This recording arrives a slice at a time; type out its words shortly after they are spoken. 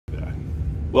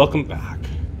Welcome back.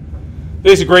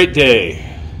 Today's a great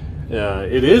day.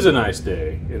 It is a nice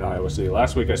day in Iowa City.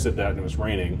 Last week I said that and it was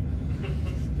raining.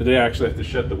 Today I actually have to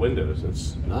shut the windows.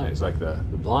 It's nice, like the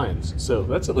blinds. So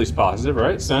that's at least positive,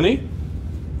 right? Sunny.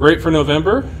 Great for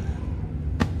November.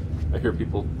 I hear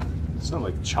people sound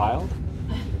like a child.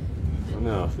 I don't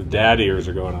know if the dad ears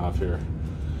are going off here.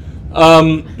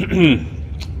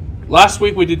 Last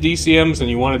week we did DCMs and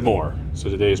you wanted more. So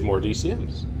today is more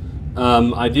DCMs.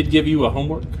 I did give you a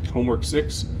homework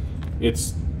 6.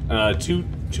 It's two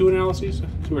analyses,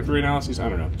 2 or 3 analyses, I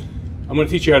don't know. I'm going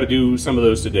to teach you how to do some of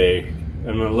those today.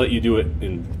 I'm going to let you do it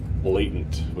in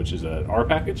Blatant, which is an R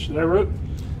package that I wrote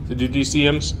to do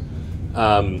DCMs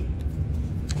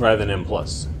rather than M+.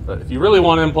 But if you really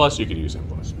want M+, you could use M+.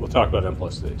 We'll talk about M+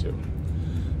 today too.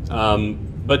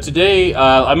 But today,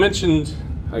 I mentioned,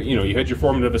 you had your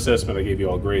formative assessment. I gave you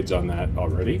all grades on that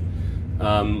already.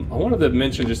 I wanted to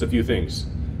mention just a few things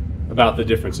about the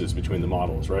differences between the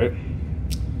models, right?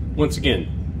 Once again,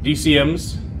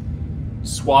 DCMs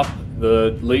swap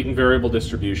the latent variable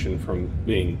distribution from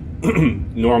being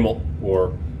normal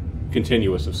or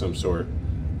continuous of some sort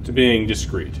to being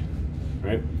discrete,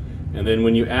 right? And then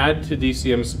when you add to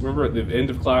DCMs, remember at the end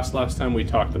of class last time we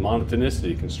talked the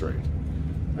monotonicity constraint,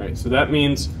 right? So that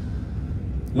means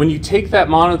when you take that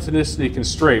monotonicity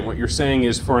constraint, what you're saying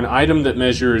is for an item that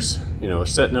measures, a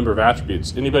set number of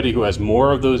attributes, anybody who has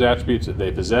more of those attributes that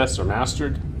they possess or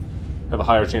mastered have a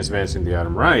higher chance of answering the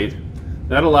item right.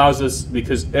 That allows us,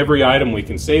 because every item we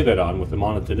can say that on with the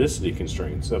monotonicity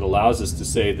constraints, that allows us to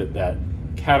say that that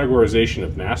categorization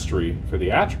of mastery for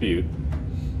the attribute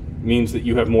means that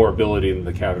you have more ability than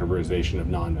the categorization of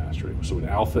non-mastery. So when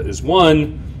alpha is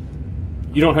 1,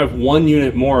 you don't have 1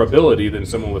 unit more ability than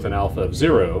someone with an alpha of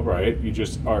 0, right? You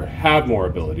just have more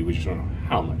ability, we just don't know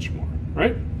how much more,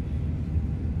 right?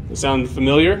 Does that sound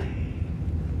familiar?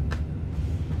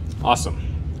 Awesome.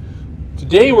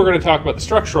 Today we're going to talk about the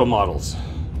structural models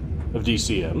of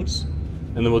DCMs,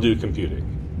 and then we'll do computing.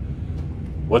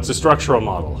 What's a structural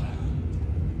model?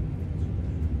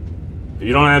 If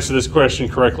you don't answer this question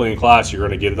correctly in class, you're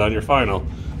going to get it on your final.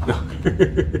 That's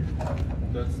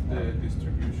the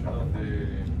distribution of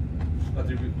the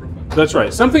attribute profile. That's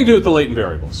right. Something to do with the latent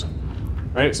variables,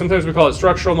 right? Sometimes we call it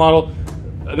structural model.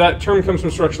 That term comes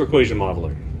from structural equation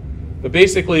modeling. But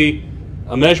basically,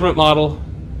 a measurement model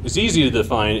is easy to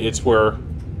define. It's where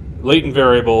latent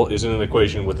variable is in an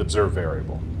equation with observed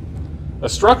variable. A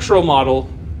structural model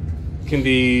can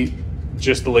be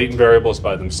just the latent variables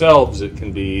by themselves. It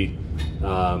can be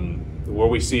where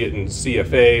we see it in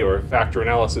CFA or factor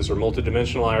analysis or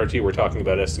multidimensional IRT. We're talking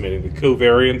about estimating the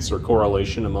covariance or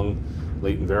correlation among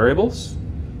latent variables.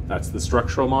 That's the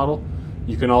structural model.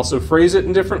 You can also phrase it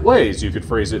in different ways. You could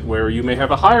phrase it where you may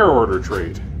have a higher order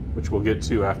trait, which we'll get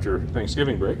to after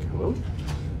Thanksgiving break. Hello.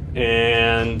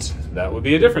 And that would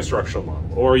be a different structural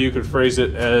model. Or you could phrase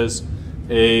it as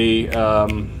a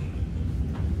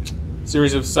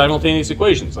series of simultaneous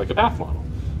equations, like a path model.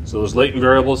 So those latent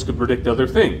variables could predict other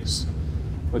things.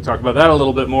 We'll talk about that a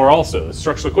little bit more also. It's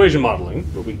structural equation modeling,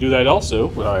 but we can do that also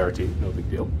with IRT, no big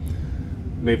deal.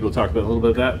 Maybe we'll talk about a little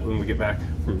bit of that when we get back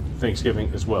from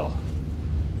Thanksgiving as well.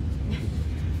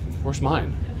 Where's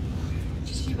mine?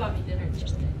 She bought me dinner today.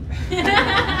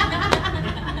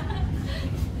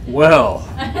 Well,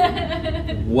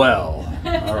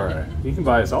 all right. You can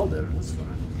buy us all dinner, that's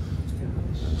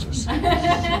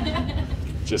fine.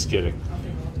 Just kidding.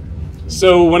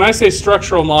 So when I say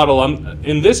structural model,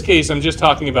 in this case, I'm just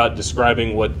talking about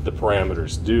describing what the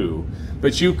parameters do.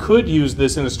 But you could use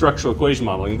this in a structural equation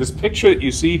modeling. This picture that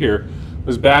you see here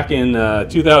was back in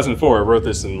 2004. I wrote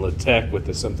this in LaTeX with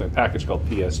a package called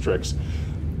PS Tricks.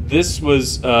 This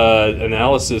was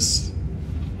analysis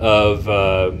of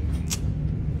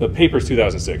the paper's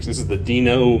 2006. This is the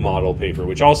Dino model paper,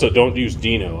 which also don't use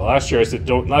Dino. Last week I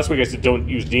said don't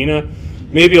use Dina.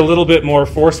 Maybe a little bit more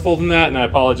forceful than that, and I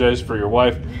apologize for your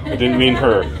wife. I didn't mean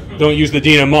her. Don't use the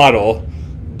Dina model.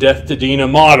 Death to Dina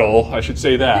model, I should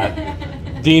say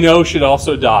that. Dino should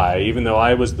also die, even though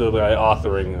I was the guy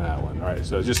authoring that one. All right,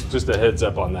 so just a heads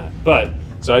up on that. But,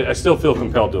 so I still feel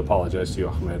compelled to apologize to you,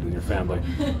 Ahmed, and your family.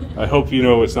 I hope you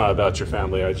know it's not about your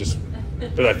family.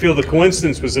 But I feel the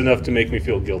coincidence was enough to make me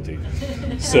feel guilty.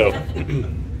 So,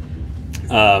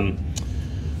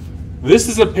 this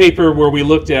is a paper where we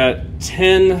looked at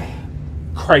 10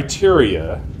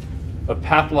 criteria of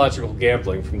pathological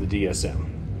gambling from the DSM.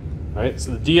 Right?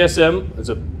 So the DSM is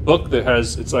a book that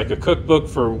it's like a cookbook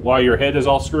for why your head is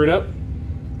all screwed up.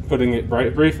 Putting it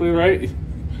briefly, right?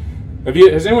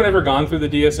 Has anyone ever gone through the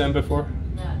DSM before?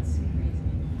 That's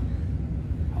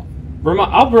crazy.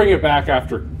 I'll bring it back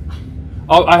after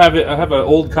I have an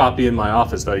old copy in my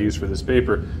office that I use for this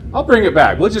paper. I'll bring it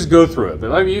back. We'll just go through it.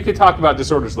 But I mean, you could talk about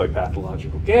disorders like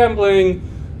pathological gambling,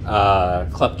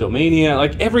 kleptomania,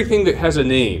 like everything that has a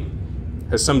name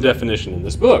has some definition in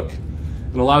this book.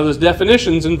 And a lot of those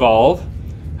definitions involve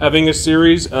having a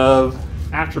series of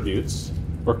attributes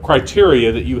or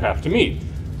criteria that you have to meet.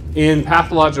 In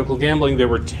pathological gambling, there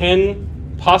were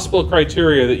 10 possible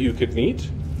criteria that you could meet.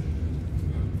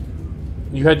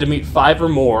 You had to meet 5 or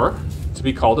more to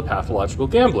be called a pathological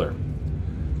gambler.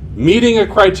 Meeting a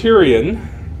criterion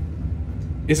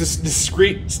is a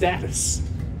discrete status.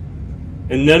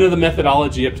 And none of the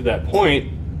methodology up to that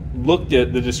point looked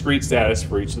at the discrete status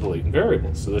for each of the latent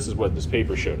variables. So this is what this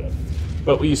paper showed up.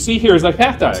 But what you see here is a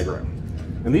path diagram.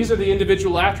 And these are the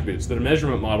individual attributes that a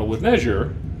measurement model would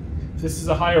measure. This is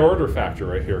a higher order factor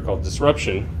right here called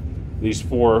disruption. These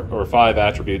 4 or 5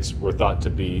 attributes were thought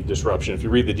to be disruption. If you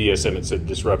read the DSM, it said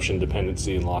disruption,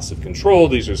 dependency, and loss of control.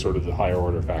 These are sort of the higher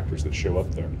order factors that show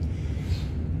up there.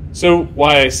 So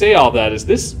why I say all that is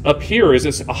this up here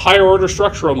is a higher order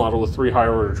structural model with 3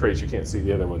 higher order traits. You can't see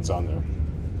the other ones on there.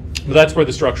 But that's where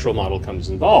the structural model comes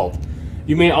involved.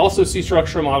 You may also see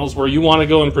structural models where you want to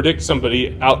go and predict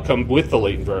somebody outcome with the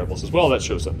latent variables as well. That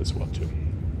shows up as well too.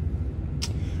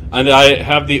 And I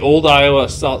have the old Iowa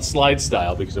slide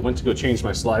style because I went to go change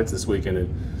my slides this weekend,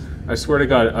 and I swear to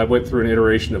God, I went through an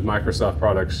iteration of Microsoft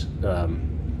products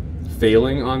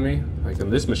failing on me. Like on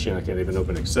this machine, I can't even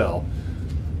open Excel.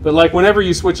 But like whenever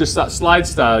you switch a slide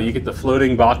style, you get the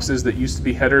floating boxes that used to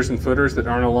be headers and footers that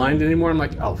aren't aligned anymore. I'm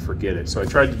like, oh, forget it. So I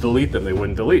tried to delete them. They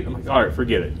wouldn't delete. I'm like, all right,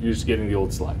 forget it. You're just getting the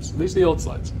old slides. At least the old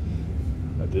slides.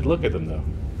 I did look at them though.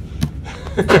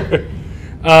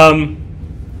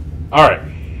 All right.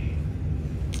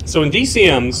 So in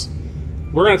DCMs,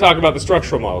 we're going to talk about the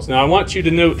structural models. Now I want you to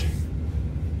note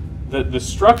that the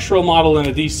structural model in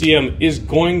a DCM is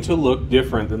going to look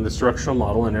different than the structural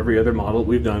model in every other model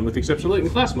we've done with the exception of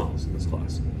latent class models in this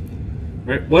class.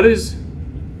 Right? What does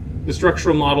the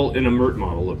structural model in a MERT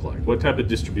model look like? What type of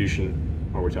distribution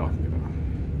are we talking about?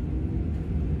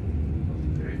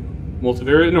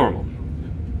 Multivariate normal,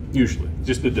 usually,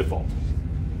 just the default.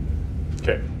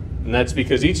 Okay, and that's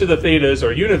because each of the thetas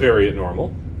are univariate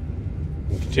normal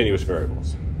and continuous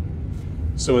variables.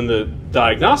 So in the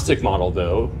diagnostic model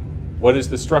though, what is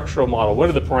the structural model? What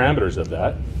are the parameters of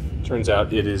that? Turns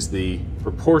out it is the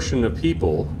proportion of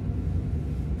people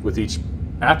with each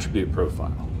attribute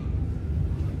profile,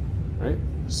 right?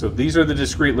 So these are the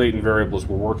discrete latent variables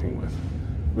we're working with.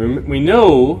 We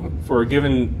know for a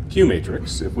given Q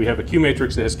matrix, if we have a Q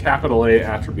matrix that has capital A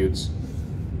attributes,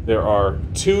 there are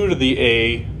 2 to the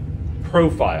A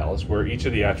profiles where each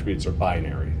of the attributes are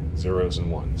binary, 0s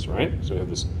and 1s, right? So we have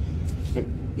this.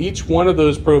 Each one of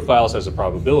those profiles has a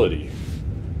probability.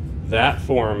 That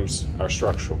forms our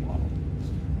structural model.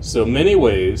 So in many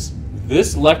ways,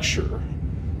 this lecture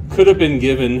could have been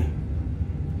given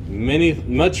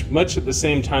much at the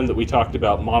same time that we talked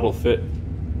about model fit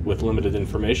with limited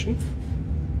information,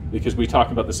 because we talk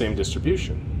about the same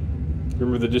distribution.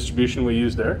 Remember the distribution we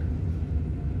used there?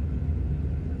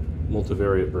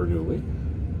 Multivariate Bernoulli.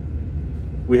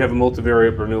 We have a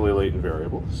multivariate Bernoulli latent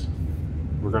variables.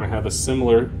 We're going to have a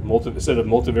similar set of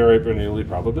multivariate Bernoulli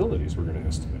probabilities we're going to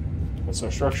estimate. That's our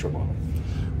structural model.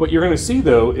 What you're going to see,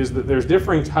 though, is that there's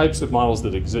differing types of models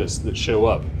that exist that show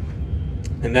up.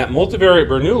 And that multivariate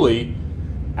Bernoulli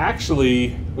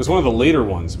actually was one of the later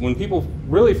ones. When people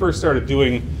really first started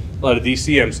doing a lot of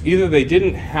DCMs, either they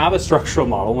didn't have a structural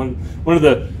model.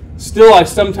 Still I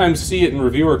sometimes see it in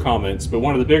reviewer comments, but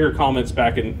one of the bigger comments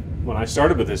back when I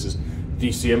started with this is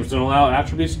DCMs don't allow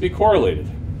attributes to be correlated.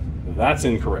 That's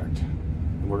incorrect,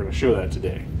 and we're going to show that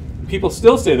today. People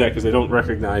still say that because they don't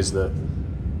recognize the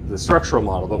structural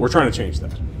model, but we're trying to change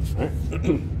that.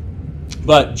 Right?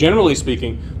 But generally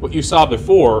speaking, what you saw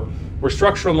before were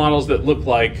structural models that look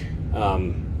like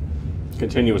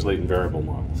continuous latent variable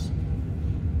models.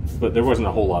 But there wasn't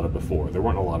a whole lot of before. There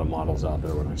weren't a lot of models out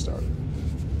there when I started.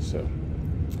 So,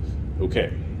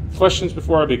 okay. Questions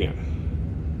before I begin?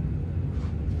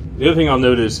 The other thing I'll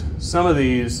note is some of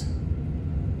these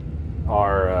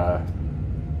are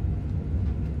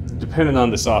dependent on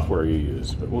the software you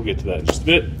use, but we'll get to that in just a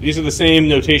bit. These are the same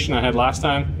notation I had last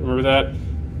time. Remember that?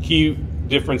 Key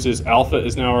difference is alpha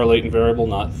is now our latent variable,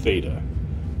 not theta.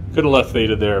 Could have left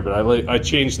theta there, but I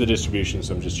changed the distribution,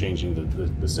 so I'm just changing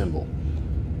the symbol.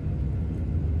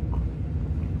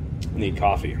 I need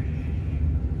coffee.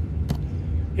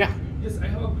 Yeah? Yes, I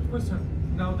have a quick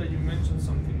question now that you mentioned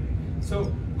something.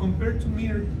 So, compared to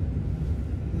MERT,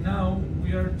 now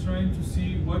we are trying to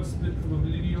see what's the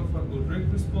probability of a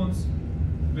correct response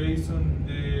based on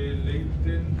the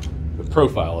latent The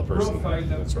profile a person. Profile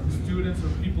that That's right. students or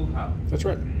people have. That's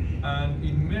right. And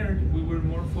in MERT, we were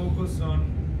more focused on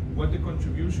what the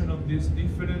contribution of these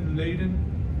different latent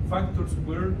factors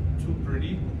were to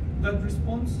predict that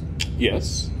response.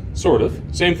 Yes, sort of.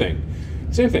 Same thing.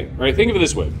 Same thing, right? Think of it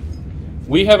this way.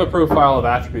 We have a profile of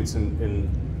attributes in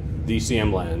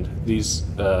DCM land, these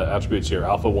attributes here,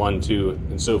 alpha 1, 2,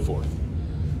 and so forth.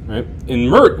 Right? In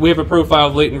MERT, we have a profile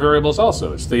of latent variables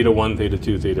also. It's theta 1, theta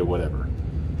 2, theta whatever.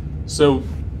 So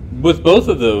with both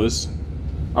of those,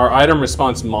 our item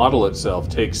response model itself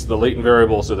takes the latent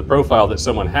variables of the profile that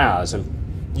someone has and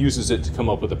uses it to come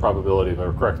up with the probability of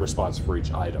a correct response for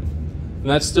each item. And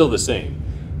that's still the same.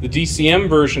 The DCM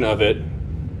version of it,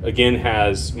 again,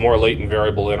 has more latent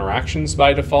variable interactions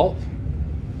by default.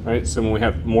 Right? So when we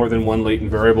have more than one latent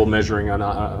variable measuring on,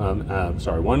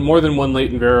 more than one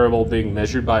latent variable being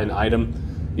measured by an item,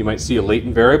 you might see a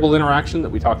latent variable interaction that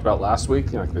we talked about last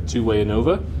week, like the two-way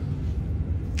ANOVA.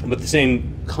 But the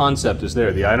same concept is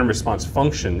there. The item response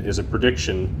function is a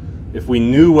prediction. If we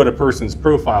knew what a person's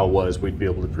profile was, we'd be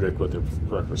able to predict what their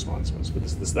correct response was. But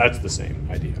that's the same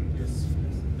idea. Yes.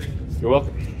 Thank you. You're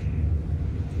welcome.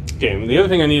 Okay, and the other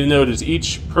thing I need to note is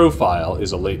each profile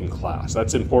is a latent class.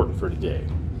 That's important for today.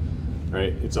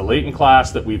 Right? It's a latent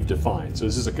class that we've defined. So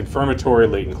this is a confirmatory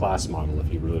latent class model,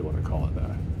 if you really want to call it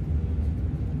that.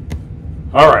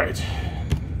 All right.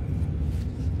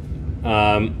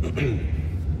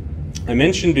 I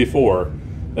mentioned before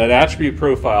that attribute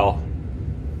profile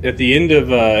at the end of,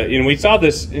 we saw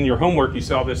this in your homework, you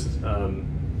saw this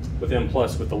with M+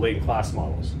 with the latent class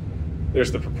models.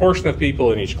 There's the proportion of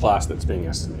people in each class that's being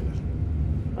estimated,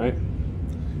 right?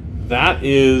 That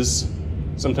is,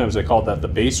 sometimes I call that the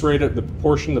base rate of the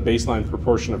proportion, the baseline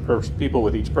proportion of people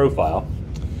with each profile.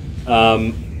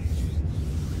 That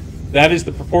is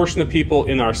the proportion of people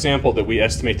in our sample that we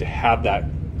estimate to have that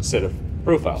set of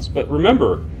profiles. But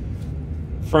remember,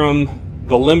 from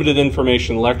the limited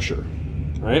information lecture,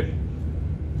 right?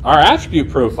 Our attribute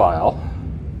profile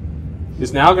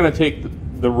is now going to take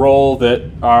the role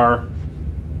that our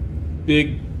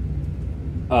big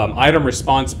item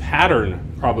response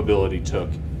pattern probability took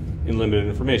in limited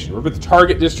information. Remember the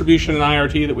target distribution in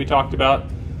IRT that we talked about?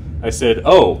 I said,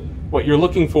 oh, what you're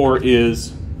looking for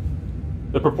is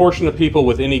the proportion of people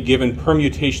with any given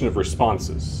permutation of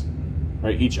responses.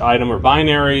 Right? Each item or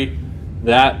binary,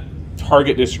 that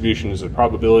target distribution is a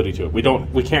probability to it.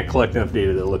 We can't collect enough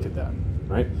data to look at that,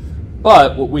 right?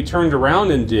 But what we turned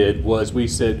around and did was we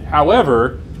said,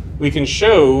 however, we can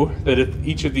show that if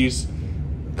each of these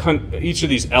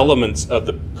elements of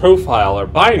the profile are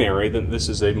binary, then this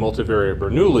is a multivariate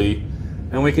Bernoulli,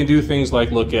 and we can do things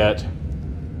like look at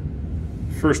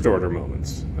first order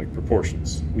moments, like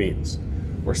proportions, means,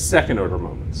 or second order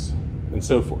moments, and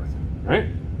so forth, right?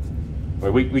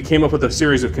 We came up with a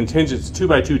series of contingents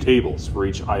 2x2 tables for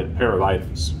each pair of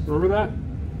items. Remember that?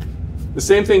 The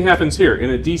same thing happens here.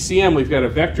 In a DCM, we've got a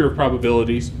vector of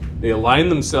probabilities. They align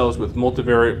themselves with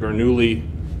multivariate Bernoulli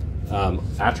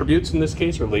attributes in this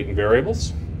case, or latent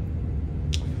variables.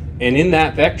 And in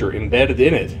that vector, embedded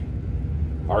in it,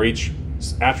 are each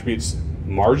attribute's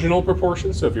marginal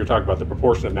proportions. So if you're talking about the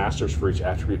proportion of masters for each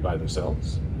attribute by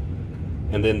themselves.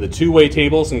 And then the two-way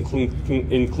tables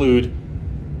include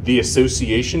the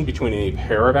association between a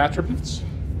pair of attributes,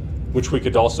 which we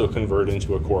could also convert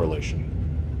into a correlation.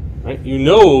 Right? You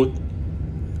know,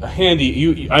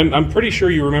 I'm pretty sure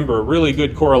you remember a really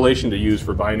good correlation to use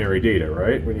for binary data,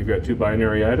 right? When you've got two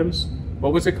binary items.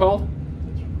 What was it called?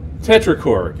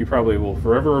 Tetrachoric. You probably will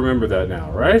forever remember that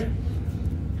now, right?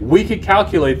 We could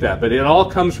calculate that, but it all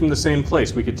comes from the same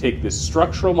place. We could take this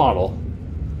structural model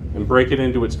and break it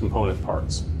into its component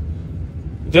parts.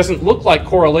 It doesn't look like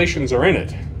correlations are in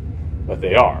it, but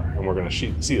they are, and we're going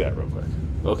to see that real quick.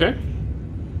 Okay?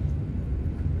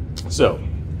 So,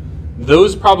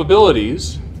 those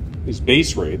probabilities, these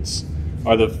base rates,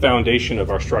 are the foundation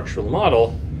of our structural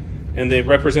model, and they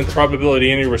represent the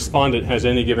probability any respondent has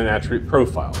any given attribute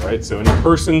profile, right? So any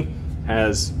person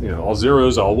has, all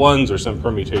zeros, all ones, or some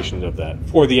permutation of that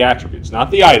for the attributes, not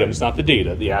the items, not the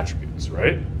data, the attributes,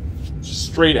 right? Just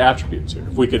straight attributes here.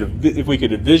 If we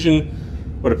could envision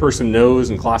what a person knows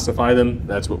and classify them,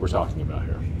 that's what we're talking about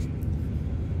here.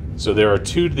 So there are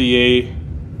 2 to the A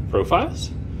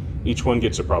profiles. Each one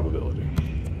gets a probability.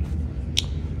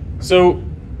 So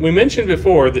we mentioned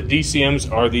before that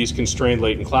DCMs are these constrained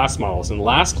latent class models. In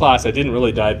last class, I didn't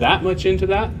really dive that much into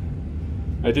that.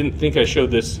 I didn't think I showed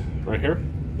this right here,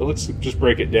 but let's just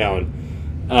break it down.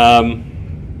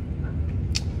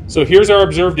 So here's our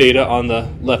observed data on the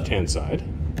left-hand side.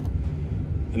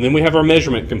 And then we have our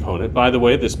measurement component. By the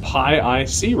way, this pi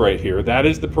IC right here, that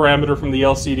is the parameter from the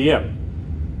LCDM.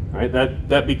 right?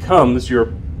 That becomes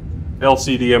your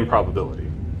LCDM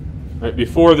probability. Right?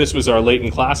 Before this was our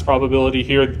latent class probability.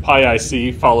 Here, pi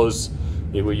IC follows,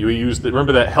 you use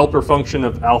remember that helper function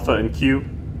of alpha and Q?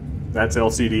 That's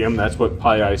LCDM, that's what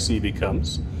pi IC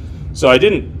becomes. So I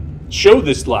didn't show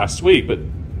this last week, but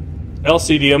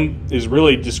LCDM is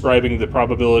really describing the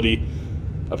probability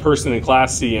a person in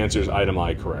class C answers item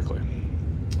I correctly.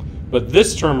 But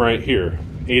this term right here,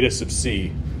 eta sub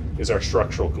C, is our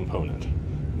structural component.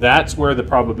 That's where the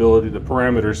probability, the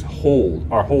parameters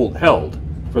are held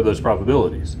for those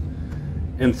probabilities.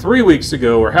 And 3 weeks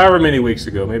ago, or however many weeks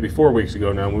ago, maybe 4 weeks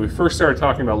ago now, when we first started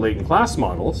talking about latent class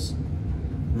models,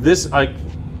 I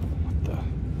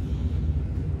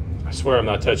swear I'm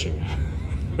not touching.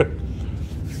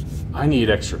 I need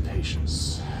extra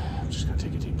patience. I'm just gonna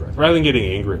take a deep breath. Rather than getting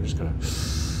angry,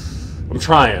 I'm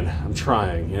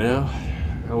trying, you know?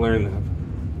 I learn a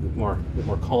bit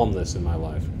more calmness in my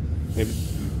life.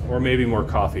 Maybe more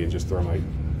coffee and just throw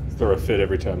a fit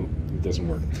every time it doesn't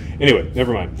work. Anyway,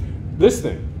 never mind. This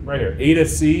thing right here, eta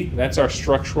C, that's our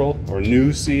structural, or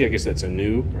nu C, I guess that's a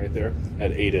nu right there. I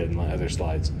had eta in my other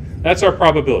slides. That's our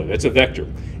probability, that's a vector.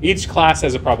 Each class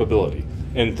has a probability.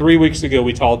 And 3 weeks ago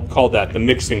we called that the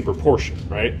mixing proportion,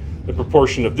 right? The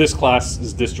proportion of this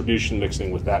class's distribution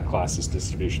mixing with that class's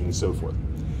distribution and so forth.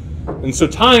 And so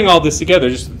tying all this together,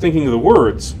 just thinking of the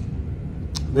words,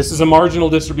 this is a marginal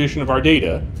distribution of our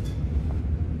data.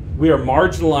 We are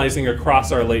marginalizing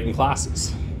across our latent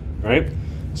classes, right?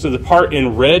 So the part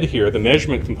in red here, the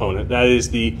measurement component, that is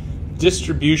the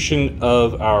distribution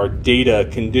of our data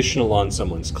conditional on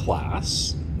someone's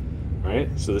class, right?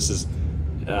 So this is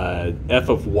f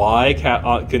of y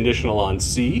conditional on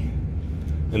C,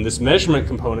 and this measurement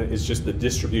component is just the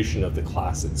distribution of the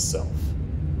class itself,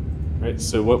 right?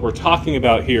 So what we're talking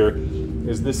about here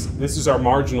is this is our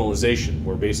marginalization.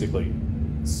 We're basically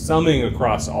summing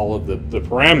across all of the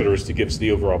parameters to give us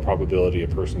the overall probability a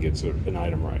person gets an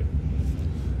item right.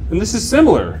 And this is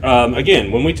similar.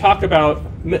 Again, when we talk about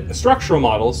structural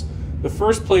models, the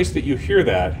first place that you hear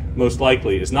that, most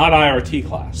likely, is not IRT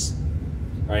class,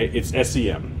 right? It's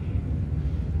SEM.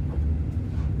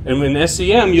 And in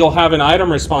SEM, you'll have an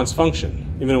item response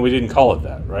function, even though we didn't call it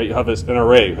that, right? You have an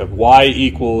array. You have y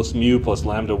equals mu plus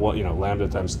lambda, lambda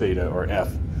times theta, or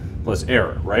f plus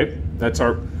error, right? That's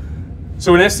our.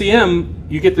 So in SEM,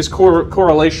 you get this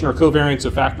correlation or covariance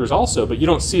of factors also, but you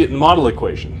don't see it in the model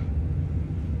equation.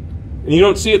 And you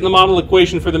don't see it in the model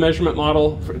equation for the measurement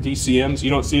model for DCMs. You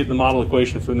don't see it in the model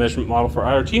equation for the measurement model for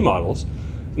IRT models.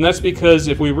 And that's because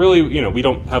if we really, we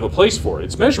don't have a place for it.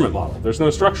 It's measurement model. There's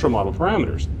no structural model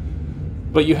parameters.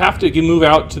 But you have to move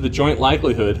out to the joint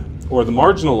likelihood or the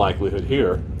marginal likelihood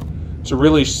here to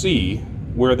really see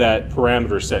where that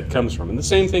parameter set comes from. And the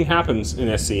same thing happens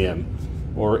in SEM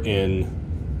or in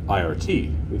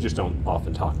IRT. We just don't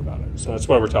often talk about it. So that's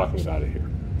why we're talking about it here.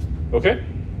 Okay?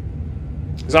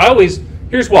 Because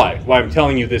here's why I'm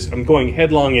telling you this. I'm going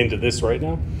headlong into this right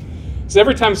now. So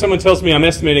every time someone tells me I'm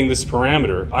estimating this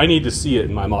parameter, I need to see it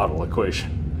in my model equation.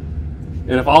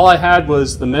 And if all I had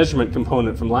was the measurement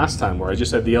component from last time where I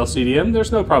just had the LCDM,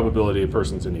 there's no probability of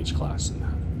persons in each class in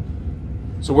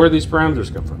that. So where do these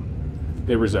parameters come from?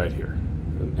 They reside here.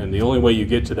 And the only way you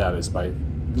get to that is by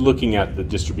looking at the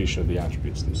distribution of the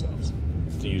attributes themselves,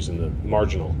 to using the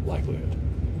marginal likelihood.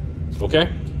 Okay?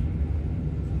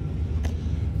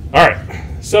 All right,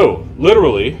 so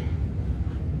literally,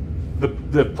 the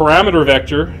parameter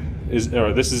vector is,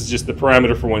 or this is just the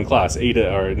parameter for one class,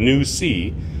 eta or nu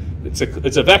C. It's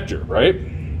a vector, right?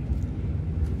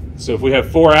 So if we have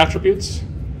 4 attributes,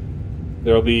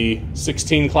 there will be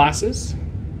 16 classes.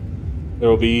 There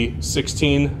will be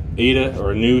 16 eta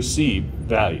or nu C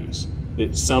values.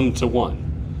 It's summed to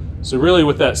 1. So really,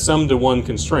 with that sum to 1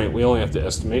 constraint, we only have to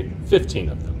estimate 15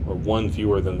 of them, or 1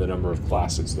 fewer than the number of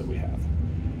classes that we have.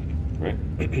 Right?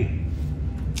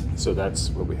 So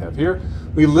that's what we have here.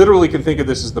 We literally can think of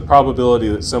this as the probability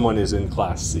that someone is in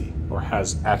class C or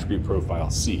has attribute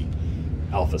profile C,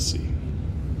 alpha C.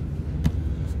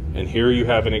 And here you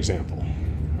have an example,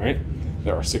 right?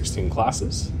 There are 16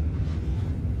 classes.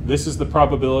 This is the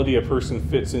probability a person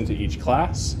fits into each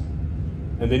class.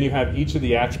 And then you have each of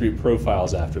the attribute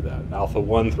profiles after that, alpha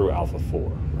 1 through alpha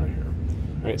 4 right here.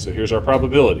 Right? So here's our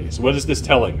probability. So what is this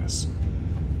telling us?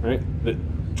 Right? That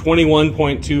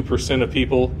 21.2% of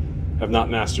people have not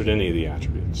mastered any of the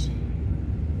attributes.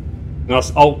 Now,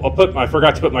 I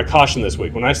forgot to put my caution this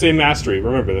week. When I say mastery,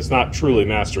 remember, that's not truly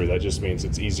mastery. That just means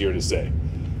it's easier to say.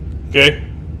 Okay?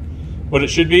 What it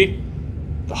should be?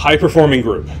 The high-performing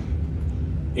group.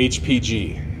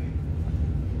 HPG.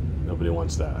 Nobody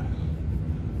wants that.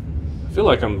 I feel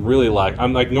like I'm really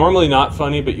I'm like normally not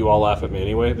funny, but you all laugh at me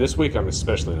anyway. This week I'm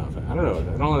especially not funny. I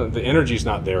don't know. The energy's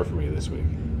not there for me this week.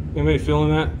 Anybody feeling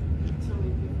that? It's a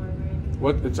week before break.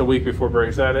 What? It's a week before break.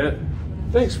 Is that it?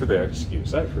 Thanks for the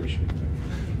excuse. I appreciate it.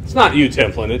 It's not you,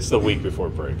 Templin. It's the week before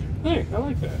break. Hey, I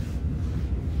like that.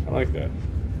 I like that.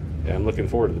 Yeah, I'm looking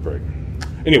forward to the break.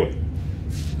 Anyway,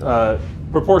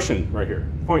 proportion right here,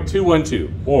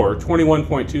 0.212, or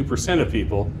 21.2% of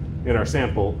people in our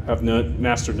sample have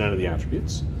mastered none of the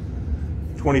attributes.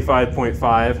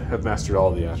 25.5 have mastered all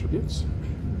of the attributes.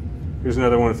 Here's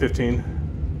another one,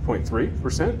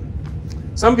 15.3%.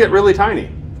 Some get really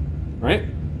tiny, right?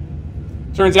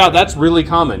 Turns out that's really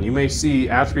common. You may see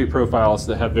attribute profiles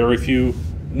that have very few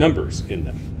numbers in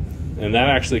them. And that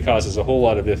actually causes a whole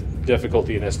lot of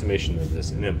difficulty in estimation of this,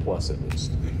 in M+ at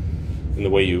least, in the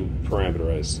way you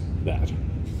parameterize that.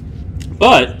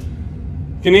 But,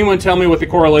 can anyone tell me what the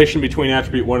correlation between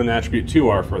attribute 1 and attribute 2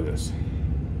 are for this?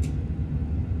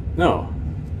 No.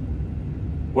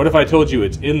 What if I told you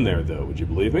it's in there, though? Would you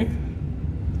believe me?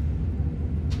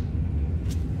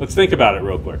 Let's think about it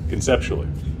real quick, conceptually.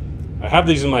 I have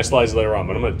these in my slides later on,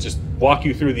 but I'm going to just walk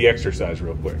you through the exercise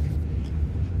real quick.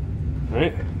 All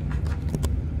right?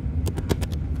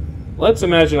 Let's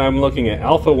imagine I'm looking at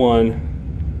alpha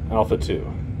 1, alpha 2.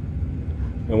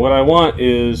 And what I want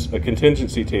is a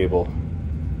contingency table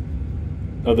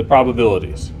of the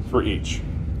probabilities for each.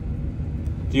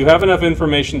 Do you have enough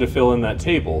information to fill in that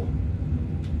table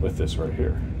with this right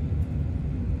here?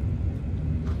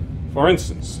 For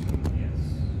instance,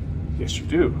 yes you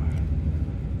do.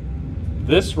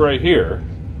 This right here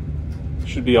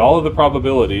should be all of the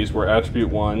probabilities where attribute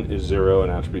 1 is 0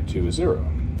 and attribute 2 is 0.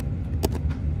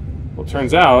 Well, it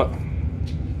turns out,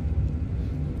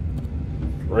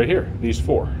 right here, these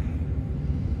 4.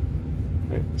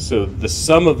 Okay. So the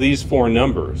sum of these 4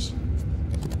 numbers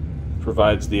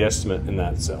provides the estimate in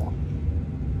that cell.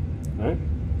 Right?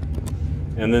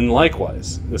 And then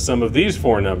likewise, the sum of these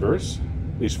 4 numbers,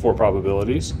 these 4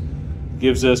 probabilities,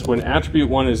 gives us when attribute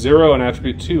 1 is 0 and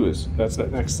attribute 2 is, that's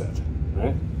that next set.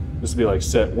 Right? This would be like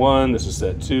set 1, this is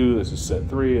set 2, this is set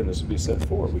 3, and this would be set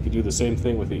 4. We could do the same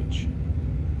thing with each.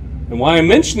 And why I'm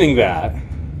mentioning that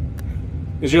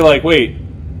is you're like, wait,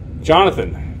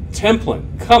 Jonathan,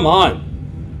 Templin, come on.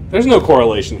 There's no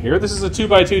correlation here. This is a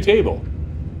 2x2 table.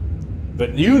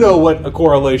 But you know what a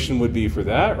correlation would be for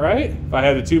that, right? If I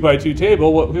had a 2x2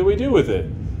 table, what could we do with it?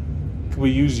 Could we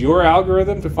use your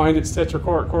algorithm to find its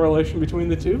correlation between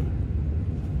the two?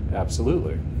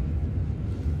 Absolutely.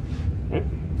 Right?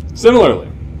 Similarly,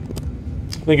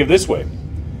 think of it this way.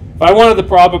 If I wanted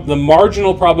the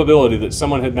marginal probability that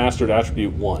someone had mastered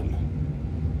attribute 1,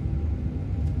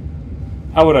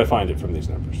 how would I find it from these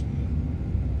numbers?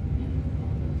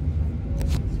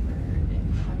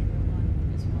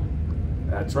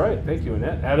 That's right. Thank you,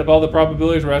 Annette. Add up all the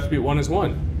probabilities where attribute 1 is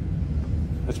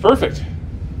 1. That's perfect.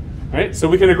 Right? So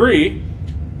we can agree,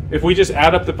 if we just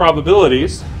add up the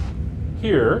probabilities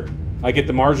here, I get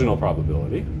the marginal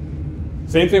probability.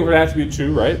 Same thing for attribute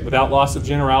 2, right? Without loss of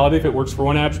generality, if it works for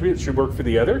one attribute, it should work for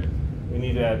the other. We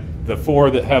need to add the 4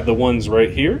 that have the 1s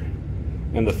right here,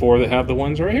 and the 4 that have the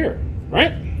 1s right here,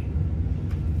 right?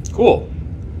 Cool.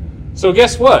 So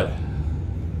guess what?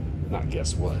 Not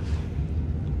guess what.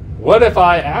 What if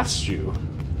I asked you,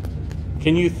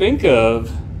 can you think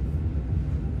of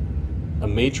a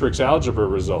matrix algebra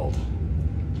result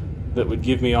that would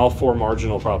give me all 4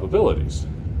 marginal probabilities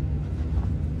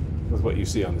with what you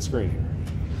see on the screen here?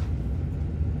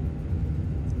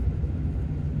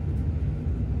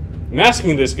 I'm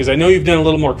asking this because I know you've done a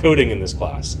little more coding in this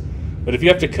class, but if you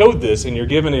have to code this and you're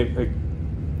given a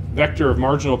vector of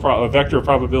vector of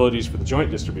probabilities for the joint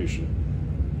distribution,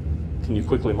 can you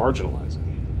quickly marginalize it?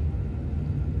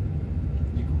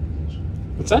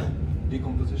 What's that?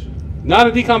 Decomposition. Not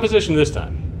a decomposition this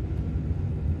time.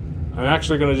 I'm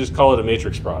actually going to just call it a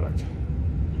matrix product.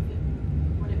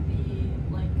 Would it be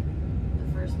like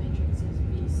the first matrix is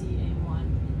BCA1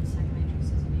 and the second matrix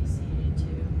is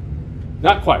BCA2?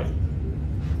 Not quite.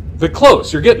 But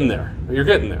close. You're getting there. You're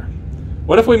getting there.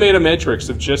 What if we made a matrix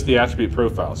of just the attribute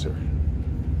profiles here?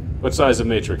 What size of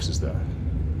matrix is that?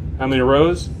 How many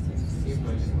rows?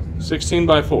 16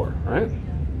 by 4, right?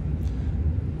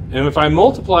 And if I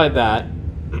multiplied that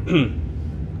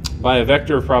by a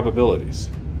vector of probabilities,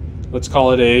 let's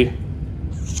call it a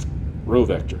row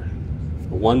vector,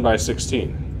 a 1 by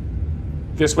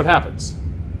 16. Guess what happens?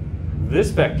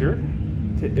 This vector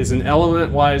is an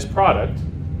element-wise product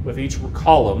with each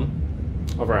column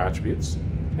of our attributes,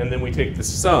 and then we take the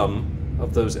sum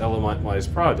of those element-wise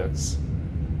products,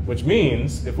 which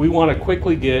means if we want to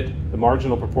quickly get the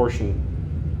marginal proportion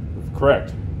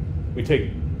correct, we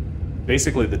take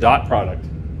basically the dot product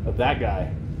of that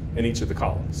guy in each of the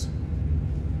columns,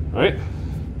 right?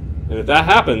 And if that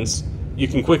happens, you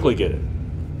can quickly get it.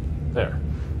 There.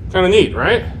 Kind of neat,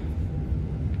 right?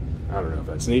 I don't know if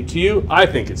that's neat to you. I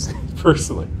think it's neat,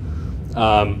 personally.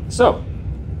 And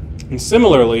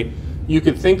similarly, you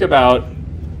could think about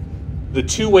the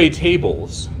two-way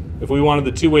tables. If we wanted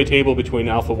the two-way table between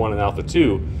alpha 1 and alpha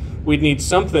 2, we'd need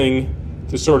something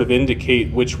to sort of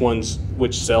indicate which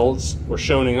cells were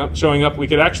showing up. We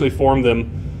could actually form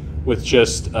them with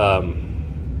just I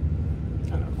don't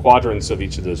know, quadrants of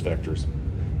each of those vectors.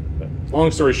 But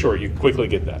long story short, you quickly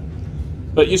get that.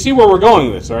 But you see where we're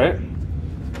going with this, all right?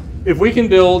 If we can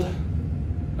build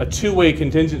a two-way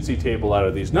contingency table out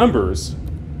of these numbers,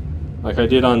 like I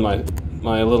did on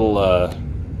my little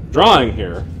drawing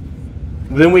here,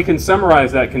 then we can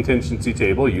summarize that contingency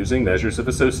table using measures of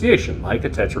association, like a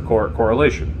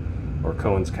tetracorrelation, or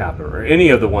Cohen's kappa, or any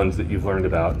of the ones that you've learned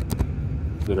about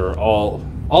that are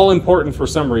all important for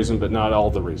some reason, but not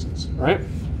all the reasons, right?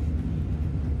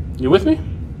 You with me?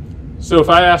 So if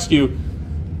I ask you,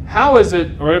 how is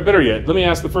it, or better yet, let me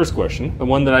ask the first question, the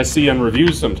one that I see on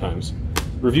reviews sometimes,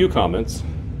 review comments.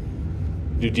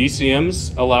 Do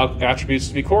DCMs allow attributes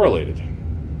to be correlated?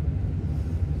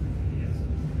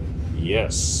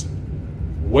 Yes.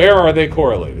 Where are they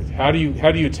correlated? How do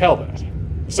you tell that?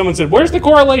 If someone said, "Where's the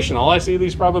correlation? All I see are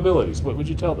these probabilities." What would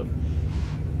you tell them?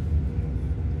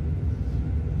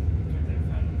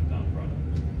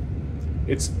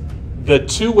 It's the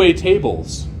two-way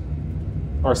tables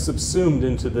are subsumed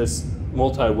into this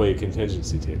multi-way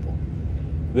contingency table.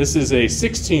 This is a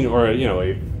 16 or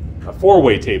a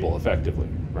four-way table effectively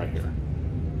right here.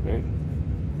 Right?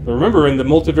 But remember, in the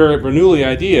multivariate Bernoulli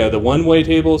idea, the one-way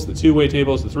tables, the two-way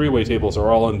tables, the three-way tables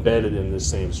are all embedded in this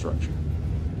same structure.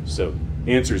 So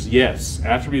the answer is yes,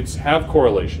 attributes have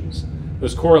correlations.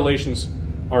 Those correlations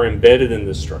are embedded in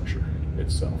this structure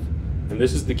itself. And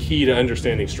this is the key to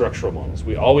understanding structural models.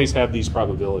 We always have these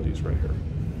probabilities right here.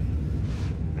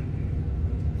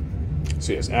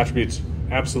 So yes, attributes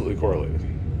absolutely correlated.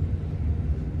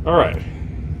 All right.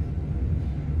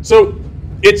 So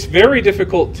it's very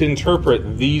difficult to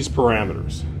interpret these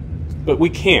parameters, but we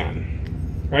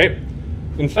can, right?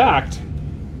 In fact,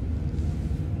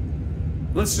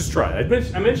 let's just try. I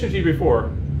mentioned to you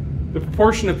before the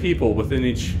proportion of people within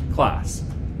each class,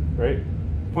 right?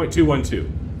 0.212.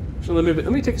 So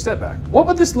let me take a step back. What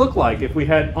would this look like if we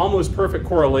had almost perfect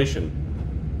correlation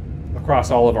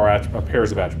across all of our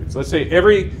pairs of attributes? Let's say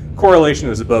every correlation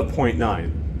is above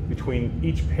 0.9 between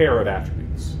each pair of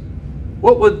attributes.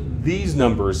 What would these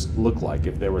numbers look like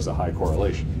if there was a high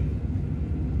correlation?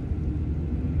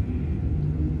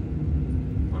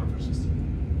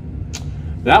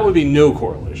 1/16. That would be no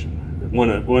correlation,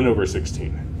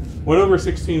 1/16.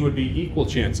 1/16 would be equal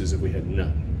chances if we had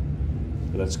none.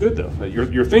 But that's good though,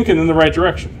 you're thinking in the right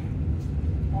direction.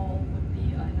 All would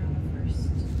be either the first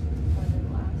or the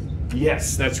last.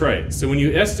 Yes, that's right. So when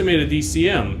you estimate a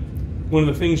DCM, one of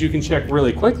the things you can check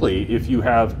really quickly if you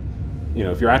have,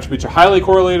 if your attributes are highly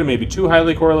correlated, maybe too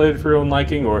highly correlated for your own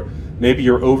liking, or maybe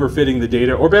you're overfitting the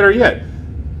data, or better yet,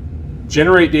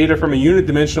 generate data from a unit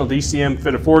dimensional DCM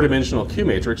fit a 4-dimensional Q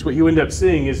matrix, what you end up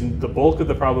seeing is the bulk of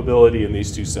the probability in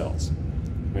these two cells.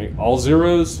 Right? All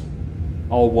zeros,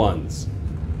 all ones.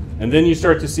 And then you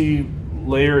start to see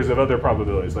layers of other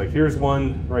probabilities. Like here's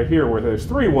one right here where there's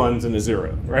 3 ones and a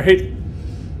 0, right?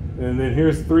 And then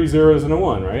here's 3 zeros and a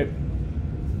 1, right?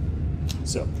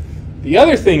 So the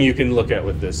other thing you can look at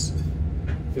with this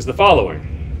is the following.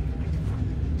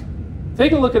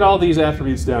 Take a look at all these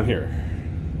attributes down here,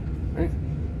 right?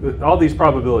 All these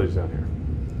probabilities down here.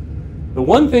 The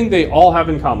one thing they all have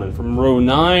in common from row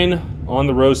 9 on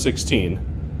the row 16,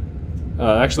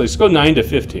 actually let's go 9 to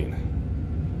 15.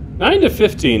 9 to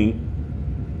 15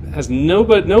 has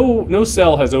no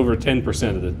cell has over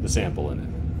 10% of the sample in it.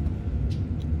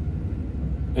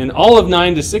 And all of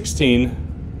 9 to 16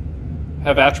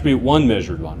 have attribute 1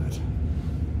 measured on it.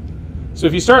 So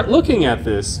if you start looking at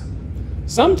this,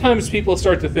 sometimes people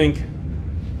start to think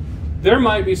there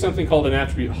might be something called an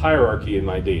attribute hierarchy in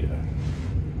my data.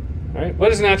 Right?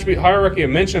 What is an attribute hierarchy? I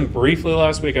mentioned briefly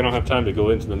last week. I don't have time to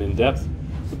go into them in depth.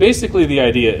 But basically the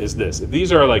idea is this. If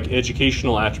these are like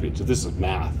educational attributes, if this is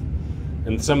math,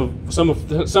 and some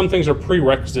things are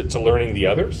prerequisite to learning the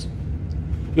others,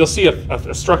 you'll see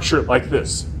a structure like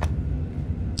this.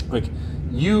 Like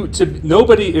if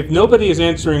nobody is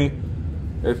answering,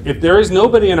 if there is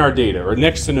nobody in our data, or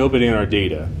next to nobody in our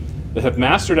data, that have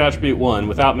mastered attribute 1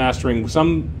 without mastering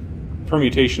some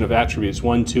permutation of attributes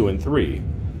 1, 2, and 3,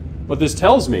 what this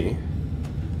tells me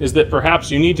is that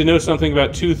perhaps you need to know something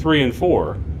about 2, 3, and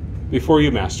 4 before you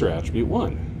master attribute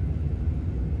 1.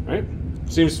 right?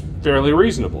 Seems fairly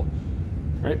reasonable,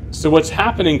 right? So what's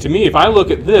happening to me, if I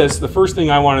look at this, the first thing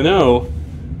I want to know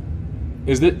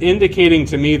is that indicating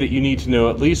to me that you need to know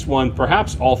at least one,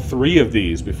 perhaps all three of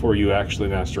these before you actually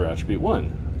master attribute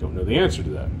 1. I don't know the answer to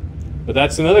that. But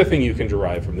that's another thing you can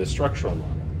derive from this structural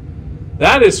model.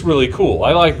 That is really cool.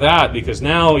 I like that because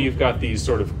now you've got these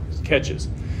sort of catches.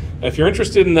 If you're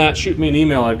interested in that, shoot me an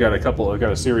email. I've got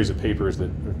a series of papers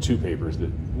or 2 papers that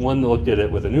one looked at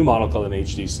it with a new model called an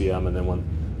HDCM, and then one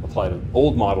applied an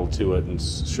old model to it and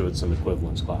showed some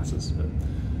equivalence classes. But,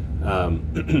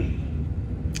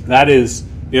 that is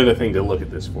the other thing to look at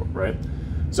this for, right?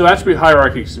 So attribute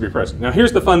hierarchy is to be present. Now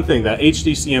here's the fun thing, that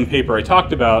HDCM paper I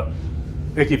talked about,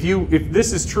 like if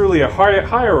this is truly a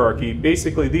hierarchy,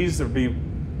 basically these would be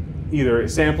either a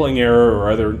sampling error or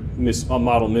other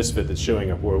model misfit that's showing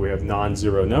up where we have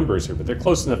non-zero numbers here, but they're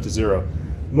close enough to 0.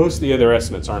 Most of the other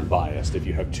estimates aren't biased. If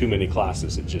you have too many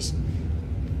classes, you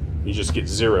just get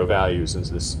 0 values in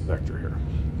this vector here,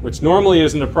 which normally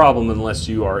isn't a problem unless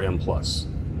you are M+. We'll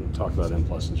talk about M+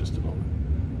 in just a moment.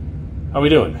 How are we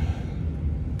doing?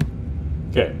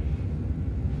 Okay.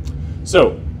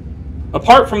 So,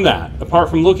 apart from that, apart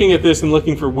from looking at this and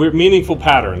looking for meaningful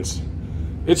patterns,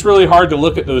 it's really hard to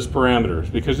look at those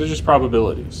parameters because they're just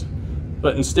probabilities.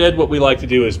 But instead, what we like to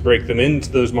do is break them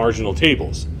into those marginal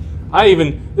tables.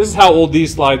 This is how old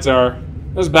these slides are.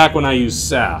 That was back when I used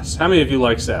SAS. How many of you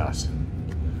like SAS?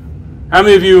 How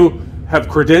many of you have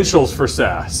credentials for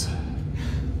SAS?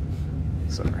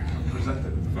 Sorry.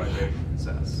 Presented by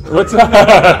SAS. What's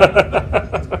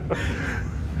that?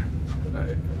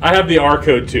 I have the R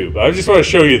code too, but I just want to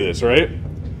show you this, right?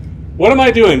 What am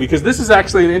I doing? Because this is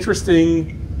actually an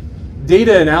interesting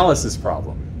data analysis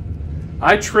problem.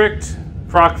 I tricked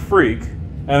Proc Freak,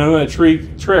 and I'm going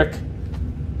to trick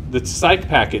the psych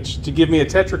package to give me a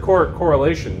tetrachoric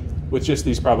correlation with just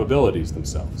these probabilities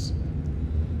themselves,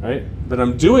 right? But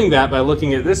I'm doing that by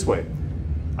looking at it this way.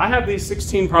 I have these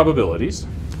 16 probabilities,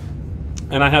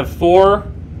 and I have 4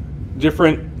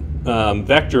 different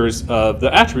vectors of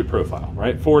the attribute profile,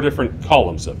 right? 4 different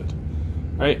columns of it.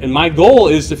 Right? And my goal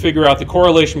is to figure out the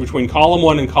correlation between column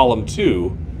 1 and column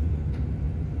 2.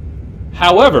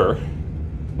 However,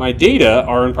 my data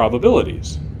are in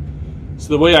probabilities. So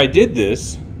the way I did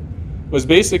this was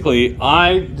basically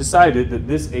I decided that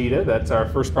this eta, that's our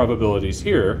first probabilities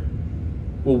here,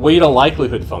 will weight a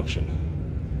likelihood function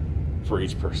for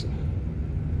each person.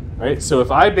 Right? So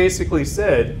if I basically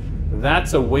said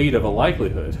that's a weight of a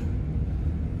likelihood,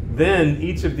 then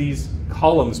each of these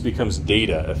columns becomes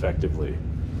data effectively.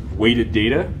 Weighted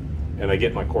data, and I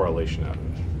get my correlation out of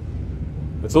it.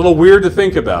 It's a little weird to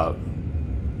think about,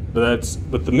 but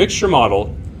the mixture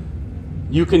model,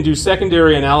 you can do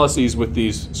secondary analyses with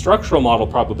these structural model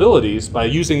probabilities by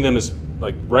using them as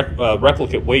like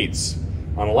replicate weights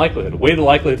on a likelihood. A weighted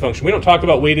likelihood function. We don't talk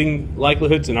about weighting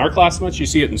likelihoods in our class much. You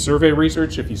see it in survey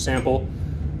research if you sample.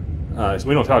 So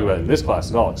we don't talk about it in this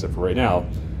class at all, except for right now.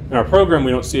 In our program,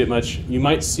 we don't see it much. You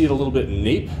might see it a little bit in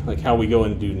NAEP, like how we go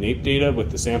and do NAEP data with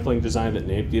the sampling design that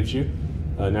NAEP gives you,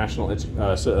 National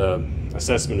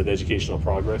Assessment of Educational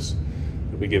Progress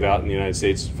that we give out in the United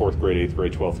States, 4th grade, 8th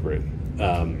grade, 12th grade,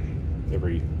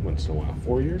 every once in a while,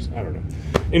 4 years? I don't know.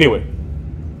 Anyway,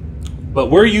 but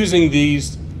we're using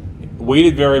these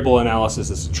weighted variable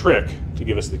analysis as a trick to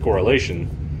give us the correlation,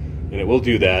 and it will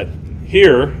do that.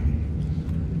 Here,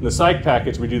 in the psych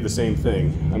package, we do the same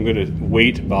thing. I'm going to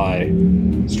weight by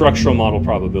structural model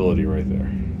probability right there.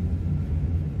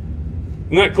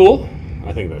 Isn't that cool?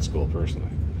 I think that's cool, personally.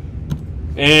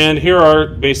 And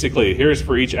here's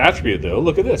for each attribute, though.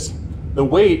 Look at this. The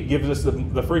weight gives us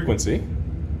the frequency.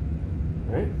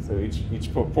 Right? So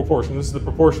each proportion. This is the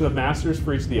proportion of masters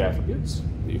for each of the attributes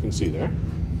that you can see there.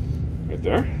 Right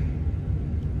there.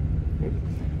 Okay.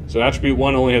 So attribute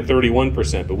 1 only had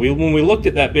 31%, but when we looked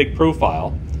at that big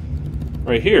profile,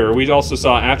 right here, we also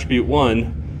saw attribute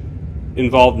 1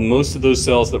 involved most of those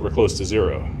cells that were close to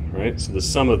 0, right? So the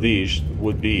sum of these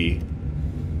would be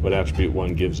what attribute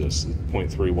 1 gives us,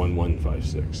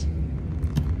 0.31156.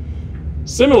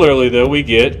 Similarly, though, we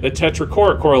get a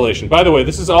tetrachoric correlation. By the way,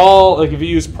 this is all, like if you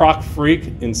use Proc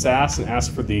Freak in SAS and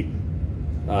ask for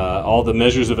all the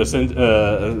measures of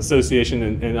association,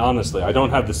 and honestly, I don't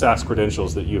have the SAS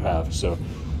credentials that you have, so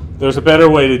there's a better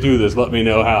way to do this. Let me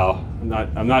know how.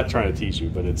 I'm not trying to teach you,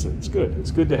 but it's good.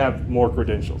 It's good to have more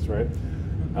credentials, right?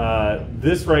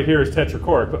 This right here is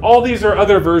tetrachoric, but all these are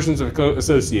other versions of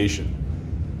association.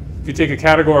 If you take a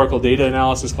categorical data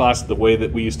analysis class the way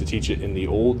that we used to teach it in the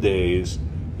old days,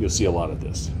 you'll see a lot of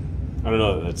this. I don't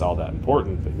know that it's all that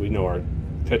important, but we know our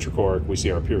tetrachoric, we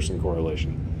see our Pearson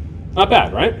correlation. Not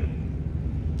bad, right?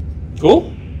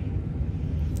 Cool?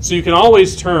 So you can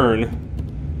always turn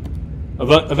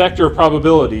a vector of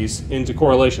probabilities into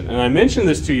correlation. And I mention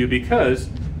this to you because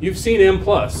you've seen M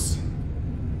plus.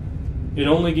 It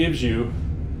only gives you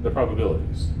the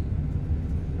probabilities,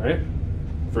 right,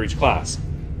 for each class.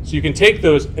 So you can take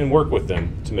those and work with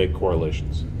them to make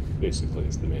correlations, basically,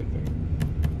 is the main thing.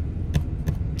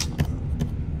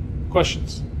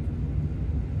 Questions?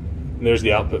 And there's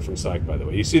the output from psych, by the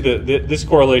way. You see that this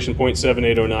correlation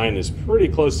 0.7809 is pretty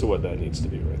close to what that needs to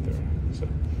be right there. So,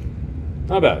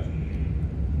 not bad.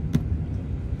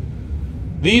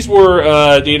 These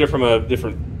were data from a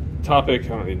different topic. I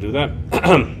don't need to do that.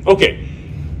 Okay.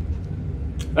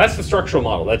 That's the structural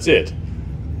model. That's it.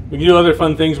 We can do other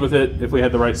fun things with it if we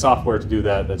had the right software to do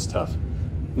that. That's tough.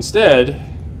 Instead,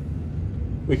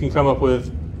 we can come up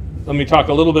with, let me talk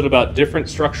a little bit about different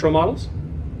structural models.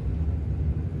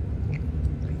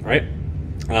 Right?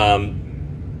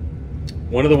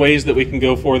 One of the ways that we can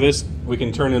go for this, we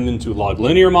can turn them into log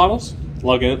linear models.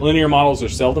 Log linear models are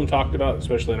seldom talked about,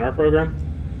 especially in our program.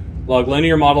 Log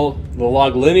linear model, the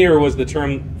log linear was the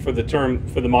term for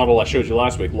the model I showed you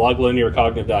last week, log linear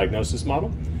cognitive diagnosis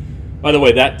model. By the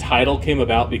way, that title came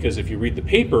about because if you read the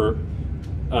paper,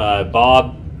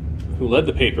 Bob, who led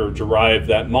the paper, derived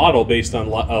that model based on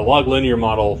a log linear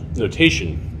model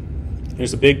notation.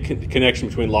 There's a big connection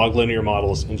between log linear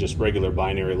models and just regular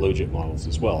binary logit models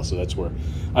as well. So that's where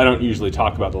I don't usually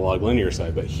talk about the log linear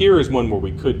side, but here is one where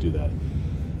we could do that,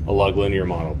 a log linear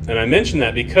model. And I mention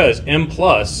that because M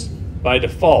plus, by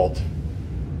default,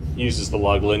 uses the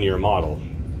log linear model.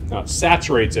 Now it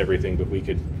saturates everything, but we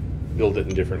could build it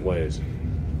in different ways.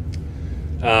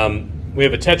 We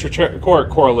have a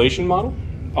tetrachoric correlation model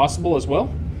possible as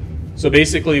well. So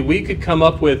basically we could come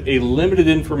up with a limited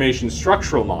information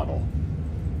structural model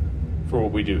for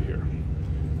what we do here.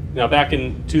 Now back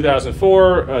in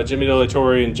 2004, Jimmy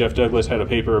Delatorre and Jeff Douglas had a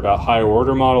paper about higher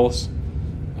order models.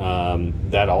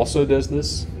 That also does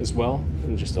this as well,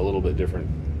 and just a little bit different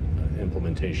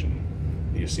implementation.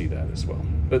 You see that as well.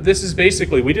 But this is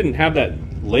basically, we didn't have that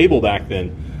label back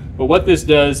then, but what this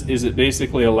does is it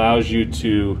basically allows you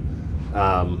to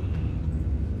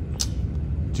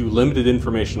do limited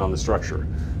information on the structure.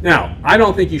 Now, I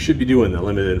don't think you should be doing the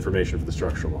limited information for the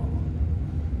structural model,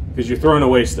 because you're throwing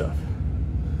away stuff.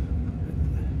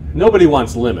 Nobody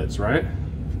wants limits, right?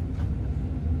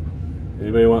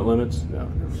 Anybody want limits? No,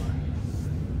 never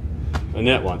mind.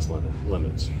 Annette wants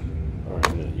limits. All right,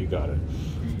 Annette, you got it.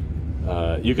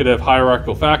 You could have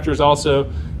hierarchical factors also.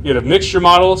 You could have mixture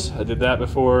models. I did that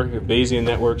before. You have Bayesian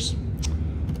networks.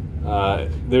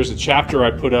 There's a chapter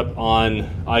I put up on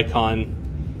ICON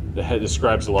that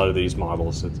describes a lot of these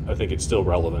models. I think it's still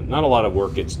relevant. Not a lot of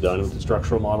work gets done with the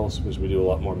structural models because we do a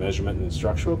lot more measurement than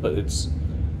structural, but it's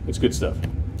good stuff.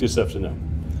 Good stuff to know.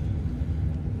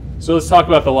 So let's talk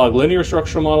about the log linear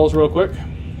structural models real quick.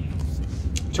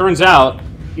 Turns out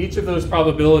each of those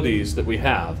probabilities that we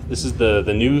have, this is the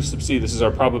new sub-C, this is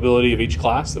our probability of each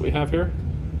class that we have here.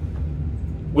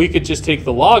 We could just take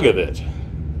the log of it,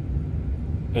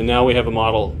 and now we have a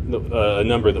model, a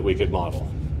number that we could model,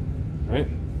 right?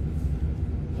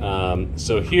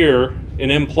 So here in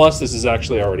M plus, this is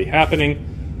actually already happening.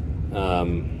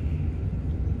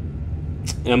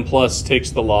 M plus takes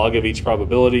the log of each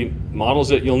probability,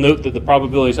 models it. You'll note that the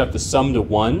probabilities have to sum to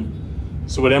 1.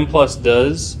 So what M plus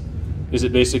does is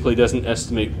it basically doesn't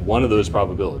estimate one of those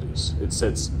probabilities. It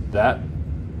sets that,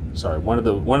 sorry, one of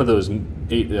those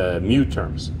mu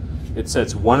terms. It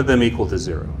sets one of them equal to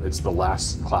 0. It's the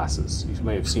last classes. You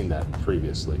may have seen that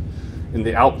previously. In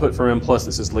the output from M plus,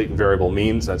 this is latent variable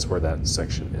means. That's where that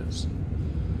section is.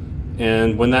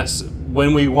 And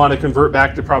when we want to convert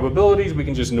back to probabilities, we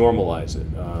can just normalize it.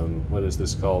 What is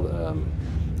this called?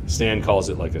 Stan calls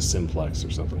it like a simplex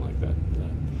or something like that.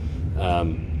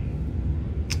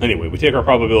 Anyway, we take our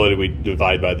probability, we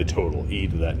divide by the total, e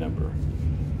to that number.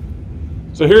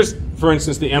 So here's, for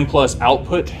instance, the M plus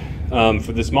output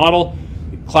for this model.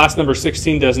 Class number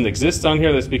 16 doesn't exist on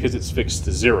here. That's because it's fixed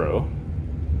to 0,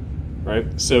 right?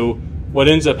 So what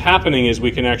ends up happening is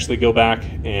we can actually go back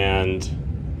and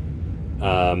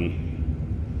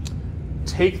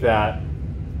take that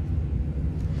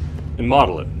and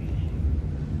model it.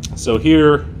 So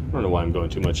here, I don't know why I'm going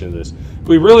too much into this. If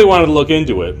we really wanted to look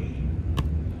into it,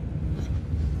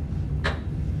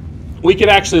 we could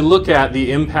actually look at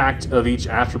the impact of each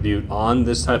attribute on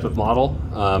this type of model.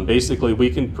 Basically, we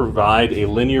can provide a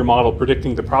linear model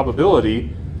predicting the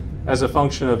probability as a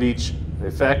function of each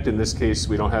effect. In this case,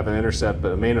 we don't have an intercept,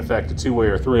 but a main effect, a two-way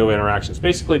or three-way interactions.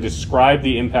 Basically, describe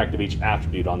the impact of each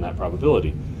attribute on that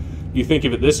probability. You think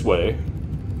of it this way,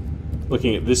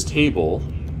 looking at this table,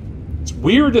 it's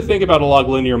weird to think about a log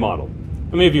linear model.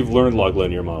 How many of you have learned log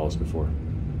linear models before?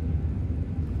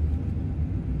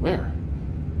 Where?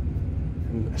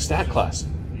 In stat class.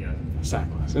 Yeah.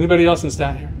 Stat class. Anybody else in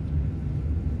stat here?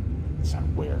 Stat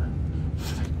where?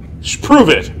 Prove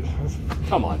it!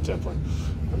 Come on, Templin.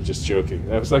 I'm just joking.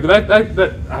 That was like that.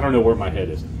 I don't know where my head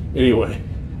is. Anyway,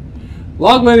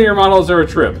 log linear models are a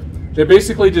trip. They're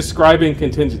basically describing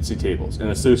contingency tables and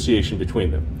association between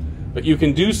them. But you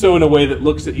can do so in a way that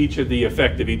looks at each of the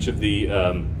effect of each of the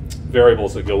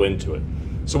variables that go into it.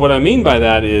 So what I mean by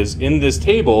that is, in this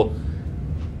table,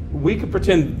 we could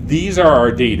pretend these are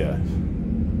our data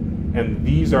and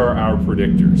these are our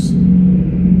predictors.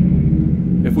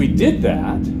 If we did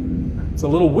that, it's a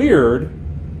little weird,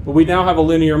 but we now have a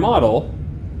linear model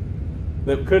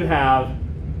that could have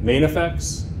main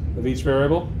effects of each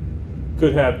variable,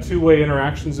 could have two-way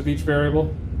interactions of each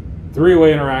variable,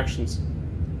 three-way interactions,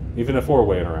 even a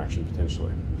four-way interaction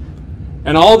potentially.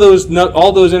 And all those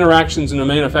interactions and the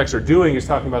main effects are doing is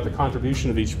talking about the contribution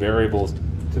of each variable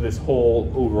to this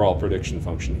whole overall prediction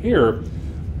function here.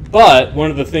 But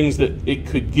one of the things that it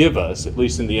could give us, at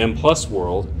least in the M+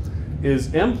 world,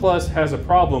 is M+ has a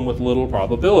problem with little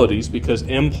probabilities because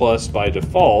M+ by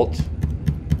default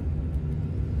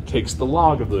takes the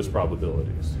log of those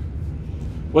probabilities.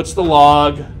 What's the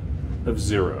log of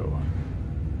 0?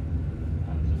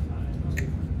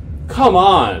 Come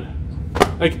on!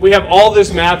 Like, we have all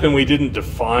this math and we didn't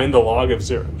define the log of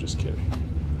 0. I'm just kidding.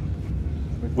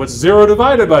 What's 0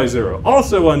 divided by 0?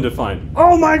 Also undefined.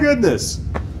 Oh my goodness!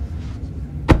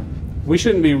 We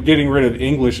shouldn't be getting rid of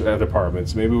English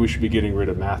departments. Maybe we should be getting rid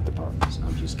of math departments.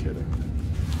 I'm just kidding.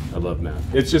 I love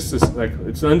math. It's just this, like,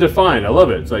 it's undefined. I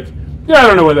love it. It's like, yeah, I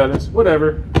don't know what that is.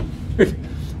 Whatever.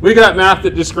 We got math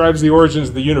that describes the origins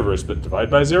of the universe, but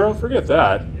divide by 0? Forget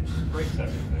that.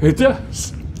 It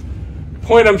does. The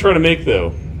point I'm trying to make,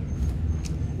 though,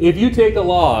 if you take a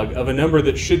log of a number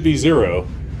that should be 0,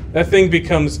 that thing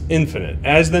becomes infinite.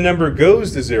 As the number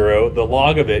goes to 0, the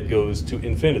log of it goes to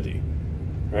infinity.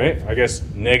 Right? I guess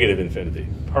negative infinity.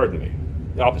 Pardon me.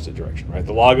 The opposite direction, right?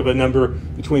 The log of a number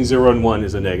between 0 and 1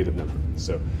 is a negative number.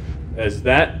 So as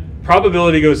that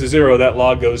probability goes to 0, that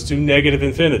log goes to negative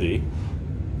infinity.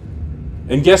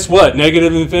 And guess what?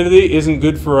 Negative infinity isn't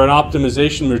good for an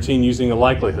optimization routine using a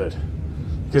likelihood.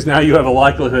 Because now you have a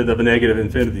likelihood of a negative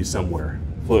infinity somewhere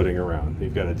floating around that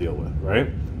you've got to deal with, right?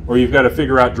 Or you've got to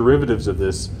figure out derivatives of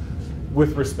this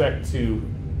with respect to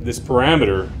this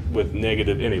parameter with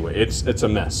negative anyway. It's a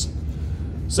mess.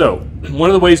 So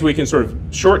one of the ways we can sort of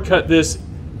shortcut this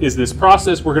is this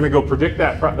process. We're going to go predict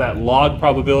that log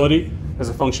probability as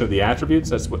a function of the attributes.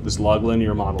 That's what this log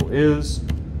linear model is.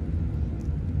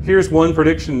 Here's one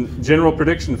general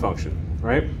prediction function,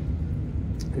 right?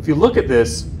 If you look at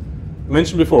this, I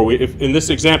mentioned before, in this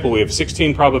example we have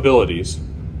 16 probabilities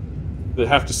that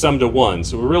have to sum to 1.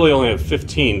 So we really only have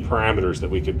 15 parameters that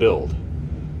we could build.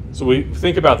 So we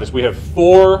think about this. We have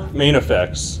 4 main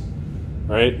effects,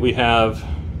 right? We have,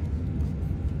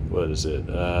 what is it?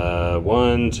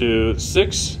 1, 2,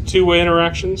 6 two-way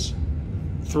interactions,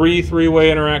 3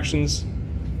 three-way interactions,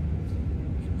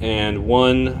 and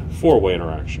 1 four-way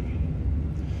interaction.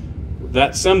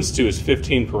 That sums to is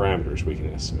 15 parameters we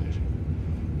can estimate.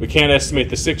 We can't estimate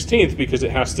the 16th because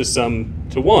it has to sum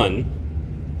to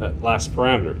 1, that last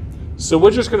parameter. So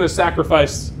we're just going to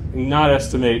sacrifice and not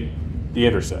estimate the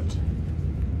intercept.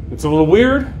 It's a little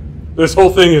weird. This whole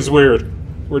thing is weird.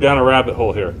 We're down a rabbit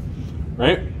hole here,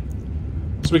 right?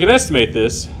 So we can estimate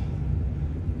this,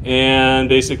 and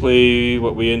basically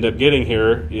what we end up getting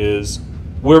here is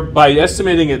by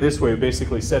estimating it this way, we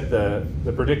basically set the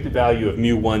predicted value of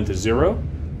mu1 to 0.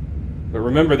 But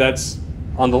remember, that's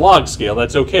on the log scale.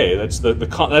 That's okay. That's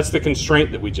the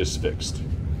constraint that we just fixed.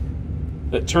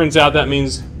 That turns out that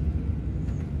means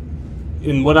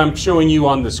in what I'm showing you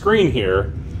on the screen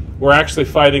here, we're actually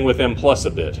fighting with M+ a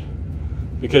bit.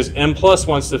 Because M+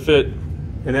 wants to fit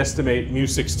and estimate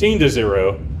mu16 to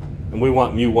 0, and we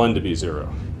want mu1 to be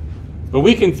 0. But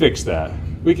we can fix that.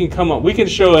 We can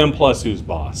show M+ who's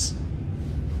boss.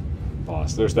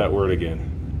 Boss, there's that word again.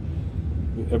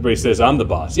 Everybody says, I'm the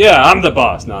boss. Yeah, I'm the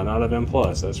boss. No, not of M+,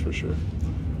 that's for sure.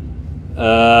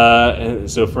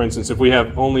 And so for instance, if we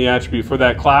have only attribute for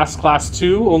that class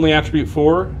 2, only attribute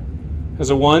 4, has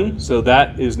a 1, so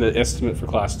that is the estimate for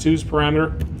class 2's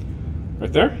parameter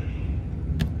right there.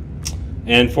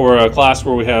 And for a class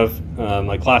where we have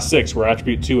like class 6, where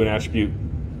attribute 2 and attribute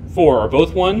 4 are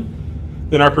both 1,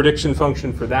 then our prediction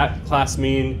function for that class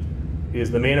mean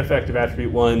is the main effect of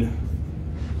attribute 1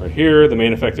 right here, the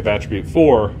main effect of attribute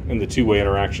 4, and the two-way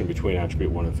interaction between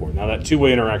attribute 1 and 4. Now that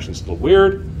two-way interaction is a little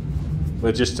weird, but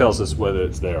it just tells us whether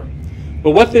it's there.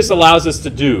 But what this allows us to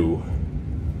do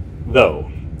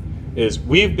though, is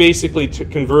we've basically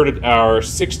converted our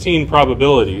 16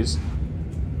 probabilities,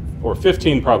 or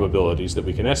 15 probabilities that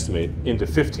we can estimate, into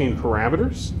 15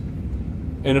 parameters.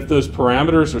 And if those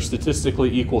parameters are statistically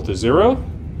equal to 0,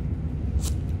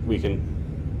 we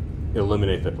can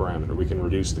eliminate that parameter. We can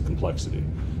reduce the complexity.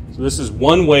 So this is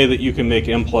one way that you can make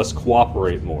M+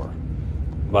 cooperate more,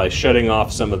 by shutting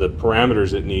off some of the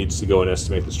parameters it needs to go and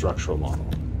estimate the structural model.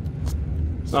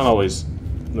 It's not always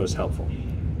most helpful.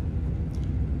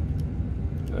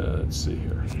 Let's see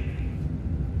here.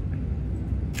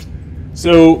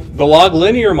 So the log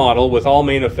linear model with all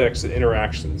main effects and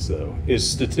interactions, though, is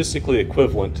statistically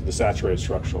equivalent to the saturated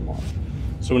structural model.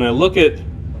 So when I look at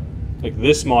like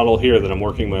this model here that I'm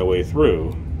working my way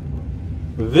through,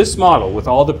 this model with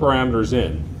all the parameters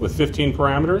in, with 15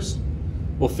 parameters,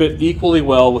 will fit equally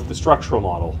well with the structural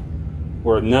model,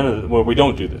 where where we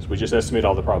don't do this. We just estimate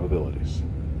all the probabilities.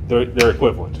 They're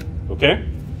equivalent, okay?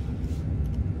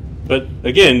 But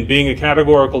again, being a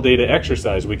categorical data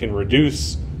exercise, we can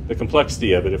reduce the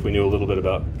complexity of it if we knew a little bit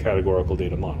about categorical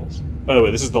data models. By the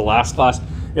way, this is the last class.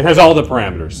 It has all the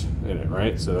parameters in it,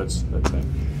 right? So that's it.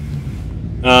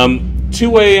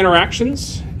 Two-way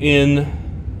interactions in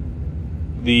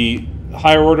the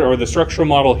higher order, or the structural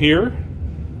model here,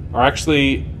 are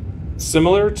actually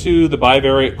similar to the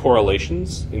bivariate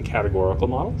correlations in categorical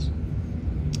models.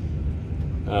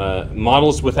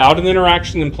 Models without an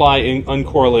interaction imply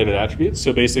uncorrelated attributes.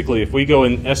 So basically, if we go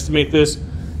and estimate this,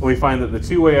 and we find that the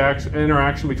two-way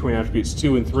interaction between attributes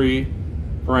 2 and 3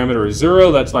 parameter is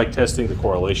 0, that's like testing the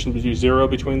correlation between 0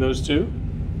 between those two,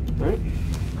 right?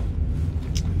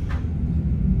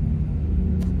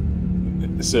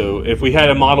 So if we had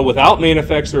a model without main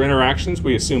effects or interactions,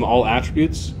 we assume all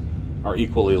attributes are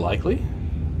equally likely.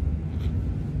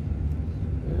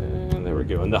 And there we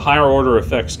go. And the higher order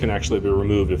effects can actually be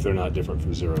removed if they're not different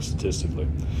from 0 statistically.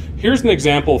 Here's an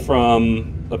example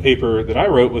from a paper that I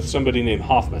wrote with somebody named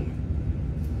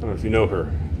Hoffman. I don't know if you know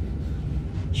her.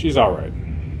 She's all right.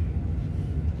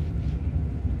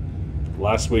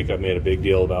 Last week I made a big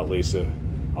deal about Lisa,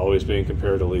 always being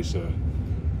compared to Lisa.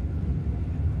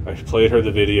 I played her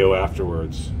the video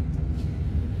afterwards.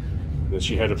 Then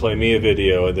she had to play me a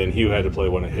video, and then Hugh had to play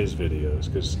one of his videos.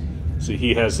 Because, see,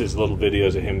 he has his little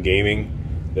videos of him gaming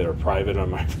that are private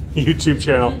on my YouTube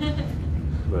channel.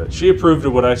 But she approved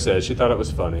of what I said. She thought it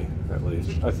was funny, at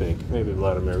least, I think. Maybe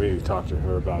let her, maybe talk to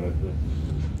her about it.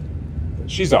 But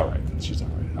she's all right. She's all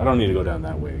right. I don't need to go down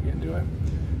that way again, do I?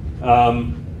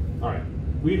 All right.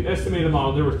 We estimated a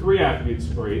model. There were 3 attributes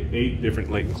for 8 different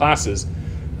latent classes.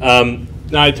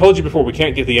 Now, I told you before, we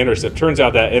can't get the intercept. Turns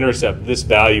out that intercept, this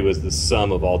value is the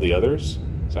sum of all the others.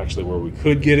 It's actually where we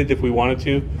could get it if we wanted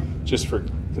to, just for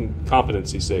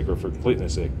competency's sake or for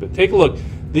completeness sake. But take a look.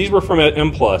 These were from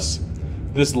M+.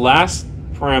 This last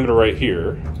parameter right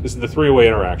here, this is the 3-way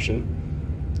interaction.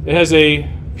 It has a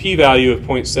p-value of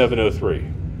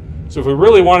 0.703. So if we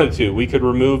really wanted to, we could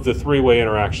remove the 3-way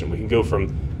interaction. We can go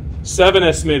from 7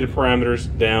 estimated parameters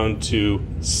down to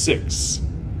 6.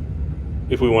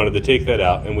 If we wanted to take that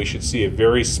out, and we should see a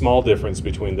very small difference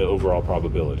between the overall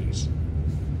probabilities.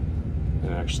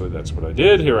 And actually, that's what I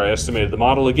did. Here I estimated the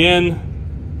model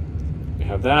again. We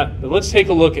have that. But let's take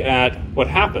a look at what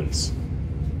happens,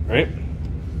 right?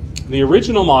 The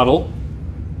original model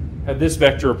had this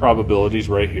vector of probabilities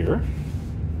right here.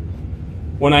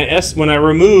 When I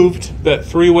removed that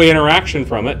 3-way interaction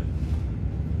from it,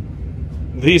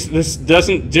 this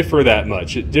doesn't differ that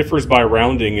much. It differs by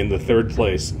rounding in the third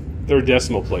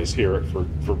decimal place here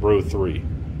for row 3.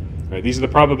 Right, these are the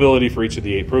probability for each of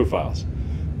the 8 profiles.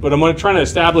 But I'm trying to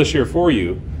establish here for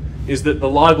you is that the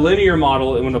log linear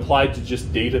model, when applied to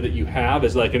just data that you have,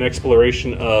 is like an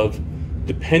exploration of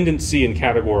dependency in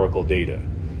categorical data.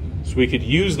 So we could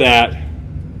use that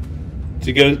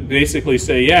to go basically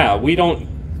say, yeah, we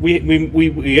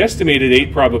estimated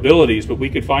 8 probabilities, but we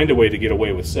could find a way to get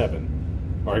away with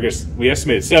 7. Or I guess we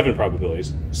estimated 7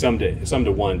 probabilities, some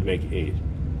to 1 to make 8.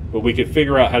 But we could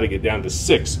figure out how to get down to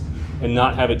 6 and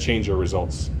not have it change our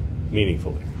results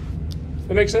meaningfully.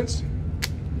 That makes sense?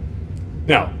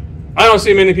 Now, I don't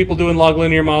see many people doing log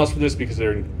linear models for this because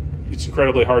it's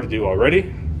incredibly hard to do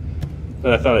already,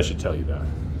 but I thought I should tell you that.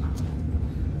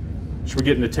 Should we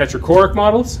get into tetrachoric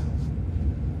models?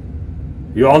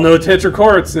 You all know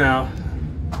tetrachorics now.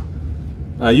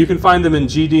 You can find them in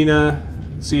GDNA,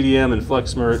 CDM, and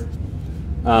FlexMert.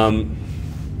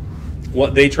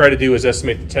 What they try to do is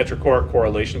estimate the tetrachoric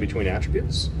correlation between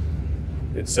attributes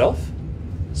itself.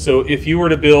 So if you were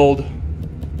to build,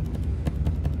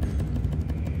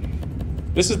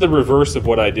 this is the reverse of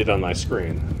what I did on my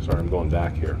screen. Sorry, I'm going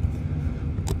back here.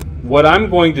 what I'm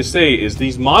going to say is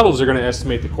these models are going to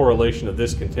estimate the correlation of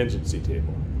this contingency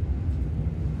table.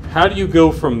 How do you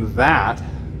go from that,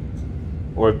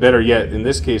 or better yet, in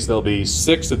this case, there'll be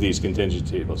 6 of these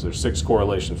contingency tables. There's 6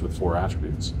 correlations with 4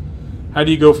 attributes. How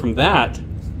do you go from that,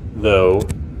 though,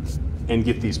 and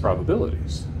get these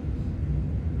probabilities?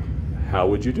 How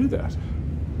would you do that?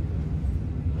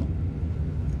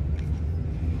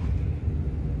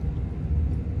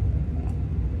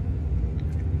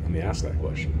 Let me ask that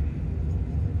question.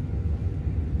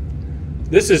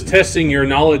 This is testing your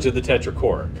knowledge of the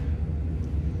tetrachoric,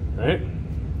 right?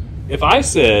 If I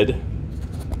said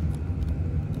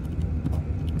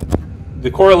the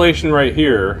correlation right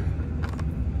here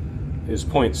is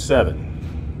 0.7,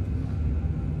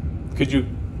 could you,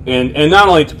 and not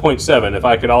only to 0.7, if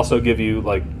I could also give you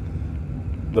like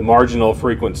the marginal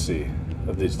frequency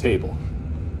of this table,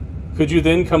 could you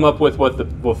then come up with what the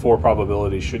 4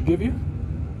 probabilities should give you?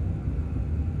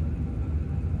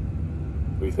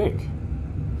 What do you think?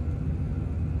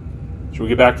 Should we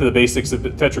get back to the basics of the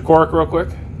tetrachoric real quick?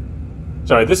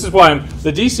 Sorry, this is why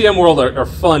the DCM world are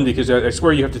fun, because I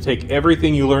swear you have to take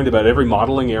everything you learned about every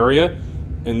modeling area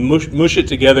and mush it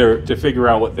together to figure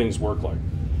out what things work like.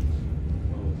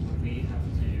 Well, we have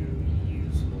to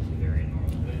use multivariate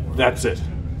normal. That's it.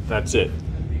 That's it.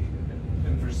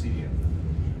 And for CDM.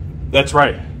 That's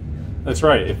right. That's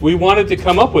right. If we wanted to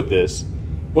come up with this,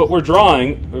 what we're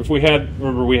drawing, if we had,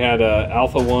 remember we had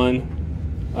alpha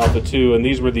 1, alpha 2, and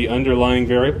these were the underlying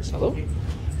variables. Hello.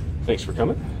 Thanks for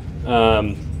coming.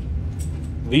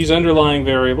 These underlying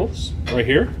variables right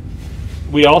here.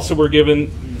 We also were given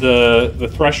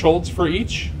the thresholds for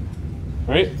each,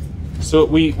 right? So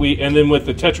we and then with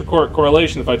the tetrachoric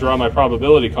correlation, if I draw my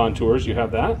probability contours, you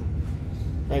have that,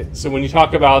 right? So when you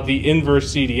talk about the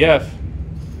inverse CDF,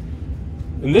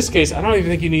 in this case, I don't even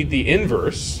think you need the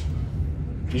inverse.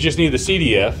 You just need the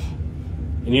CDF,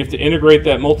 and you have to integrate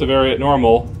that multivariate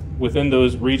normal within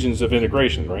those regions of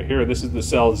integration. Right here, this is the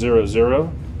cell 0,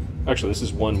 0. Actually, this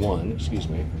is 1, 1, excuse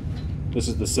me. This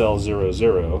is the cell 0,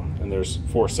 0, and there's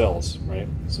 4 cells, right?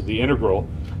 So the integral,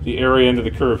 the area under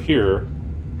the curve here,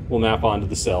 will map onto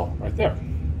the cell right there.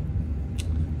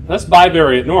 That's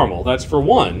bivariate normal. That's for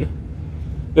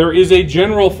 1. There is a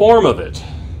general form of it.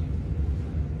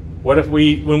 What if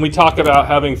when we talk about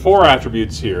having 4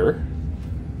 attributes here,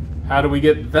 how do we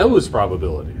get those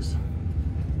probabilities?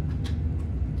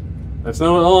 That's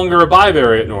no longer a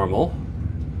bivariate normal.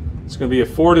 It's going to be a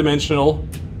 4-dimensional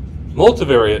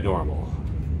multivariate normal,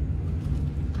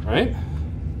 right?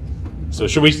 So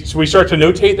should we start to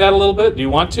notate that a little bit? Do you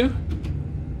want to?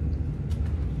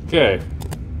 Okay.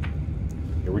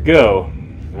 Here we go.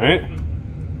 All right.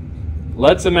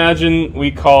 Let's imagine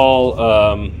we call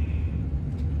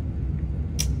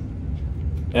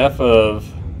f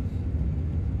of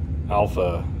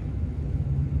alpha.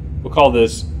 We'll call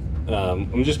this.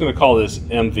 I'm just going to call this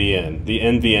MVN, the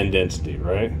NVN density,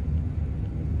 right?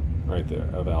 Right there,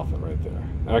 of alpha, right there.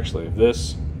 Actually,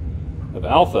 this of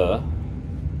alpha,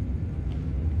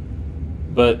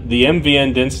 but the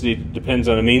MVN density depends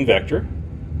on a mean vector.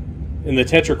 In the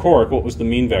tetrachoric, what was the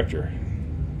mean vector?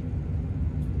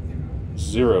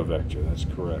 0 vector, that's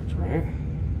correct, right?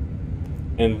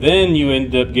 And then you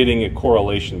end up getting a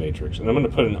correlation matrix. And I'm going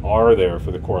to put an R there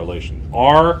for the correlation.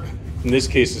 R, in this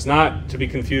case, is not to be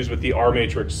confused with the R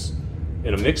matrix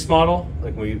in a mixed model.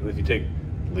 Like if you take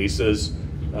Lisa's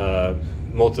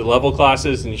multi-level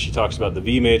classes and she talks about the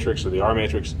V matrix or the R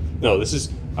matrix. No, this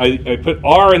is, I put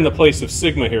R in the place of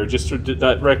sigma here just to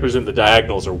represent the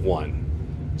diagonals are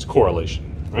 1. It's correlation,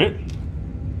 right?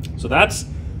 So that's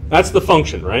the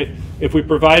function, right? If we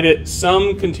provide it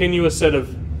some continuous set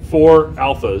of 4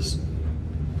 alphas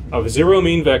of 0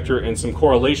 mean vector and some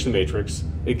correlation matrix,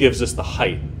 it gives us the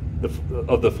height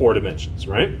of the 4 dimensions,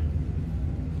 right?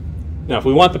 Now, if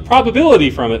we want the probability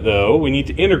from it, though, we need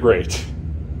to integrate.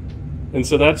 And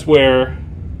so that's where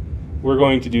we're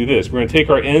going to do this. We're going to take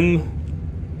our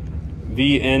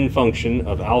NVN function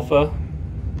of alpha.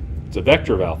 It's a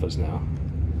vector of alphas now.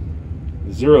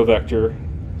 The 0 vector,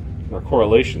 our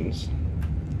correlations.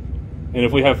 And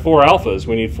if we have 4 alphas,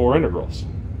 we need 4 integrals.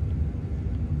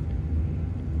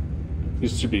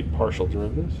 These should be partial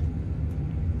derivatives.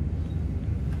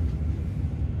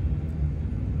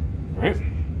 All right.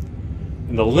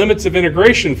 And the limits of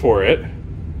integration for it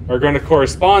are going to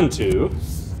correspond to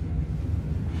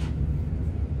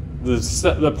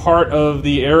the part of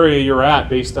the area you're at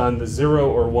based on the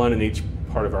 0 or 1 in each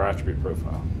part of our attribute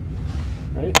profile.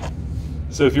 Right?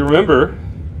 So if you remember,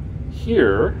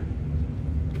 here,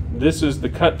 this is the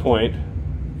cut point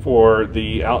for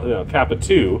the kappa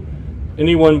 2.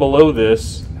 Anyone below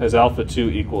this has alpha 2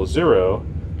 equals 0,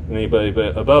 and anybody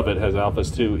above it has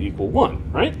alphas 2 equal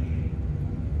 1, right?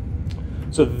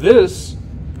 So this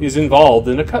is involved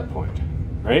in a cut point,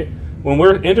 right? When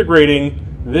we're integrating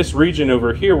this region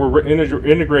over here, we're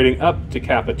integrating up to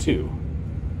kappa 2,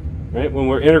 right? When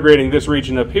we're integrating this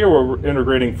region up here, we're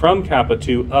integrating from kappa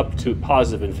 2 up to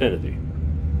positive infinity.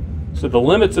 So the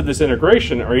limits of this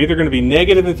integration are either going to be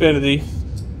negative infinity,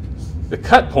 the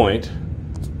cut point,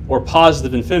 or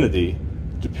positive infinity,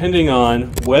 depending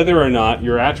on whether or not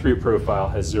your attribute profile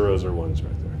has zeros or ones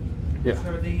right there. Yeah.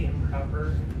 So are they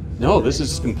improper? No, this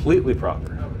is completely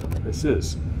proper. This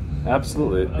is.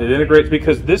 Absolutely. It integrates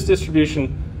because this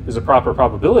distribution is a proper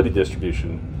probability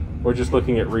distribution. We're just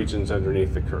looking at regions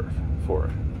underneath the curve for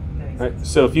it. Right?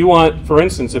 So if you want, for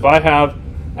instance, if I have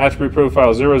attribute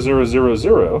profile 0, 0, 0,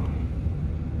 0,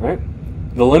 right?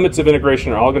 The limits of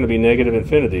integration are all going to be negative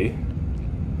infinity.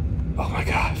 Oh my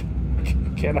God.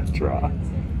 Can I draw?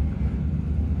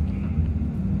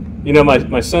 You know,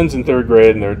 my son's in 3rd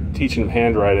grade and they're teaching him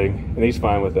handwriting, and he's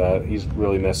fine with that. He's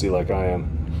really messy like I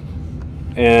am.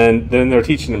 And then they're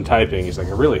teaching him typing. He's like,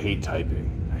 I really hate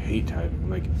typing. I hate typing. I'm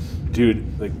like,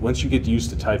 dude, like once you get used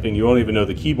to typing, you won't even know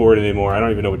the keyboard anymore. I don't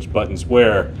even know which buttons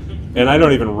where. And I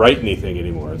don't even write anything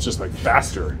anymore. It's just like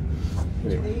faster.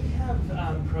 Anyway. Do they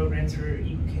have programs where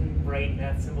you can write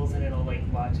math symbols and it'll like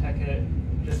law check it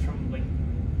just from like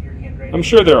your handwriting? I'm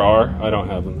sure there are. I don't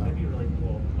have them though. That'd be really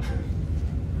cool.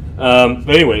 But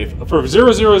anyway, for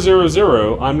 0, 0, 0,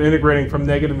 0, I'm integrating from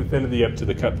negative infinity up to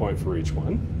the cut point for each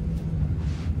one.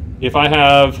 If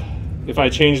I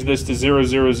change this to 0,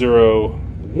 0, 0,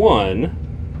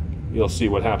 1, you'll see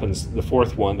what happens. The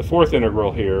fourth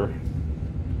integral here.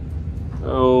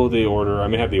 Oh, the order. I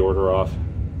may have the order off.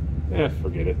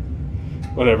 Forget it.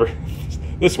 Whatever.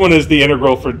 This one is the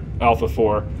integral for alpha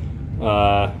 4.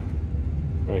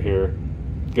 Right here.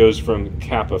 Goes from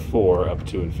kappa 4 up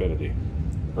to infinity.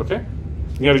 Okay?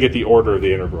 You got to get the order of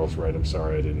the integrals right. I'm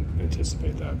sorry I didn't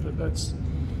anticipate that, but that's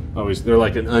always, they're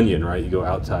like an onion, right? You go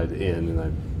outside to in, and I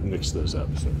mix those up,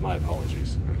 so my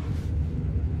apologies.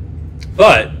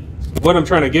 But what I'm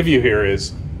trying to give you here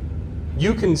is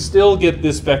you can still get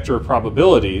this vector of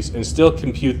probabilities and still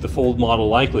compute the fold model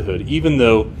likelihood, even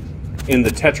though in the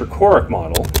tetrachoric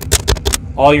model,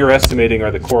 all you're estimating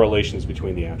are the correlations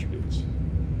between the attributes.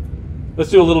 Let's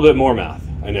do a little bit more math,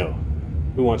 I know.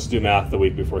 Who wants to do math the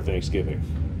week before Thanksgiving?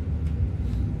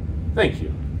 Thank you.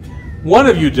 One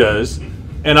of you does,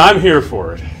 and I'm here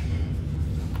for it.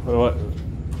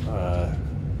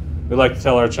 We like to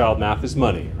tell our child math is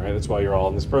money, right? That's why you're all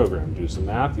in this program. Do some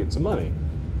math, get some money.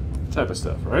 Type of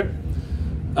stuff, right?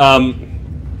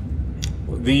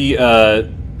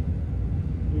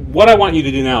 What I want you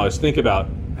to do now is think about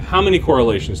how many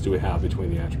correlations do we have between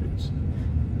the attributes?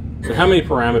 So how many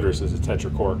parameters does a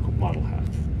tetrachoric model have?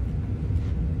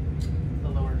 The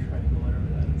lower triangle, whatever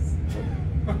that is.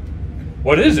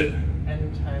 What is it?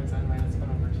 N times n minus 1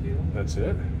 over 2. That's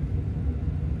it.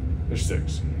 There's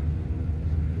 6.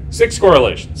 6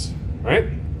 correlations, right?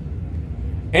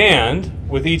 And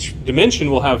with each dimension,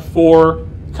 we'll have 4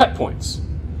 cut points.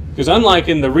 Because unlike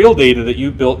in the real data that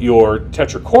you built your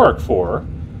tetrachoric for,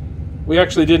 we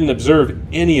actually didn't observe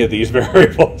any of these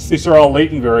variables. These are all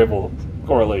latent variable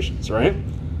correlations, right?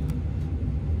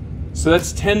 So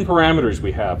that's 10 parameters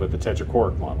we have with the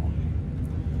tetrachoric model.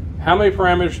 How many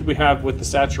parameters should we have with the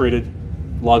saturated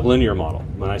log linear model?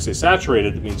 When I say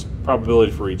saturated, it means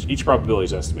probability for each probability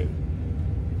is estimated.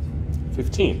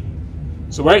 15.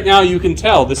 So right now you can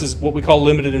tell this is what we call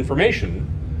limited information,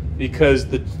 because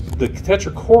the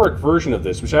tetrachoric version of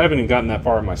this, which I haven't even gotten that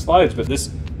far in my slides, but this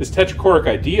tetrachoric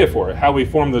idea for it, how we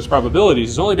form those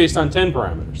probabilities, is only based on 10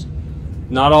 parameters.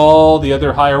 Not all the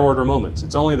other higher order moments.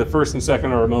 It's only the first and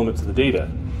second order moments of the data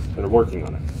that are working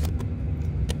on it.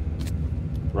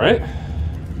 Right?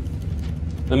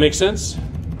 That makes sense?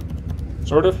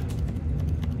 Sort of?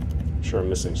 I'm sure I'm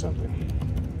missing something.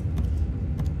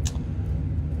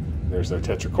 There's our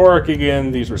tetrachoric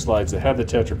again. These were slides that had the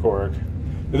tetrachoric.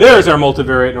 There's our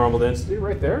multivariate normal density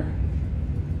right there.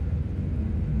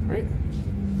 Right?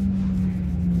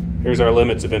 Here's our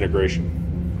limits of integration.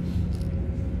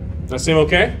 That seem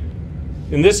okay?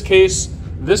 In this case,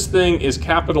 this thing is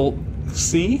capital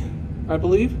C, I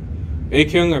believe.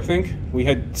 A-Kyung, I think. We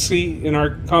had C in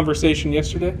our conversation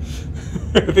yesterday.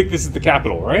 I think this is the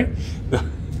capital, right?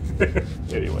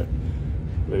 Anyway,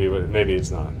 maybe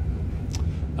it's not.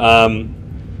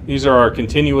 These are our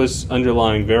continuous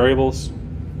underlying variables.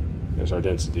 There's our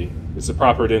density. It's the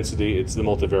proper density. It's the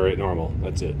multivariate normal.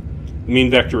 That's it. The mean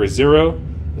vector is 0.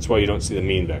 That's why you don't see the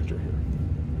mean vector here.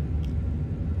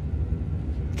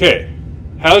 Okay.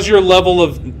 How's your level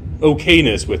of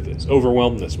okayness with this,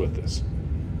 overwhelmedness with this?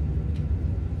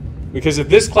 Because if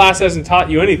this class hasn't taught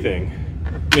you anything,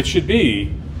 it should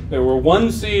be that where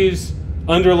one sees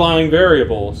underlying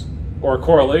variables or a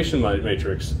correlation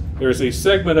matrix, there's a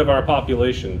segment of our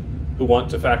population who want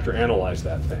to factor analyze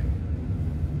that thing.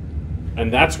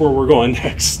 And that's where we're going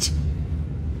next.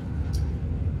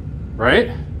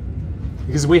 Right?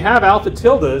 Because we have alpha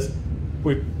tildes,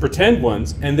 we pretend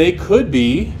ones, and they could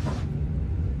be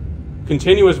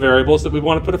continuous variables that we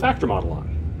want to put a factor model on.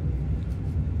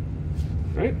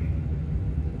 Right?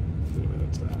 Anyway,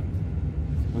 that's that.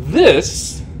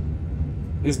 This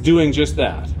is doing just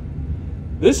that.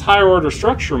 This higher order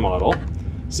structure model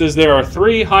says there are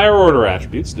 3 higher order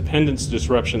attributes: dependence,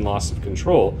 disruption, loss of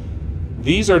control.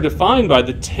 These are defined by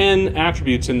the 10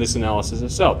 attributes in this analysis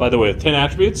itself. By the way, 10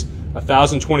 attributes,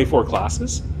 1,024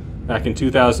 classes. Back in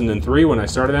 2003 when I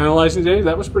started analyzing data,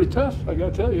 that was pretty tough, I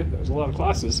gotta tell you. That was a lot of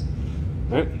classes,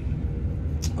 right?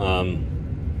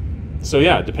 So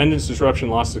yeah, dependence, disruption,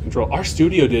 loss of control. Our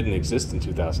studio didn't exist in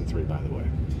 2003, by the way.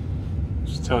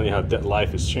 Just telling you how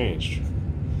life has changed.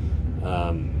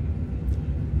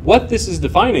 What this is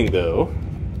defining, though,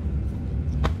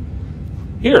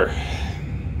 here,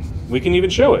 we can even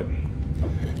show it.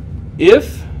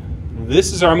 If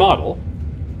this is our model,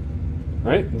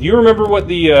 right? Do you remember what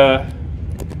the,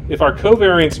 if our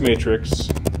covariance matrix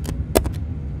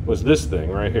was this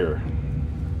thing right here?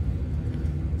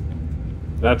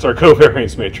 That's our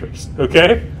covariance matrix,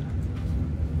 okay?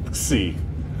 Let's see,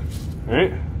 all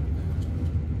right?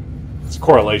 It's a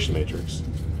correlation matrix.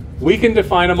 We can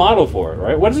define a model for it,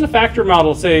 right? What does a factor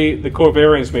model say the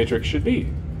covariance matrix should be?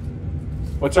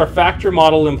 What's our factor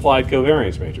model implied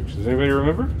covariance matrix? Does anybody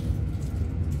remember?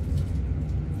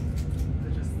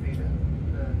 Just theta.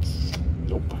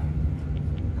 Nope.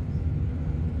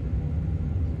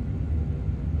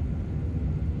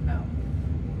 No.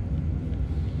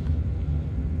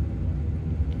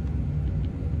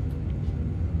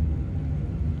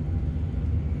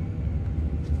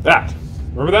 That.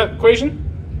 Remember that equation?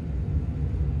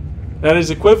 That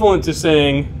is equivalent to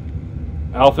saying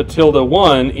alpha tilde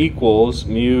 1 equals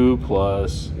mu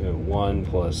plus 1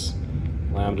 plus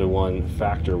lambda 1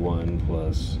 factor 1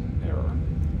 plus error.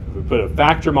 If we put a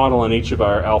factor model on each of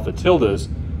our alpha tildes,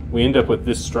 we end up with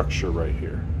this structure right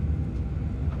here.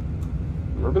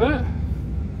 Remember that?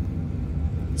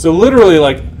 So literally,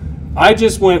 like, I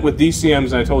just went with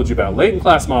DCMs and I told you about latent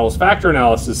class models, factor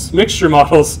analysis, mixture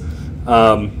models,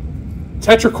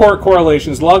 tetracork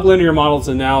correlations, log linear models,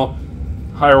 and now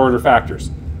higher order factors.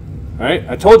 All right?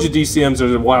 I told you DCMs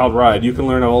are a wild ride. You can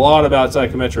learn a lot about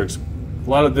psychometrics, a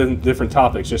lot of different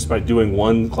topics just by doing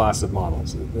one class of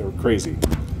models. They're crazy.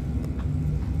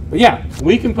 But yeah,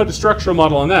 we can put a structural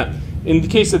model on that. In the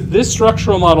case of this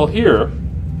structural model here,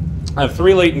 I have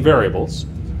 3 latent variables,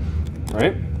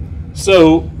 right?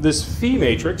 So this phi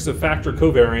matrix of factor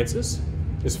covariances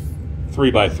is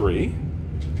 3 by 3,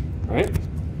 right?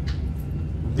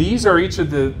 These are each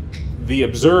of the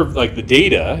observed, like the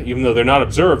data, even though they're not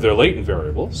observed, they're latent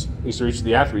variables. These are each of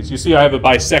the attributes. You see I have a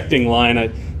bisecting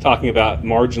line talking about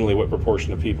marginally what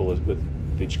proportion of people is with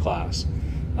each class.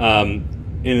 And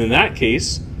in that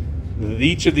case,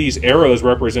 each of these arrows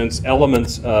represents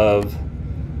elements of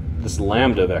this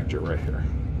lambda vector right here.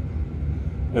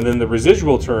 And then the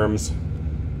residual terms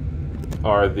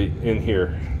are in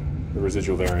here, the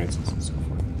residual variances and so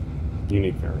forth,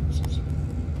 unique variances.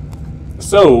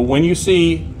 So when you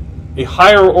see a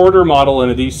higher order model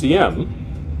in a DCM,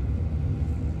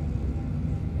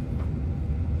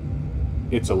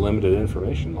 it's a limited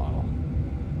information model.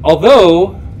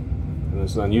 Although, and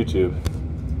this is on YouTube,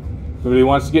 if anybody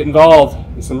wants to get involved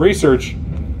in some research,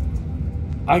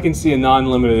 I can see a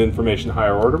non-limited information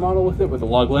higher order model with it, with a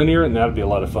log linear, and that would be a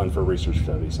lot of fun for a research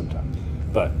study sometime.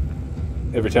 But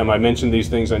every time I mention these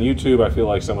things on YouTube, I feel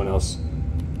like someone else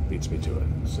beats me to it.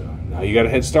 So now you got a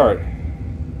head start.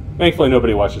 Thankfully,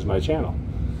 nobody watches my channel.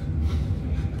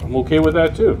 I'm okay with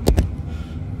that too,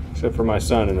 except for my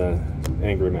son in an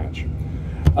angry match.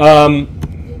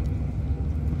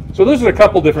 So those are a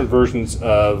couple different versions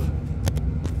of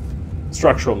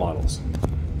structural models.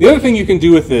 The other thing you can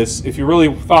do with this, if you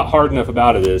really thought hard enough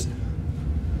about it, is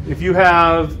if you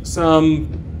have something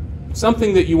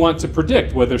that you want to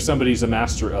predict whether somebody's a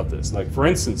master of this. Like for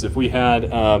instance, if we had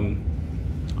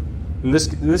in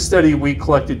this study, we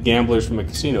collected gamblers from a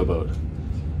casino boat,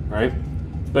 right?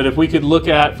 But if we could look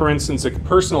at, for instance, a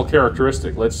personal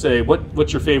characteristic, let's say,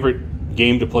 what's your favorite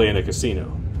game to play in a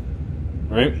casino,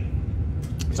 right?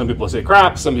 Some people say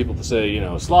craps, some people say,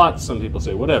 slots, some people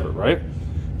say whatever, right?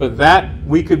 But that,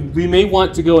 we may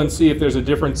want to go and see if there's a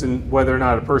difference in whether or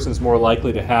not a person's more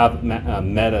likely to have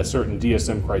met a certain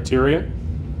DSM criteria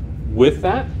with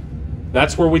that.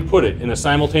 That's where we'd put it in a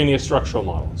simultaneous structural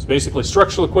model. It's basically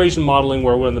structural equation modeling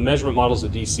where one of the measurement models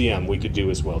at DCM we could do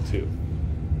as well too.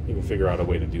 You can figure out a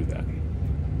way to do that.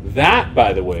 That,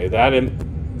 by the way,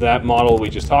 that model we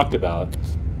just talked about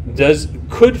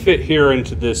could fit here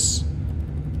into this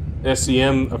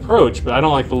SEM approach, but I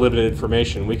don't like the limited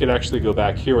information. We could actually go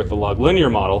back here with the log linear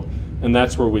model, and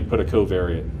that's where we'd put a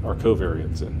covariate, our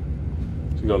covariates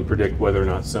in, to go and predict whether or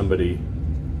not somebody,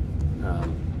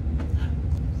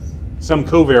 some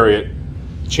covariate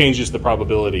changes the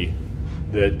probability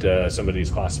that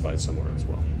somebody's classified somewhere as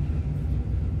well.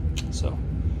 So,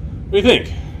 what do you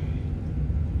think?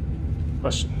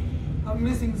 Question? I'm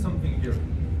missing something here.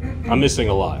 I'm missing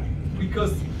a lot.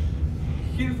 Because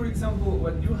here, for example,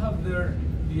 what you have there,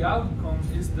 the outcome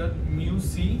is that mu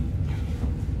c.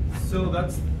 So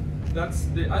that's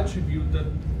the attribute that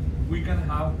we can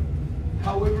have.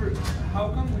 However, how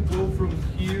can we go from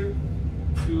here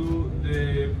to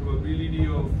the probability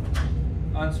of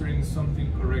answering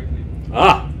something correctly?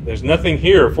 There's nothing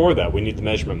here for that. We need the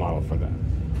measurement model for that.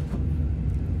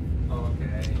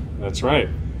 Okay. That's right.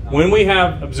 When we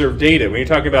have observed data, when you're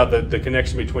talking about the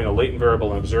connection between a latent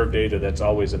variable and observed data, that's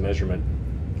always a measurement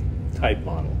type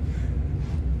model.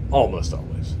 Almost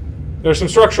always. There are some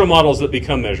structural models that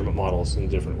become measurement models in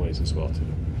different ways as well too.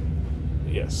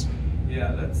 Yes.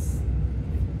 Yeah, that's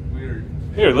weird.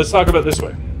 Here, let's talk about it this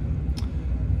way.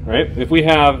 Right? If we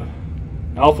have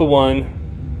alpha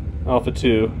 1, alpha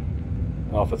 2,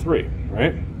 alpha 3,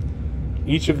 right?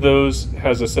 Each of those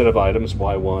has a set of items,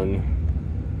 y1,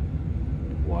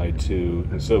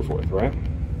 y2, and so forth, right?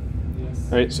 Yes.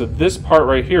 Right, so this part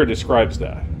right here describes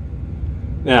that.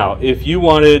 Now, if you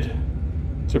wanted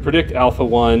to predict alpha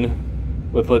 1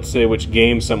 with, let's say, which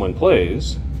game someone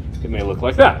plays, it may look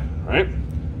like that, right?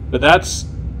 But that's,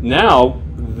 now,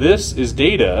 this is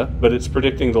data, but it's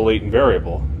predicting the latent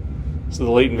variable. So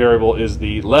the latent variable is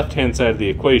the left-hand side of the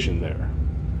equation there,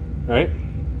 right?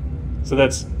 So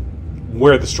that's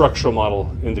where the structural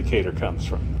model indicator comes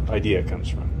from, idea comes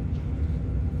from.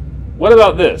 What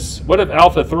about this? What if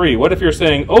alpha 3? What if you're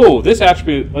saying, oh, this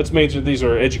attribute, let's major, these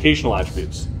are educational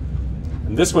attributes.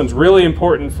 And this one's really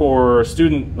important for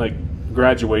student, like,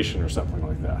 graduation or something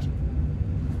like that.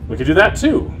 We could do that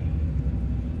too.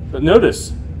 But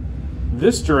notice,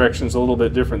 this direction's a little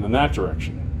bit different than that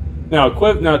direction. Now,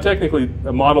 technically,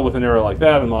 a model with an arrow like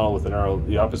that and a model with an arrow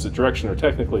the opposite direction are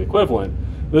technically equivalent.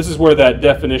 This is where that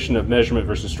definition of measurement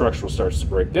versus structural starts to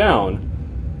break down,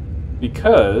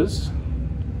 because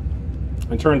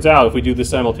it turns out if we do this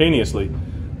simultaneously,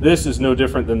 this is no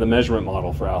different than the measurement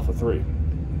model for alpha 3.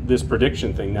 This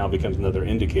prediction thing now becomes another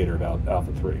indicator about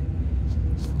alpha 3.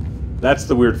 That's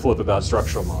the weird flip about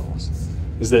structural models,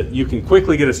 is that you can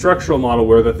quickly get a structural model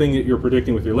where the thing that you're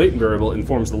predicting with your latent variable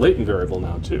informs the latent variable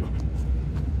now too.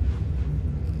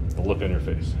 The look on your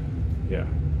face. Yeah.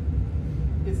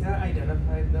 Is that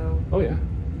identified though? Oh yeah.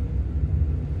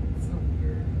 It's so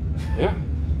weird. Yeah.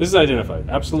 This is identified.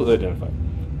 Absolutely identified.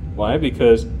 Why?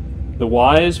 Because the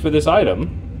y's for this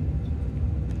item,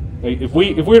 right, if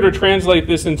we were to translate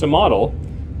this into model,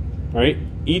 right,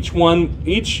 each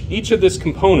of this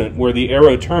component where the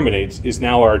arrow terminates is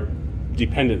now our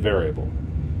dependent variable,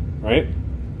 right?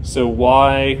 So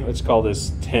y, let's call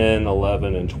this 10,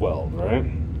 11, and 12, right,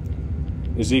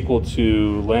 is equal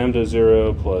to lambda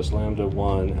 0 plus lambda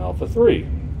 1 alpha 3,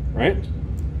 right?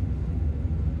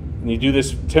 And you do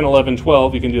this 10, 11,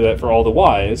 12, you can do that for all the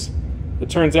y's. It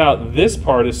turns out this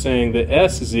part is saying that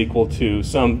s is equal to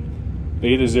some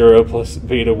beta 0 plus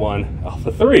beta 1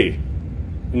 alpha 3.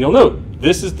 And you'll note,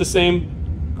 this is the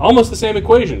same, almost the same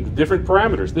equation, with different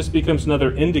parameters. This becomes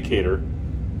another indicator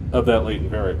of that latent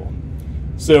variable.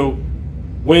 So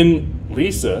when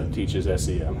Lisa teaches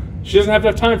SEM, she doesn't have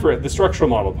enough time for it, the structural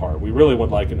model part. We really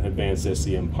would like an advanced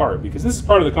SEM part, because this is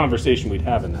part of the conversation we'd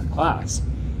have in that class,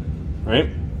 right?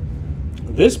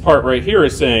 This part right here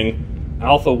is saying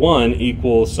alpha 1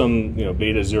 equals some,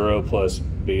 beta 0 plus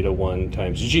beta 1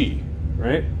 times g,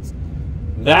 right?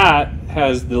 That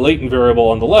has the latent variable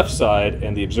on the left side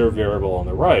and the observed variable on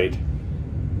the right.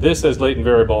 This has latent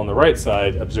variable on the right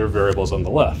side, observed variables on the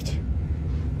left.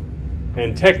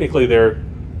 And technically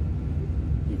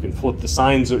you can flip the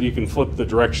signs, or you can flip the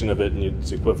direction of it, and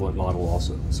it's equivalent model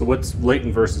also. So what's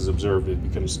latent versus observed, it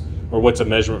becomes, or what's a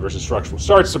measurement versus structural,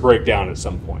 starts to break down at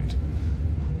some point.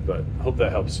 But I hope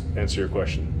that helps answer your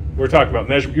question. We're talking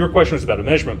about your question was about a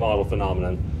measurement model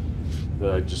phenomenon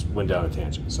that I just went down a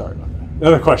tangent. Sorry about that.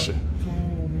 Another question. To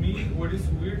me, what is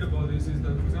weird about this is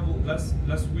that, for example, last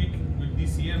week with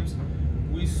DCMs,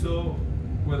 we saw,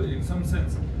 well, in some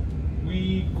sense,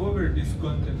 we covered this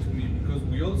content to me because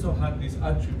we also had these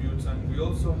attributes and we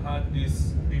also had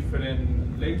these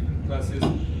different latent classes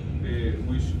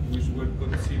which were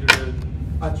considered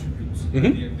attributes.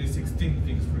 The 16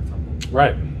 things, for example.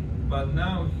 Right. But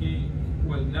now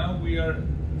now we are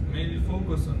mainly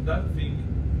focused on that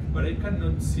thing, but I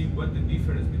cannot see what the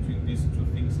difference between these two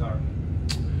things are.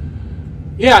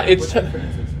 Yeah, it's What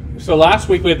differences? so last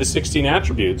week we had the 16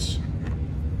 attributes,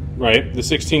 right? The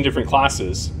 16 different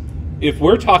classes. If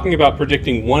we're talking about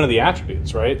predicting one of the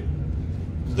attributes, right?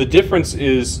 The difference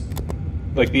is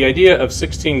like the idea of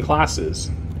 16 classes.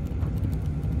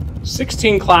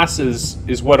 16 classes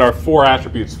is what our 4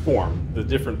 attributes form, the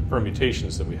different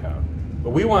permutations that we have.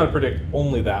 But we want to predict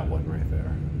only that one right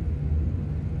there,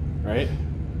 right?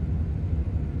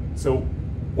 So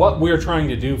what we're trying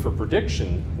to do for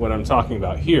prediction, what I'm talking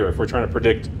about here, if we're trying to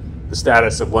predict the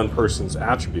status of one person's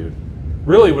attribute,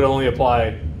 really would only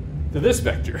apply to this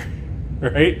vector,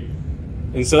 right?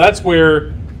 And so that's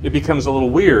where it becomes a little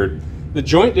weird. The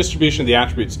joint distribution of the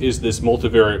attributes is this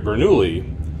multivariate Bernoulli,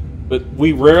 but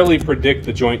we rarely predict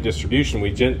the joint distribution.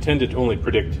 We tend to only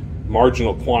predict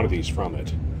marginal quantities from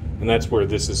it. And that's where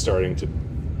this is starting to,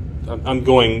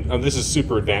 this is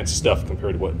super advanced stuff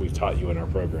compared to what we've taught you in our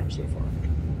program so far.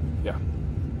 Yeah.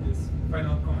 Yes,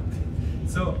 final comment.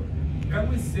 So, can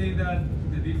we say that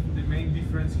the main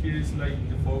difference here is like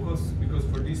the focus? Because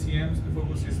for DCMs, the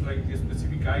focus is like the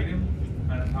specific item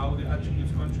and how the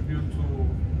attributes contribute to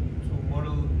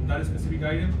model that specific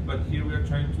item. But here we are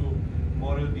trying to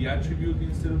model the attribute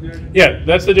instead of the item? Yeah,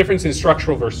 that's the difference in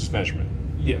structural versus measurement.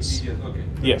 Yes. Yes, okay.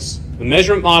 Yes. The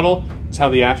measurement model is how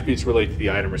the attributes relate to the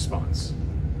item response.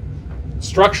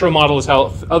 Structural model is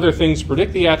how other things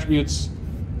predict the attributes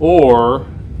or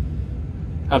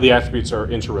how the attributes are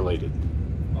interrelated.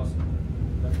 Awesome.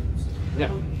 Yeah.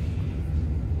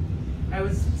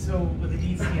 So with a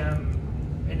DCM,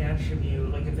 an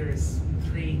attribute, like if there's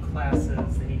 3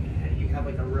 classes, then you have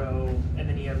like a row, and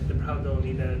then you have the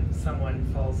probability that someone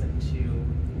falls into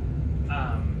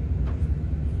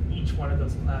each one of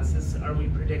those classes. Are we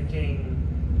predicting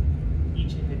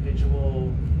each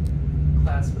individual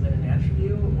class within an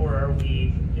attribute, or are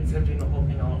we, instead of doing the whole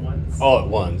thing all at once? All at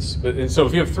once. But and so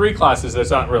if you have 3 classes,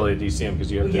 that's not really a DCM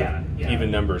because you have Yeah.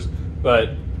 even numbers.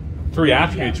 But 3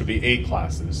 attributes would be 8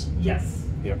 classes. Yes.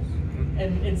 Yep.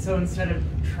 And so instead of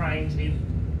trying to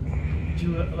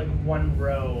do like one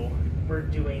row, we're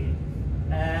doing,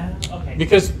 okay.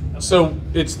 Because, so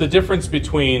it's the difference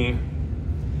between,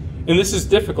 and this is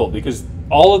difficult because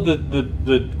all of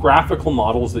the graphical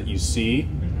models that you see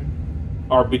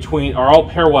are all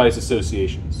pairwise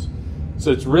associations.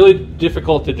 So it's really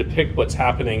difficult to depict what's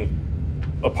happening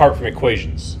apart from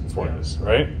equations for this,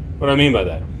 right? What do I mean by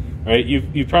that? Right?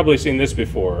 You've probably seen this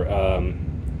before.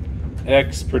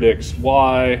 X predicts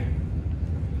Y,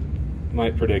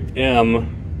 might predict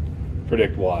M,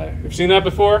 predict Y. You've seen that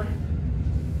before?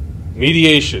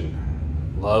 Mediation.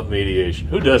 Love mediation.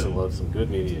 Who doesn't love some good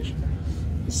mediation?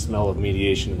 The smell of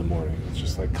mediation in the morning. It's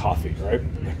just like coffee, right?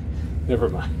 Never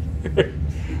mind.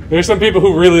 There's some people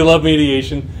who really love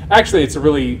mediation. Actually, it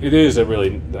is a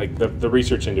really, like the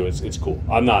research into it, it's cool.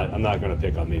 I'm not going to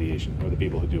pick on mediation or the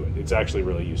people who do it. It's actually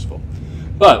really useful.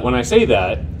 But when I say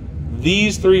that,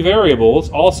 these 3 variables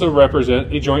also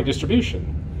represent a joint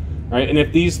distribution, right? And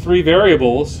if these 3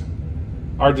 variables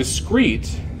are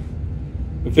discrete,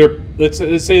 if they're, let's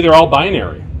say they're all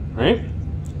binary, right?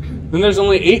 Then there's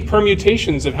only 8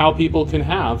 permutations of how people can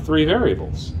have 3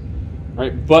 variables,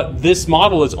 right? But this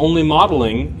model is only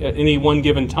modeling at any one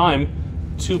given time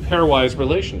 2 pairwise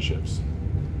relationships.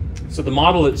 So the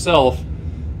model itself,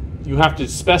 you have to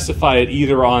specify it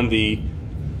either on the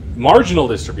marginal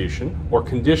distribution or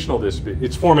conditional distribution.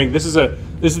 It's forming, this is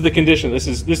the condition.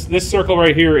 This circle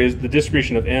right here is the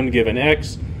distribution of M given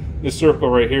X. This circle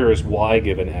right here is Y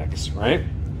given X, right?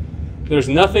 There's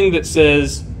nothing that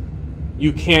says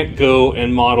you can't go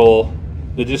and model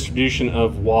the distribution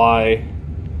of Y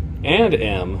and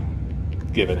M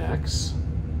given X,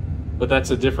 but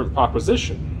that's a different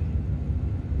proposition.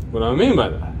 What do I mean by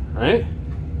that, right?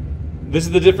 This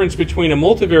is the difference between a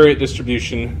multivariate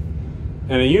distribution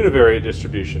and a univariate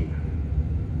distribution.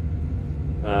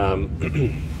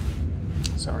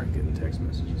 Sorry, getting text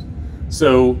messages.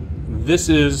 So this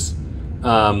is,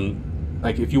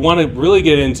 like if you want to really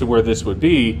get into where this would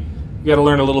be, you got to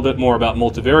learn a little bit more about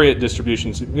multivariate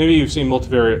distributions. Maybe you've seen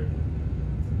multivariate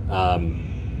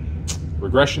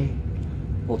regression,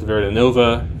 multivariate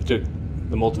ANOVA. If you took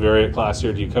the multivariate class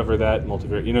here, do you cover that?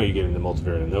 Multivariate, you know you get into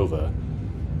multivariate ANOVA.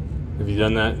 Have you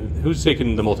done that? Who's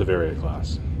taken the multivariate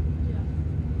class?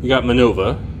 You got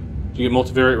MANOVA. Did you get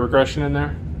multivariate regression in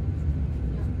there?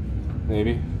 Yeah.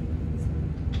 Maybe?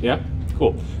 Yeah,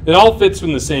 cool. It all fits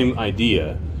in the same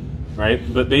idea, right?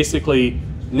 But basically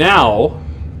now,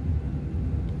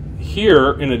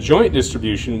 here in a joint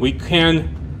distribution, we can,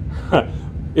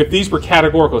 if these were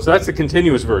categorical, so that's the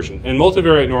continuous version, and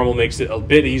multivariate normal makes it a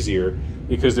bit easier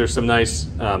because there's some nice,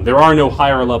 there are no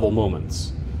higher level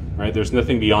moments, right? There's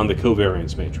nothing beyond the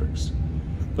covariance matrix.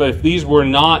 But if these were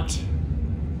not,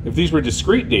 if these were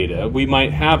discrete data, we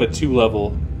might have a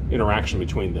two-level interaction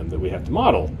between them that we have to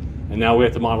model, and now we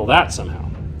have to model that somehow,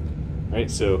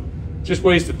 right? So just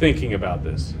ways to thinking about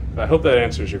this. I hope that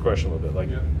answers your question a little bit. Like,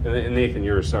 yeah. And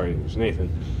Nathan, sorry, it was Nathan.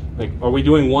 Like, are we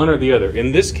doing one or the other?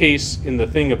 In this case, in the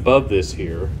thing above this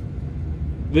here,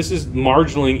 this is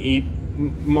modeling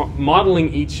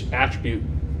each attribute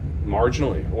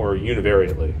marginally or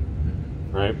univariately,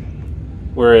 right?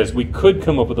 Whereas we could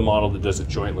come up with a model that does it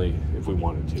jointly if we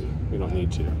wanted to. We don't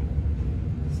need to.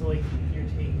 So like you're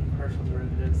taking partial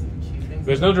derivatives and two things?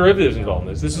 There's no derivatives involved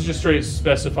in this. This is just straight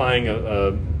specifying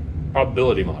a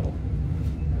probability model.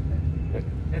 Okay.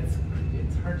 It's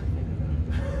hard to think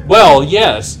about. Well,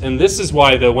 yes, and this is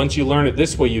why, though, once you learn it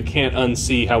this way, you can't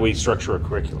unsee how we structure a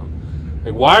curriculum.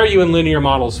 Like, why are you in linear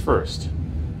models first?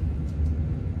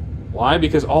 Why?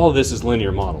 Because all of this is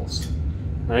linear models,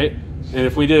 right? And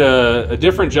if we did a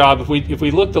different job, if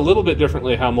we looked a little bit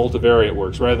differently at how multivariate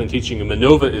works, rather than teaching a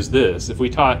MANOVA is this, if we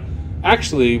taught,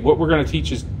 actually, what we're going to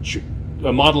teach is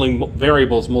modeling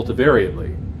variables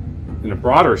multivariately in a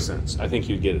broader sense, I think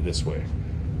you'd get it this way,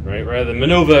 right? Rather than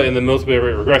MANOVA and the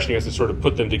multivariate regression, you have to sort of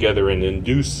put them together and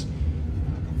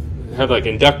have like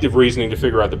inductive reasoning to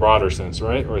figure out the broader sense,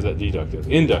 right? Or is that deductive?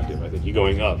 Inductive, I think, you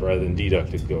going up rather than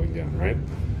deductive going down, right?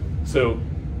 So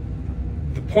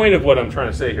the point of what I'm trying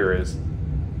to say here is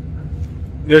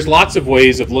there's lots of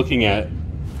ways of looking at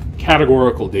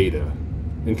categorical data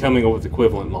and coming up with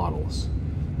equivalent models.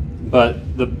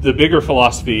 But the bigger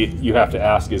philosophy you have to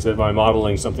ask is, am I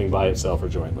modeling something by itself or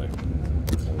jointly?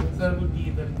 So that would be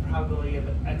the probability of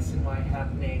x and y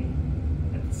happening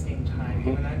at the same time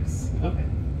given x? Okay.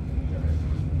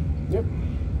 Yep.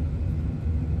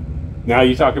 Now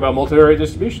you talk about multivariate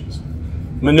distributions.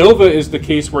 MANOVA is the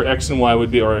case where x and y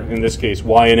would be, or in this case,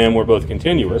 y and m were both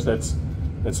continuous. That's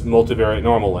multivariate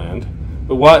normal land.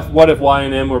 But what if y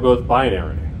and m were both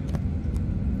binary?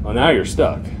 Well, now you're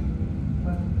stuck.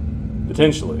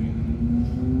 Potentially.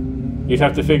 You'd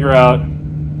have to figure out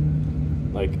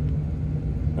like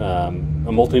a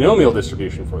multinomial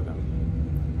distribution for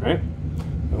them, right?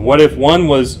 And what if one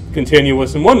was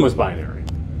continuous and one was binary?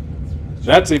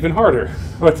 That's even harder.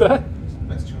 What's that?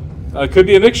 It could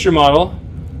be a mixture model,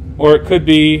 or it could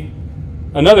be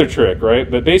another trick, right?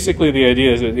 But basically the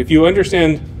idea is that if you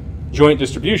understand joint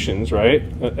distributions, right,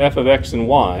 f of x and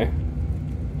y,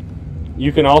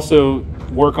 you can also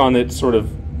work on its sort of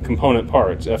component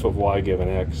parts, f of y given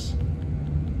x,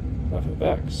 f of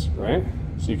x, right?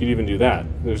 So you could even do that.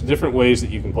 There's different ways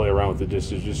that you can play around with the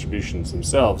distributions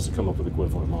themselves to come up with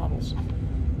equivalent models.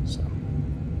 So,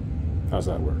 how's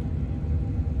that work?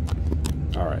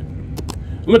 All right.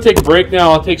 I'm going to take a break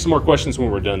now. I'll take some more questions when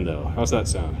we're done, though. How's that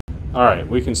sound? All right,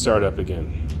 we can start up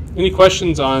again. Any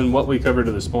questions on what we covered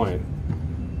to this point?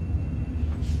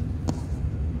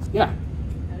 Yeah.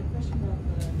 I had a question about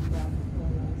the graphical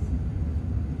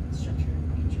structure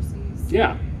of matrices.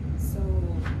 Yeah. So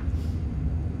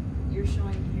you're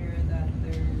showing here that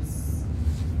there's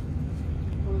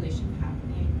correlation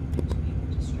happening between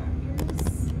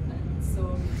distractors, and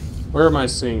so Where am I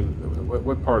seeing,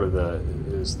 what part of that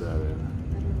is that in?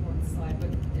 I don't know what slide, but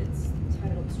it's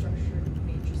titled Structured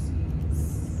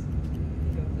Matrices.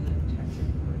 Think of the texture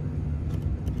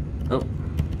Oh,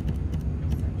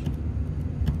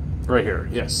 section. right here,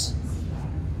 yes.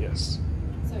 Yes.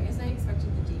 So I guess I expected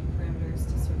the D parameters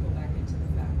to circle back into the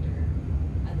factor,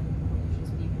 and then the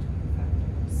correlations be between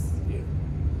factors. Yeah.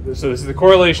 So this is the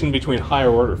correlation between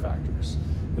higher order factors.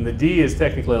 And the D is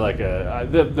technically like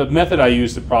the method I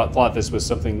used to plot this was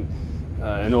something,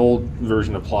 an old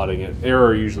version of plotting it.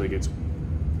 Error usually gets,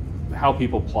 how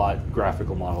people plot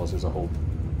graphical models, there's a whole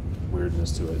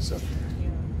weirdness to it. So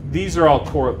these are all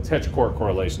tetrachoric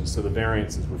correlations, so the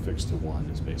variances were fixed to 1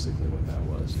 is basically what that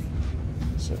was.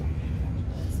 So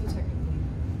Technically,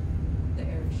 the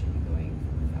error should be going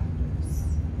from factors.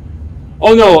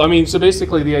 oh no, I mean, so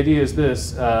basically the idea is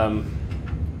this.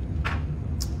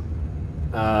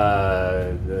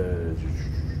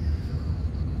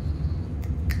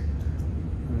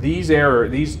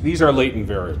 These are latent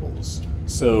variables.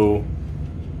 So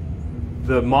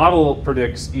the model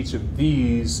predicts each of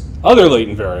these other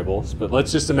latent variables, but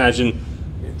let's just imagine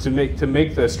to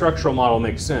make the structural model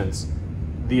make sense,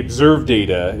 the observed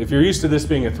data, if you're used to this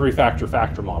being a three-factor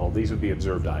factor model, these would be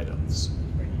observed items,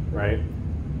 right?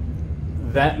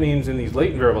 that means in these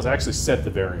latent variables, I actually set the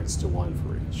variance to 1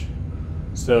 for each.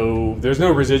 So there's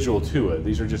no residual to it.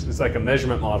 These are just, it's like a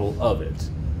measurement model of it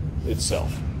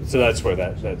itself. So that's where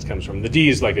that comes from. The D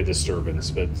is like a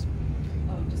disturbance, but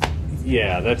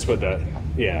yeah, that's what that,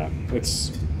 yeah.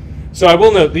 It's, so I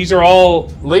will note, these are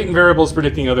all latent variables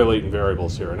predicting other latent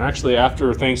variables here. And actually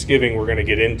after Thanksgiving, we're gonna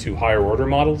get into higher order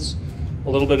models a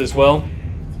little bit as well.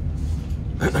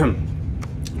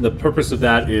 The purpose of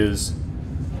that is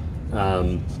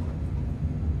trying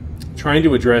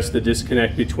to address the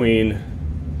disconnect between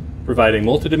providing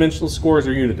multidimensional scores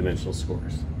or unidimensional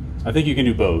scores. I think you can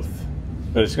do both,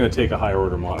 but it's going to take a higher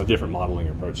order model, a different modeling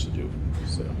approach to do.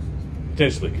 So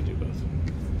potentially could do both.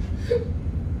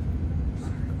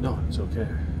 No, it's okay.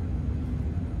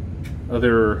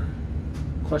 Other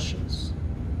questions?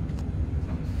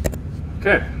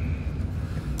 Okay.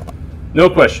 No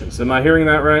questions. Am I hearing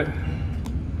that right?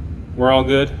 We're all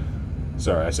good?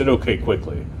 Sorry, I said okay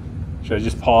quickly. Should I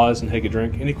just pause and take a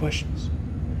drink? Any questions?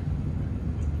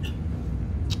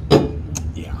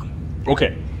 Yeah.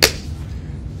 Okay.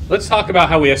 Let's talk about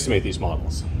how we estimate these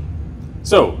models.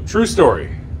 So, true story.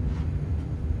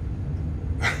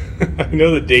 I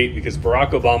know the date because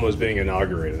Barack Obama was being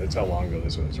inaugurated. That's how long ago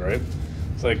this was, right?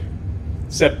 It's like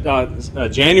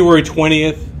January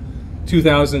 20th,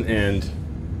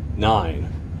 2009.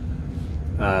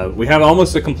 We have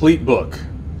almost a complete book.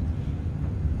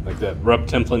 Like that, Rupp,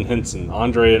 Templin, Henson,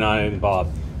 Andre and I and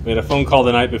Bob made a phone call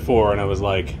the night before, and I was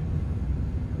like,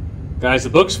 guys,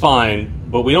 the book's fine,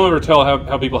 but we don't ever tell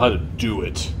how people how to do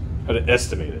it, how to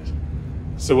estimate it.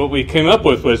 So what we came up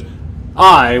with was,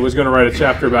 I was going to write a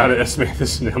chapter about how to estimate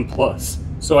this in M+.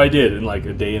 So I did in like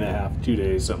a day and a half, 2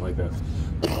 days, something like that.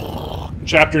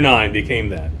 Chapter 9 became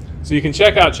that. So you can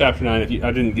check out Chapter 9 if you,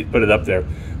 I didn't put it up there.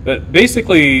 But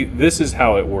basically, this is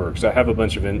how it works. I have a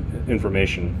bunch of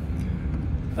information.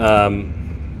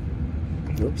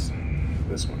 Oops,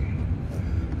 this one.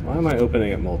 Why am I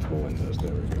opening up multiple windows?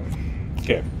 There we go.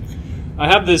 Okay. I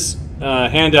have this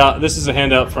handout. This is a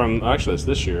handout from, actually it's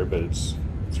this year, but it's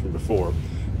from before.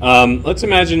 Let's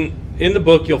imagine in the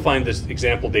book you'll find this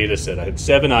example data set. I had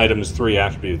 7 items, 3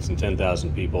 attributes, and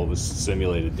 10,000 people. This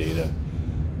simulated data,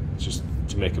 just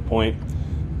to make a point.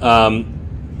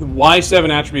 Why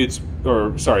 7 attributes,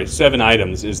 or sorry, 7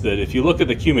 items, is that if you look at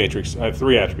the Q matrix, I have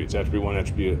 3 attributes, attribute 1,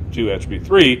 attribute 2, attribute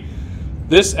 3.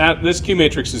 This Q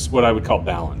matrix is what I would call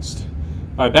balanced.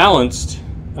 By balanced,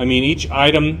 I mean each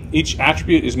item, each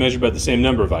attribute is measured by the same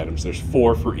number of items. There's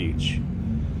 4 for each.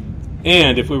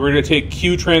 And if we were to take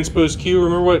Q transpose Q,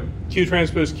 remember what Q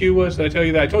transpose Q was? Did I tell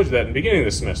you that? I told you that in the beginning of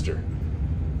the semester.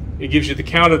 It gives you the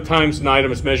count of times an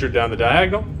item is measured down the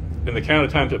diagonal, and the count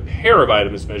of times a pair of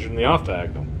items is measured in the off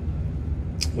diagonal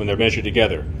when they're measured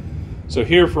together. So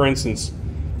here, for instance,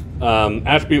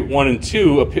 attribute 1 and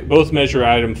 2 both measure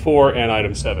item 4 and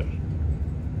item 7.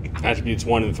 Attributes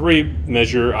 1 and 3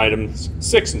 measure items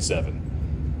 6 and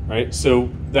 7. Right? So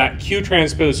that Q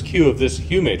transpose Q of this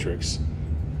Q matrix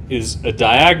is a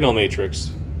diagonal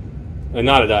matrix,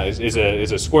 not a is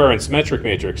a square and symmetric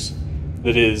matrix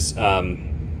that is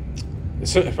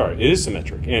sorry, it is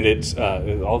symmetric, and it's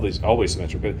always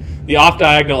symmetric. But the off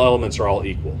diagonal elements are all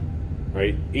equal,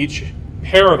 right? Each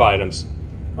pair of items,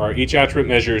 or each attribute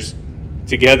measures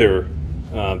together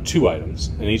 2 items,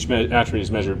 and each attribute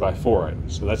is measured by 4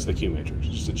 items. So that's the Q matrix,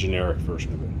 just a generic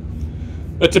version of it.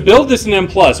 But to build this in M+,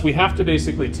 we have to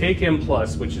basically take M+,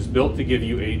 which is built to give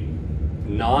you a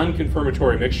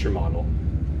non-confirmatory mixture model,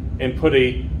 and put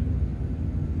a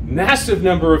massive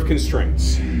number of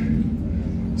constraints.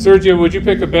 Sergio, would you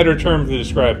pick a better term to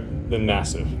describe than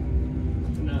massive?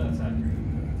 No, that's accurate.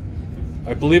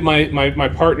 I believe my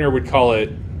partner would call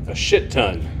it a shit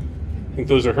ton. I think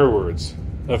those are her words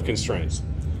of constraints.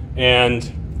 And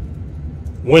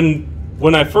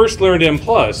when I first learned M+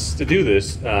 to do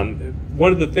this,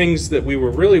 one of the things that we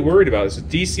were really worried about is that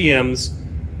DCMs,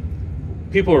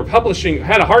 people were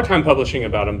had a hard time publishing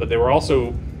about them, but they were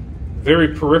also very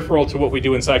peripheral to what we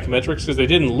do in psychometrics because they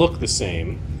didn't look the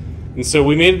same. And so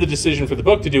we made the decision for the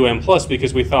book to do M+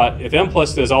 because we thought if M+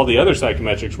 does all the other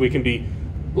psychometrics, we can be,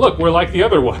 look, we're like the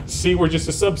other ones. See, we're just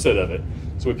a subset of it.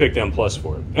 So we picked M+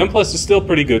 for it. M+ is still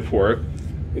pretty good for it.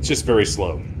 It's just very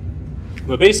slow.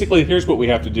 But basically, here's what we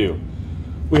have to do.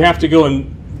 We have to go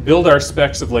and build our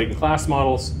specs of latent class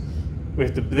models. We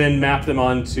have to then map them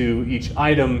onto each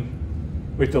item.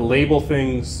 We have to label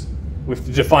things. We have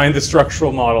to define the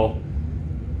structural model.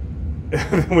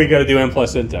 We got to do M+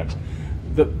 syntax.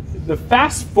 The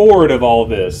fast forward of all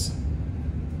this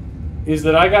is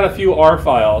that I got a few R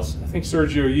files. I think,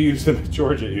 Sergio, you used them at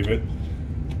Georgia even.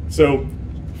 So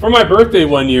for my birthday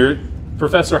one year,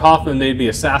 Professor Hoffman made me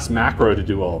a SAS macro to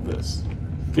do all of this.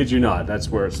 Kid you not, that's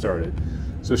where it started.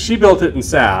 So she built it in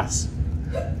SAS.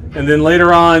 And then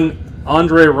later on,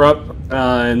 Andre Rupp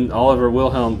and Oliver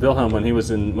Wilhelm,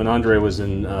 when Andre was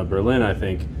in Berlin, I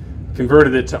think,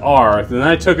 converted it to R. Then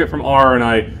I took it from R and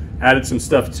I added some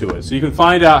stuff to it. So you can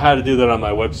find out how to do that on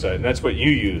my website. And that's what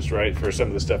you used, right, for some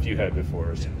of the stuff you had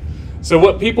before. So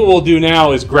what people will do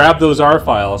now is grab those R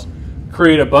files,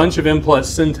 create a bunch of M+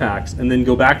 syntax, and then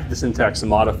go back to the syntax and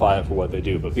modify it for what they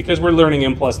do. But because we're learning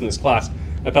M+ in this class,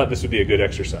 I thought this would be a good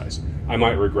exercise. I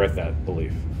might regret that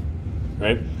belief,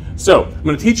 right? So I'm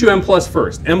going to teach you M+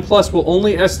 first. M+ will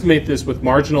only estimate this with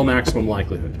marginal maximum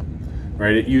likelihood,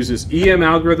 right? It uses EM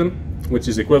algorithm, which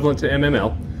is equivalent to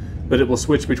MML, but it will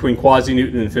switch between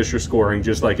quasi-Newton and Fisher scoring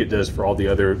just like it does for all the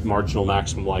other marginal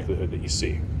maximum likelihood that you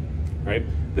see, right?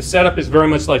 The setup is very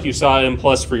much like you saw M+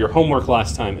 for your homework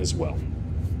last time as well.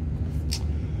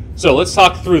 So let's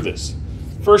talk through this.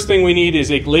 First thing we need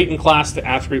is a latent class to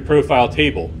attribute profile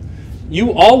table.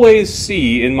 You always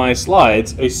see in my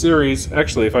slides a series,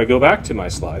 actually if I go back to my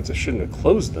slides, I shouldn't have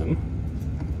closed them.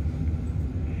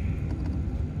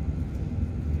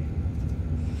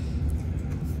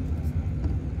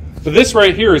 But this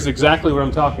right here is exactly what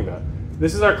I'm talking about.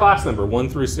 This is our class number, 1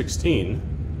 through 16.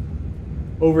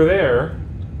 Over there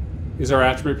is our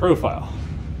attribute profile.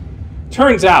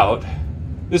 Turns out,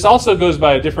 this also goes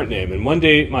by a different name. And one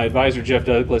day, my advisor, Jeff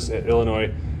Douglas at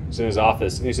Illinois, was in his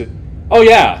office, and he said, oh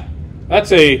yeah,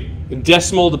 that's a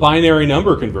decimal to binary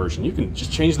number conversion. You can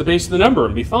just change the base of the number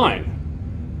and be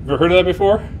fine. Ever heard of that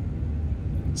before?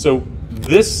 So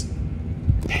this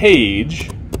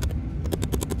page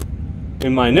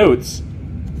in my notes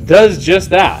does just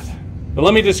that. But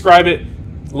let me describe it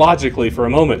logically for a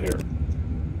moment here.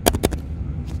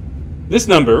 This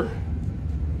number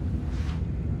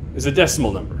is a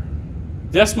decimal number.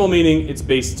 Decimal meaning it's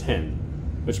base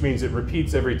 10, which means it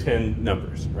repeats every 10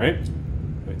 numbers, right?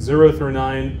 0 through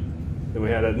 9, then we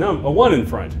had a 1 in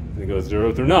front, and it goes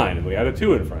 0 through 9, and we had a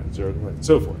 2 in front, 0 and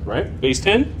so forth, right? Base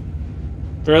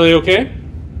 10, fairly okay?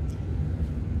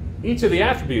 Each of the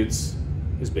attributes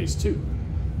is base 2,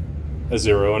 a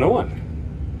 0 and a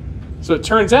 1. So it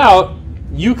turns out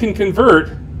you can convert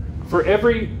for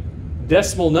every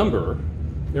decimal number,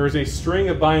 there is a string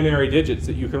of binary digits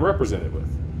that you can represent it with.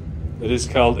 It is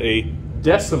called a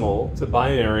decimal to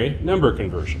binary number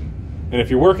conversion. And if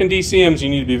you're working DCMs, you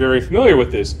need to be very familiar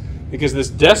with this because this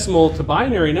decimal to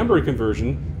binary number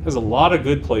conversion has a lot of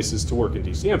good places to work in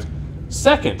DCMs.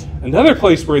 Second, another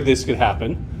place where this could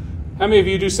happen, how many of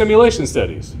you do simulation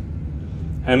studies?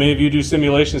 How many of you do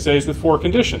simulation studies with 4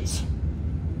 conditions?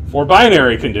 4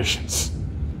 binary conditions?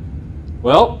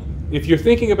 Well, if you're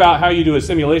thinking about how you do a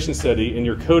simulation study and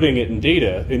you're coding it in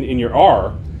data, in your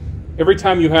R, every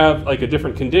time you have like a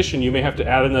different condition, you may have to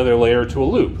add another layer to a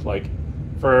loop. Like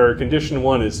for condition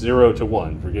 1 is 0 to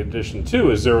 1. For condition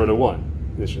 2 is 0 to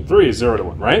 1. Condition 3 is 0 to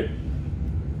 1, right?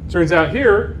 Turns out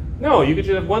here, no, you could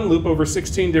just have one loop over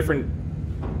 16 different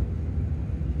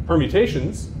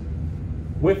permutations.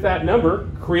 With that number,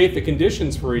 create the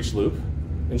conditions for each loop,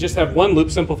 and just have one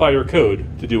loop simplify your code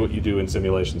to do what you do in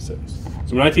simulation studies.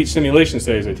 So when I teach simulation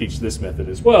studies, I teach this method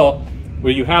as well,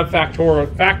 where you have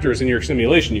factors in your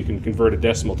simulation. You can convert a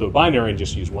decimal to a binary and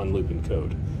just use one loop in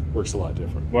code. Works a lot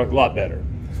different, a lot better.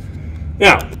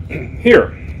 Now,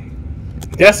 here,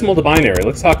 decimal to binary.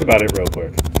 Let's talk about it real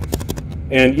quick.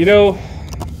 And you know,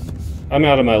 I'm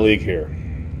out of my league here.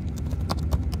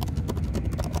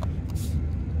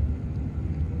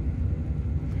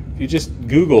 You just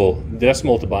Google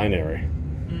decimal to binary.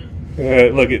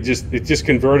 Look, it just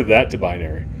converted that to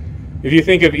binary. If you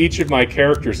think of each of my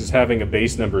characters as having a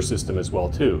base number system as well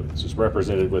too, it's just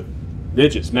represented with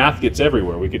digits. Math gets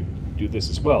everywhere. We could do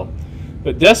this as well.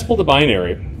 But decimal to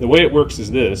binary, the way it works is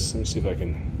this. Let me see if I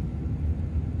can.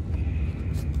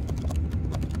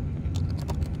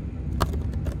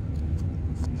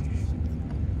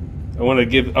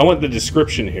 I want the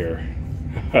description here.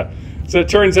 So it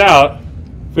turns out,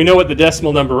 if we know what the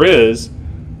decimal number is,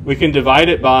 we can divide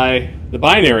it by the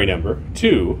binary number,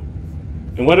 2,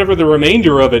 and whatever the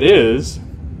remainder of it is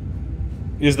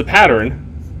the pattern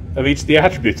of each of the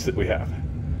attributes that we have,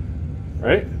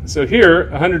 right? So here,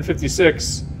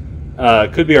 156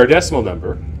 could be our decimal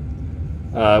number.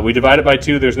 We divide it by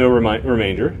 2, there's no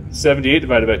remainder. 78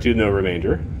 divided by 2, no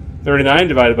remainder. 39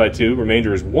 divided by 2,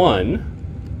 remainder is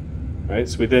 1, right?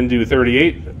 So we then do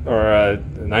 38, or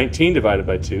 19 divided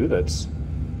by 2, that's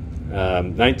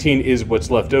 19 is what's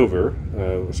left over,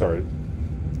 sorry,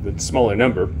 the smaller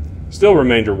number, still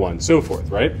remainder 1, so forth,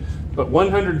 right? But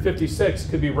 156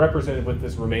 could be represented with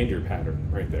this remainder pattern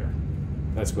right there.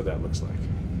 That's what that looks like,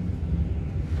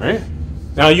 right?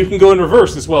 Now you can go in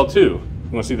reverse as well too.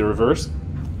 You want to see the reverse?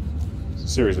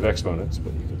 series of exponents,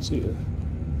 but you can see it.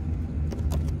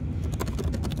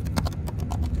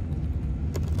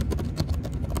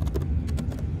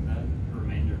 That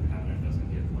remainder pattern doesn't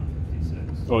give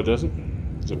 156. Oh, it doesn't?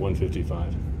 Is it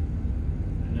 155?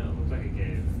 No, it looks like it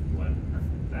gave what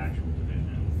the actual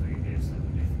division. It looks like it gave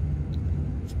 70.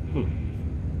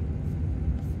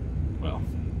 Well,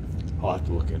 I'll have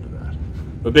to look into that.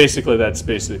 But basically, that's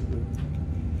basic.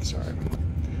 Sorry.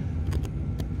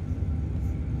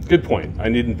 Good point. I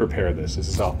didn't prepare this. This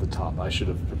is off the top. I should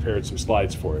have prepared some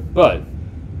slides for it. But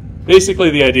basically,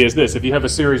 the idea is this. If you have a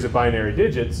series of binary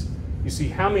digits, you see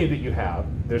how many that you have.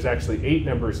 There's actually 8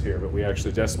 numbers here, but we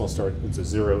actually decimal start. It's a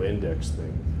 0 index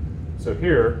thing. So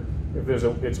here, if there's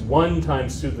it's 1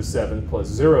 times 2 to the 7 plus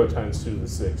 0 times 2 to the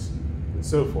 6, and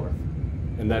so forth.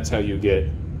 And that's how you get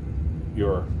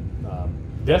your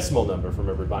decimal number from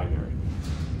every binary.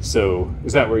 So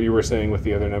is that what you were saying with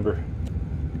the other number?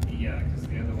 Yeah, because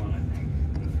the other one, I think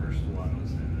the first one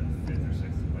was in the 5th or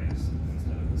 6th place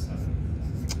instead of the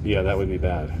 7th. Yeah, that would be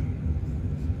bad.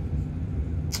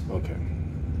 Okay.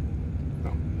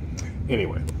 No.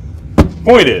 Anyway,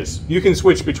 point is, you can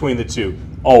switch between the two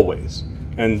always.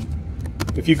 And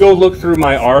if you go look through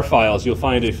my R files, you'll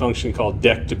find a function called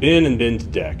dec to bin and bin to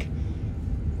dec.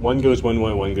 One goes one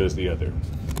way, one goes the other.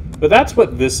 But that's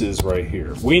what this is right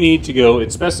here. We need to go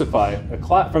and specify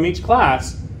from each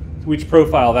class to each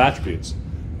profile of attributes.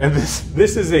 And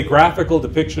this is a graphical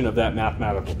depiction of that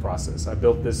mathematical process. I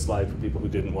built this slide for people who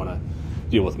didn't want to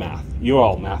deal with math. You're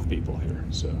all math people here.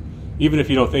 So even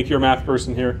if you don't think you're a math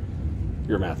person here,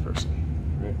 you're a math person.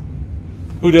 Right?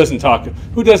 Who doesn't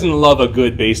love a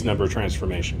good base number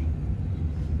transformation?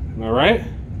 Am I right?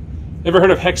 Ever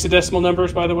heard of hexadecimal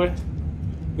numbers, by the way?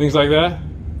 Things like that?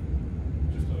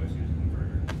 Just always use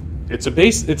converter. It's a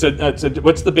base,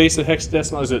 what's the base of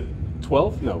hexadecimal? Is it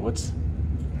 12? No, what's?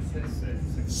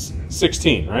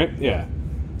 16, right? Yeah.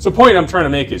 So the point I'm trying to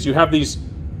make is you have these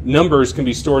numbers can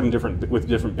be stored in with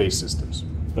different base systems,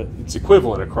 but it's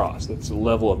equivalent across. That's a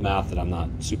level of math that I'm not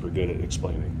super good at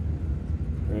explaining.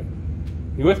 Right?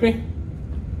 You with me?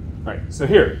 All right, so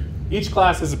here, each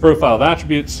class has a profile of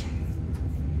attributes.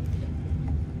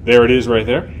 There it is right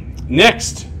there.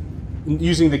 Next,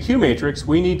 using the Q matrix,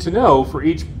 we need to know for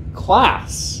each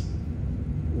class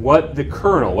what the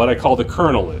kernel, what I call the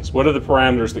kernel is. What are the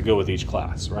parameters that go with each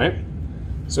class, right?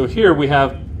 So here we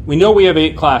know we have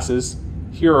 8 classes.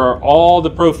 Here are all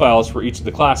the profiles for each of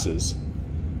the classes.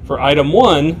 For item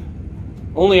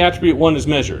 1, only attribute 1 is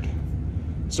measured.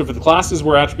 So for the classes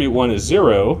where attribute 1 is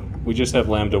 0, we just have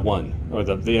lambda 1, or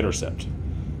the intercept.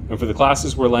 And for the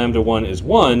classes where lambda 1 is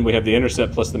 1, we have the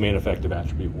intercept plus the main effective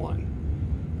attribute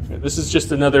 1. Okay, this is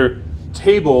just another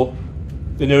table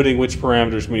denoting which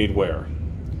parameters we need where.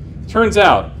 Turns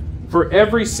out, for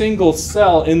every single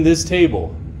cell in this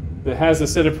table that has a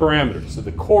set of parameters, so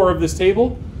the core of this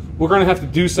table, we're going to have to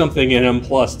do something in M+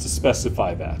 to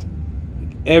specify that.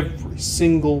 Every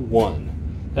single one.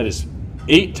 That is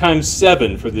 8 times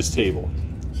 7 for this table.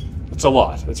 That's a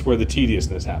lot. That's where the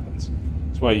tediousness happens.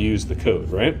 That's why you use the code,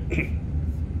 right? You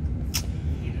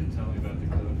didn't tell me about the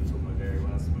code until my very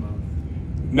last month.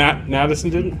 Madison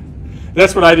didn't?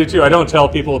 That's what I do too. I don't tell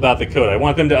people about the code. I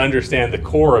want them to understand the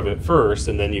core of it first,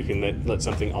 and then you can let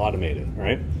something automate it,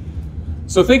 right?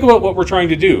 So think about what we're trying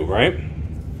to do, right?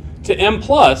 To M+,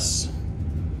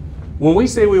 when we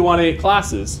say we want 8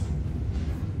 classes,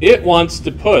 it wants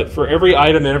to put, for every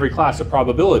item in every class, a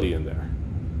probability in there,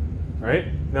 right?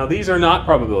 Now, these are not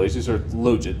probabilities. These are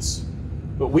logits.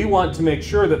 But we want to make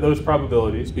sure that those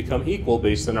probabilities become equal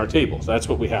based on our tables. That's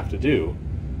what we have to do.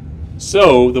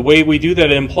 So the way we do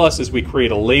that in M+ is we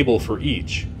create a label for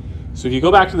each. So if you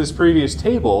go back to this previous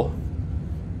table,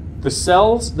 the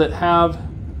cells that have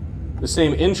the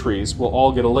same entries will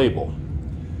all get a label.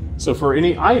 So for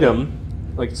any item,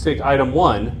 like let's take item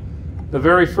 1, the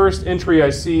very first entry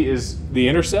I see is the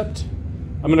intercept.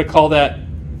 I'm going to call that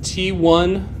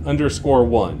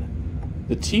T1_1.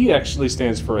 The T actually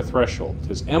stands for a threshold,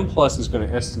 because M+ is going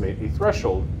to estimate a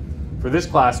threshold for this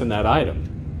class and that item,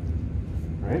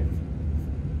 right?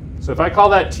 So if I call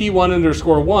that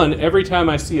T1_1, every time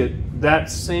I see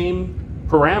that same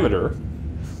parameter,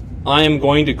 I am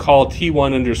going to call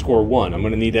T1_1. I'm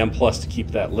going to need M+ to keep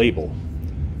that label.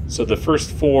 So the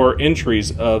first 4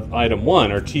 entries of item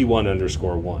 1 are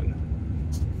T1_1.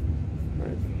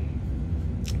 Right.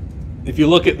 If you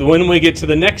look at when we get to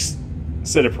the next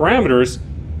set of parameters,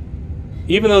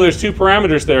 even though there's 2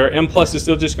 parameters there, M+ is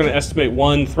still just going to estimate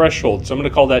 1 threshold. So I'm going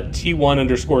to call that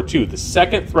T1_2, the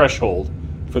second threshold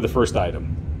for the first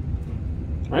item.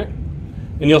 Right?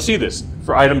 And you'll see this.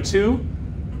 For item 2,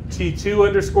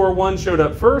 T2_1 showed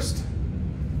up first.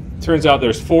 turns out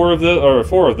there's four of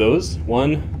those.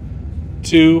 1,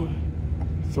 2,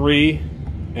 3,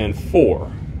 and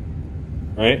 4.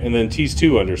 Right? And then T's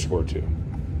 2 underscore 2.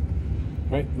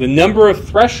 Right? The number of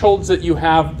thresholds that you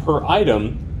have per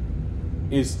item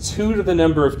is 2 to the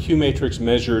number of Q matrix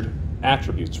measured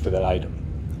attributes for that item.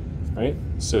 Right?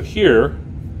 So here,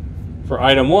 for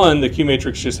item 1, the Q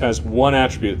matrix just has 1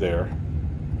 attribute there,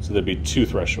 so there'd be 2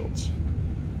 thresholds.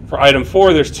 For item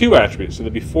 4, there's 2 attributes, so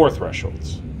there'd be 4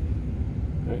 thresholds.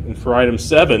 Right? And for item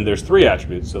 7, there's 3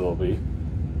 attributes, so there'll be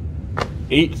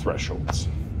 8 thresholds.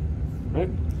 Right?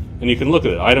 And you can look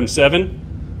at it. Item 7,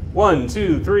 1,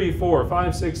 2, 3, 4,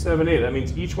 5, 6, 7, 8. That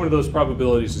means each one of those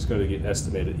probabilities is going to get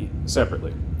estimated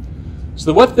separately.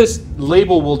 So what this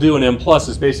label will do in M+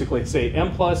 is basically say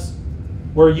M+,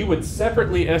 where you would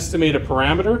separately estimate a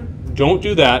parameter, don't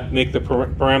do that. Make the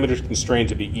parameters constrained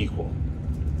to be equal.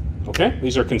 Okay?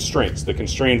 These are constraints, the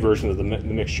constrained version of the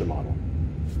mixture model.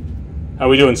 How are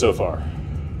we doing so far?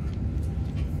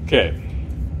 Okay.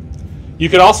 You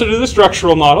could also do the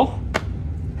structural model.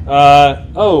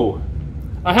 Oh,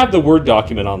 I have the Word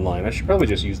document online. I should probably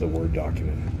just use the Word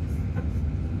document.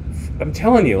 I'm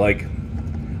telling you, like,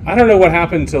 I don't know what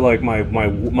happened to like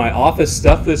my office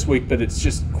stuff this week, but it's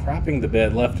just crapping the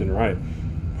bed left and right.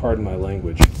 Pardon my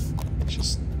language. It's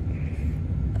just,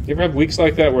 you ever have weeks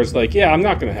like that where it's like, yeah, I'm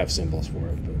not going to have symbols for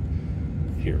it, but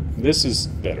here, this is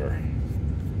better.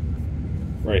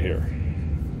 Right here.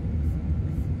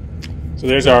 So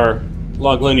there's our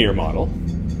log linear model.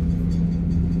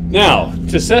 Now,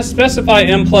 to specify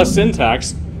M+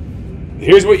 syntax,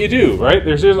 here's what you do, right?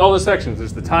 There's all the sections.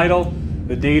 There's the title,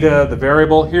 the data, the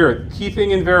variable. Here, key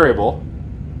thing in variable,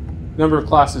 number of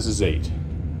classes is 8,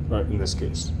 right, in this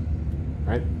case.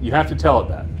 Right? You have to tell it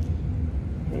that.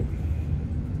 Right?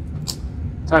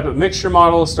 Type of mixture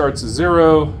model starts at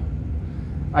 0.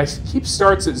 I keep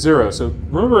starts at 0. So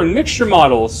remember, in mixture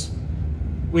models,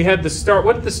 we had the start.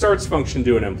 What did the starts function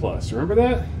do in M+? Remember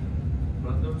that?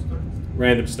 Random starts.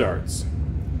 Random starts.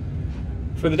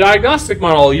 For the diagnostic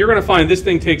model, you're going to find this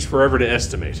thing takes forever to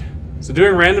estimate. So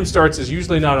doing random starts is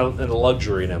usually not a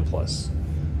luxury in M+.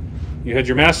 You had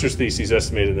your master's thesis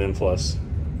estimated in M+.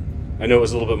 I know it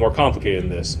was a little bit more complicated than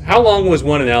this. How long was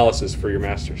one analysis for your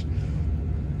master's?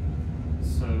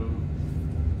 So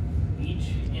each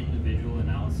individual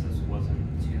analysis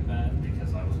wasn't too bad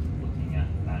because I wasn't looking at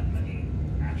that many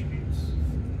attributes.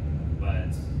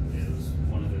 But it was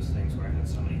one of those things where I had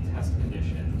so many test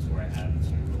conditions where I had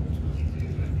to ultimately do,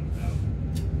 I think, about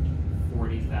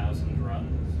 40,000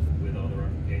 runs with all the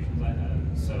replications I had.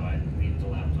 So I needed the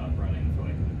laptop running for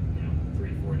like,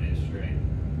 3-4 days straight.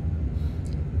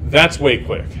 That's way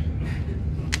quick.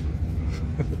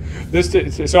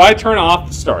 So I turn off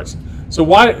the starts. So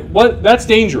that's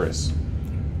dangerous.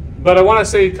 But I want to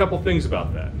say a couple things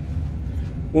about that.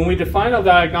 When we define a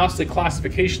diagnostic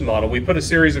classification model, we put a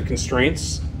series of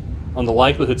constraints on the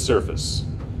likelihood surface.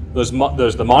 There's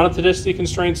the monotidicity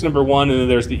constraints, number 1, and then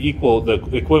there's the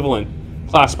equivalent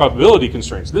class probability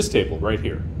constraints, this table right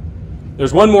here.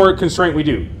 There's one more constraint we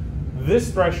do.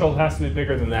 This threshold has to be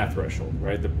bigger than that threshold,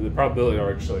 right? The probability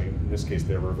are actually, in this case,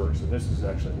 they're reversed. So this is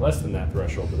actually less than that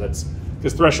threshold, but that's,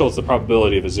 because threshold is the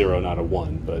probability of a 0, not a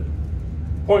 1. But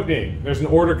point being, there's an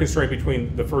order constraint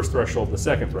between the first threshold and the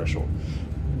second threshold.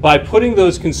 By putting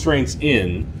those constraints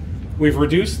in, we've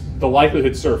reduced the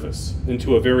likelihood surface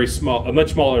into a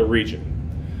much smaller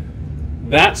region.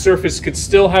 That surface could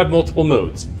still have multiple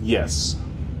modes, yes.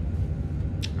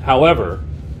 However,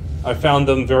 I found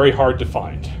them very hard to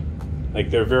find. Like,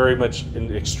 they're very much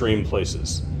in extreme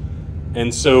places.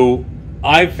 And so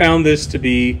I've found this to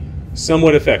be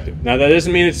somewhat effective. Now, that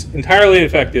doesn't mean it's entirely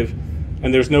ineffective,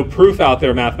 and there's no proof out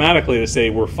there mathematically to say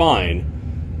we're fine.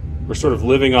 We're sort of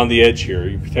living on the edge here.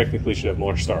 You technically should have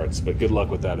more starts, but good luck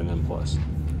with that in M+.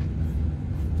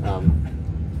 I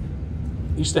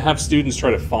used to have students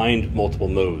try to find multiple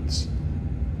modes.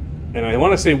 And I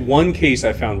want to say one case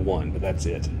I found 1, but that's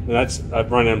it. And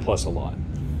I've run M+ a lot.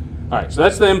 All right, so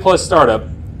that's the M+ startup.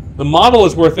 The model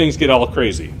is where things get all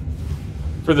crazy.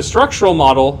 For the structural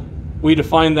model, we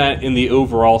define that in the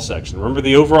overall section. Remember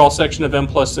the overall section of M+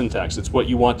 syntax. It's what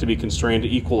you want to be constrained to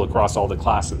equal across all the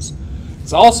classes.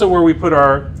 It's also where we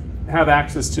have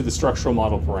access to the structural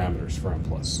model parameters for M+.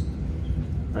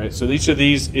 Right, so each of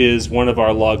these is one of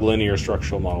our log linear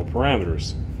structural model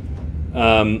parameters.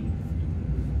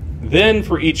 Then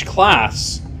for each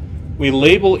class, we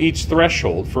label each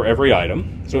threshold for every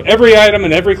item. So every item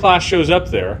in every class shows up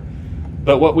there,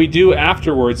 but what we do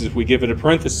afterwards is we give it a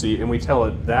parenthesis and we tell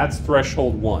it that's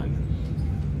threshold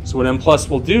 1. So what M+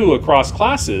 will do across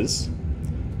classes,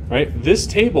 right, this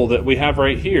table that we have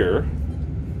right here,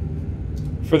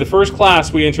 For the first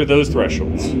class, we enter those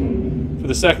thresholds. For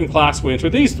the second class, we enter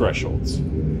these thresholds.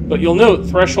 But you'll note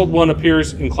threshold 1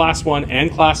 appears in class 1 and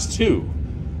class 2.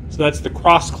 So that's the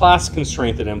cross-class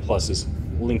constraint that M+ is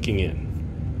linking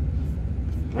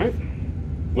in. All right?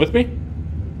 With me?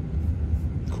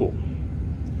 Cool.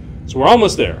 So we're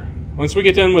almost there. Once we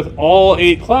get done with all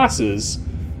 8 classes,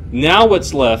 now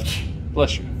what's left,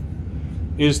 bless you,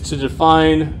 is to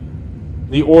define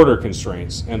the order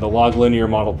constraints and the log linear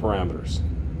model parameters.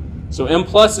 So M+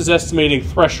 is estimating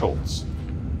thresholds,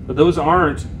 but those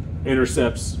aren't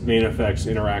intercepts, main effects,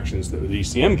 interactions that the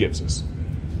DCM gives us.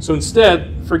 So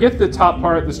instead, forget the top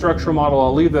part, the structural model,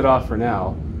 I'll leave that off for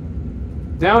now.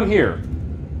 Down here,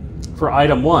 for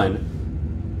item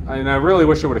 1, and I really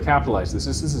wish I would have capitalized this.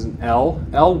 This is an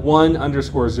L1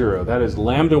 underscore 0. That is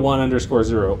lambda 1 underscore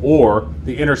 0, or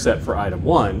the intercept for item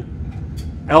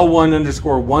 1. L1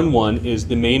 underscore 11 is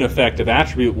the main effect of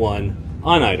attribute 1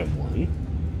 on item 1.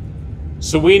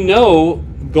 So we know,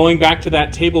 going back to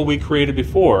that table we created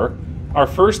before, our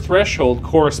first threshold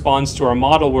corresponds to our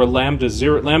model where lambda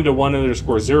 1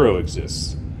 underscore 0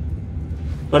 exists.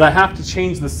 But I have to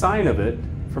change the sign of it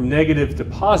from negative to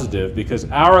positive because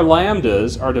our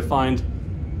lambdas are defined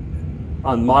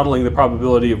on modeling the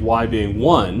probability of y being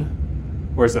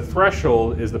 1, whereas the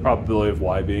threshold is the probability of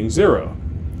y being 0.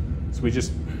 So we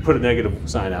just put a negative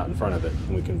sign out in front of it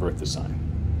and we convert the sign.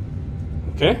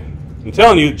 Okay? I'm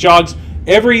telling you, jogs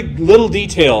every little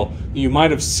detail you might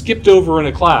have skipped over in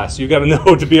a class. You've got to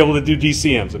know to be able to do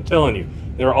DCMs. I'm telling you,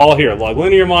 they're all here. Log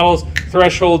linear models,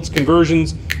 thresholds,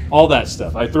 conversions, all that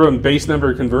stuff. I threw in base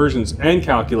number conversions and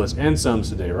calculus and sums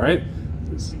today, right?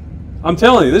 I'm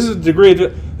telling you, this is a degree.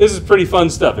 This is pretty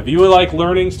fun stuff. If you like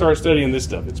learning, start studying this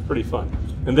stuff. It's pretty fun.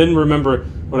 And then remember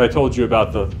what I told you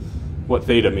about what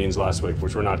theta means last week,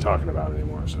 which we're not talking about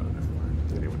anymore. So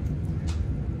anyway,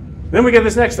 then we get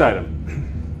this next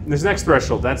item, this next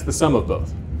threshold. That's the sum of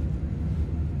both.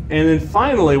 And then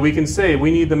finally, we can say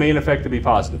we need the main effect to be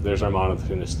positive. There's our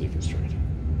monotonicity constraint.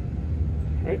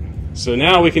 Right? So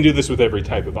now we can do this with every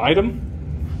type of item.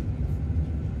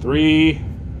 3,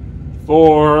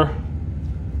 4.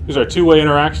 Here's our two-way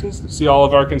interactions. See all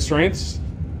of our constraints?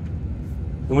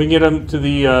 And we can get them to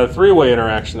the three-way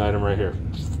interaction item right here.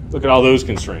 Look at all those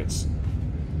constraints.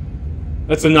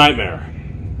 That's a nightmare.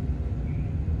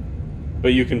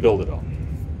 But you can build it all.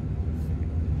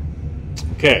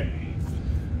 Okay.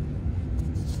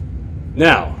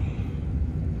 Now,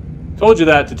 told you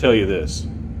that to tell you this.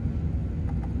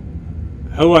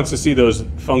 Who wants to see those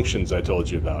functions I told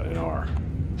you about in R?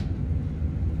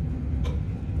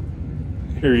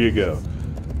 Here you go.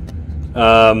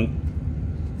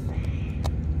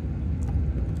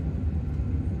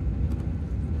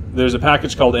 There's a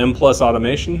package called M+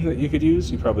 automation that you could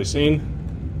use. You've probably seen.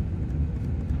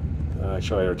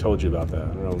 Actually, I already told you about that. I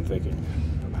don't know what I'm thinking.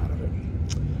 I'm out of it.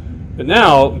 But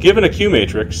now, given a Q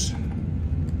matrix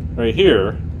right here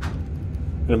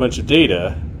and a bunch of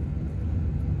data,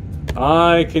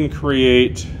 I can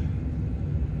create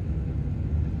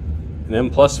an M+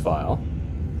 file.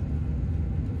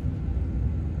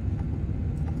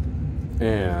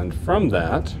 And from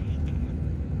that,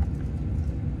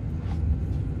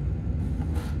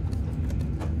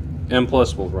 M+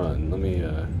 will run. Let me,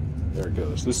 there it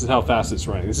goes. This is how fast it's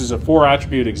running. This is a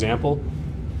 4-attribute example.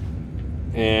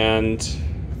 And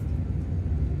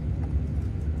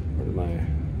where did my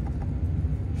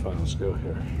files go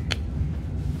here?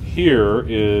 Here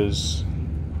is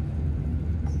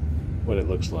what it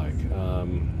looks like.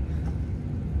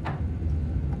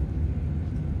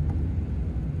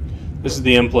 This is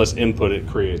the M+ input it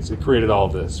creates. It created all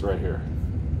of this right here.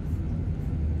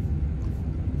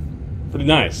 Pretty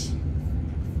nice,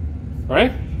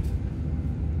 right?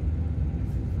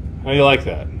 How do you like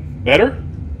that? Better?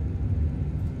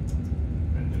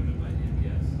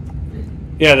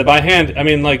 Yeah, the by hand. I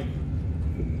mean, like,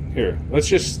 here. Let's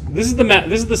just. This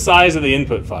is the size of the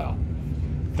input file.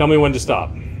 Tell me when to stop.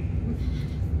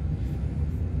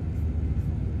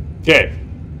 Okay.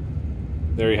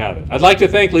 There you have it. I'd like to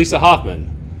thank Lisa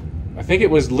Hoffman. I think it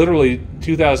was literally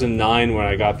 2009 when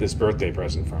I got this birthday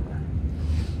present from her.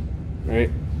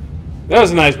 Right? That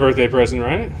was a nice birthday present,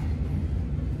 right?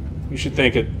 You should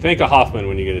thank a Hoffman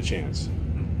when you get a chance.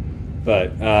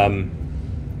 But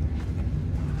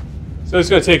so it's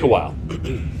going to take a while.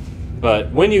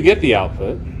 But when you get the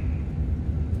output,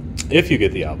 if you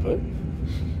get the output,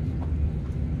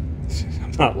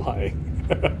 I'm not lying.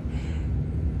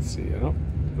 Let's see, I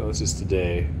don't know, this is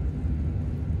today.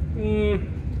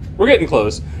 We're getting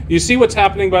close. You see what's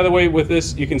happening, by the way, with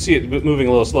this? You can see it moving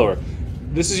a little slower.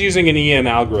 this is using an EM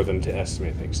algorithm to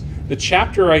estimate things. The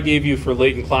chapter I gave you for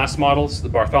latent class models, the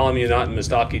Bartholomew, Knott, and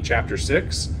Mistaki chapter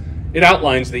 6, it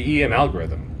outlines the EM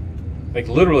algorithm. Like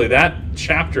literally that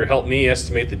chapter helped me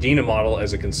estimate the DINA model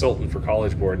as a consultant for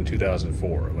College Board in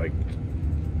 2004, like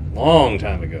long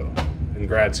time ago in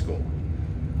grad school.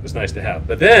 It was nice to have.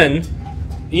 But then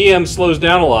EM slows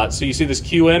down a lot, so you see this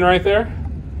QN right there?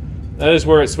 That is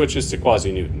where it switches to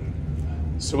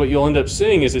quasi-Newton. So what you'll end up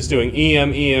seeing is it's doing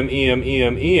EM, EM, EM,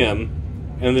 EM,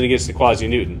 EM, and then it gets to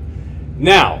quasi-Newton.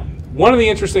 Now, one of the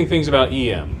interesting things about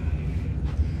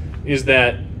EM is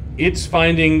that it's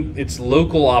finding its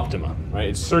local optima, right?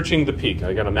 It's searching the peak.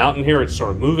 I got a mountain here, it's sort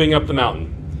of moving up the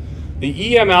mountain.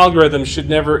 The EM algorithm should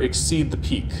never exceed the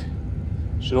peak.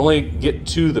 It should only get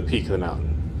to the peak of the mountain.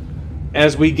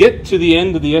 As we get to the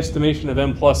end of the estimation of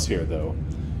M plus here, though,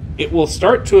 it will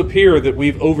start to appear that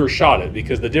we've overshot it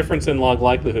because the difference in log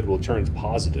likelihood will turn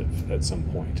positive at some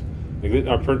point,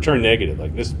 or turn negative.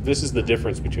 Like this is the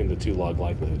difference between the two log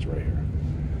likelihoods right here.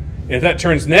 And if that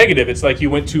turns negative, it's like you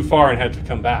went too far and had to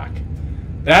come back.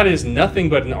 That is nothing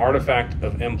but an artifact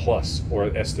of M plus or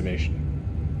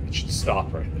estimation. It should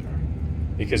stop right there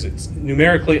because it's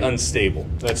numerically unstable.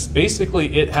 That's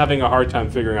basically it having a hard time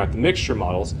figuring out the mixture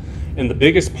models. And the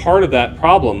biggest part of that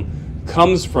problem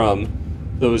comes from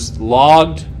those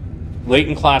logged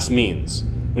latent class means.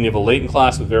 When you have a latent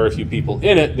class with very few people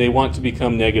in it, they want to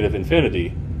become negative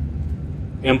infinity.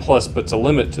 M plus puts a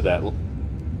limit to that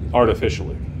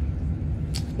artificially.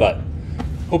 But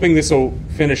hoping this will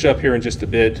finish up here in just a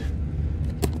bit.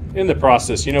 In the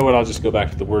process, you know what, I'll just go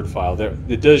back to the Word file. There,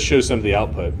 it does show some of the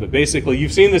output, but basically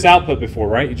you've seen this output before,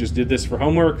 right? You just did this for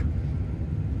homework.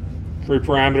 3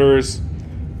 parameters.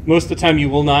 Most of the time you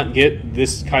will not get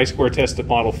this chi-square test of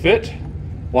model fit.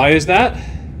 Why is that?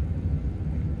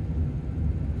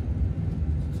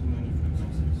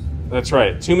 That's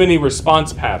right, too many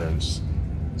response patterns.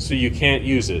 So you can't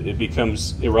use it, it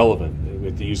becomes irrelevant. We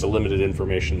have to use a limited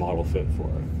information model fit for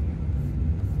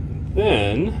it.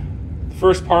 Then, the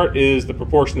first part is the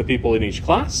proportion of people in each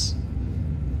class,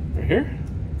 right here.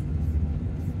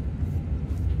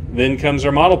 Then comes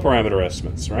our model parameter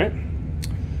estimates, right?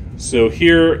 So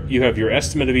here you have your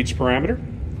estimate of each parameter.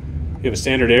 You have a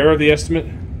standard error of the estimate.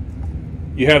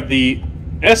 You have the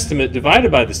estimate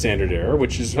divided by the standard error,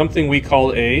 which is something we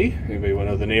call anybody want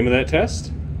to know the name of that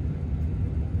test?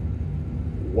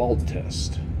 Wald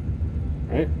test,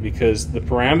 right? Because the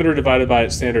parameter divided by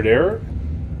its standard error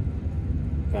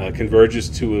converges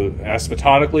to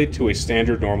asymptotically to a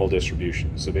standard normal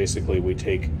distribution. So basically we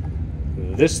take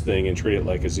this thing and treat it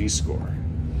like a z-score,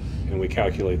 and we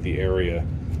calculate the area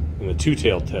and the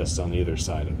two-tailed test on either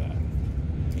side of that.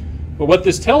 But what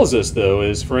this tells us, though,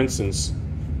 is, for instance,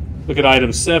 look at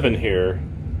item 7 here.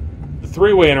 The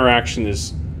three-way interaction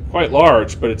is quite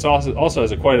large, but it also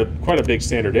has quite a big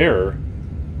standard error,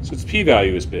 so its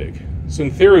p-value is big. So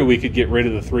in theory, we could get rid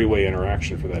of the three-way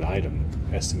interaction for that item,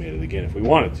 estimated again, if we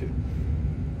wanted to.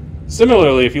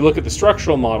 Similarly, if you look at the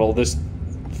structural model, this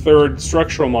third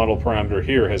structural model parameter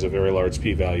here has a very large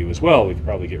p-value as well. We could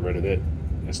probably get rid of it,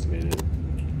 estimated it.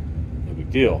 No big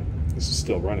deal. This is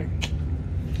still running.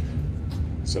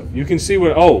 So you can see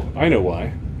what, oh, I know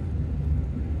why.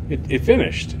 It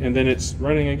finished, and then it's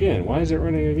running again. Why is it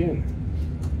running again?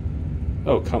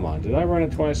 Oh, come on. Did I run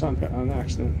it twice on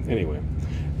accident? Anyway.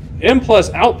 M plus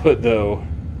output, though,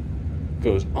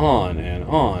 goes on and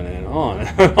on and on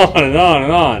and on and on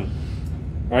and on.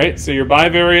 All right, so your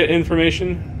bivariate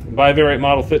information, bivariate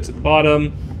model fits at the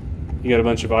bottom. You got a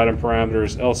bunch of item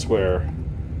parameters elsewhere.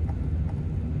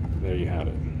 There you have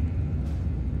it.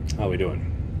 How are we doing?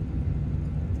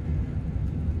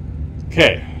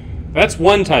 Okay, that's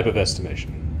one type of estimation.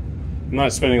 I'm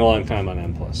not spending a long time on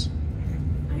M plus.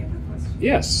 I have a question.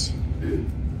 Yes. Go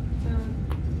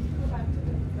back to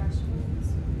the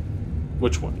thresholds.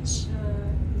 Which ones?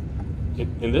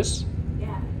 In this?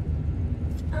 Yeah.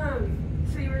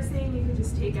 So you were saying you could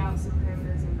just take out some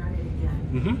parameters and run it again.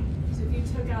 Mm-hmm. So if you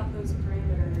took out those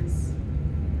parameters,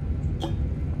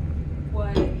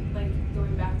 what, like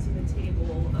going back to the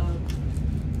table of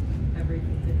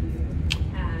everything that you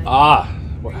had. Ah,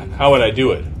 how would I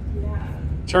do it? Yeah.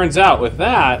 Turns out with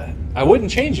that, I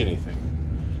wouldn't change anything.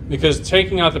 Because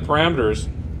taking out the parameters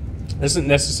doesn't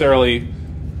necessarily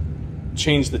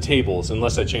change the tables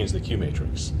unless I change the Q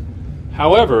matrix.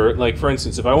 However, like for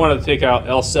instance, if I wanted to take out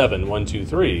L7, 1, 2,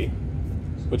 3,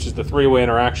 which is the three-way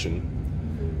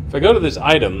interaction, if I go to this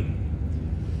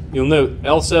item, you'll note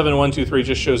L7, 1, 2, 3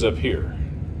 just shows up here.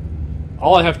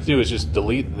 All I have to do is just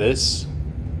delete this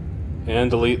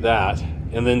and delete that,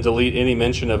 and then delete any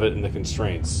mention of it in the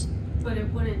constraints. But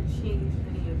it wouldn't change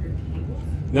any of your tables?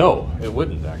 No, it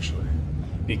wouldn't actually.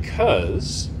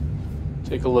 because,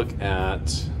 take a look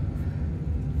at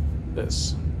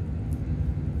this.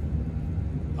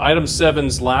 Item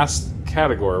 7's last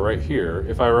category right here,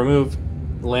 if I remove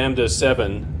lambda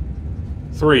 7,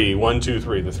 3, 1, 2,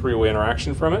 3, the three-way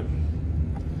interaction from it,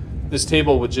 this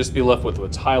table would just be left with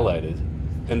what's highlighted,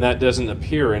 and that doesn't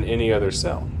appear in any other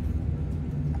cell.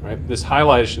 Right? This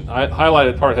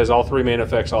highlighted part has all three main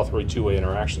effects, all three two-way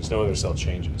interactions. No other cell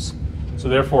changes. So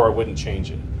therefore, I wouldn't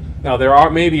change it. Now, there are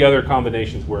maybe other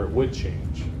combinations where it would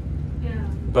change. Yeah.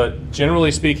 But generally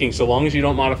speaking, so long as you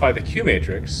don't modify the Q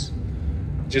matrix,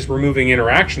 just removing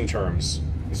interaction terms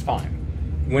is fine.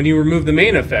 When you remove the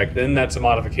main effect, then that's a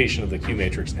modification of the Q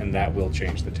matrix, and that will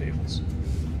change the tables.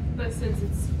 But since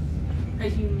it's a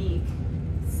unique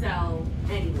cell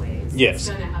anyways, Yes. it's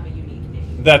gonna have a unique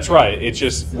name. That's right. It's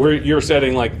just you're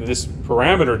setting like this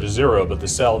parameter to 0, but the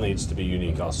cell needs to be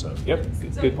unique also. Yep,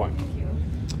 good point. Thank you.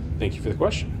 Thank you for the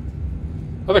question.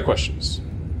 Other questions?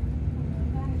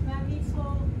 Maybe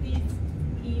for these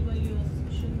key values,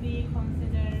 should we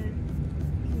consider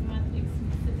matrix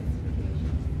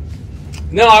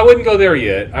specification? No, I wouldn't go there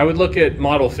yet. I would look at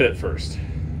model fit first,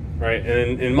 right?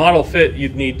 And in model fit,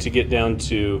 you'd need to get down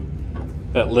to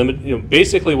that limit,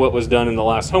 basically what was done in the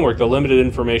last homework, the limited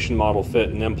information model fit,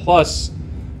 and then plus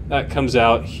that comes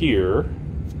out here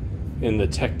in the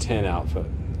Tech 10 output.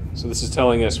 So this is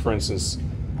telling us, for instance,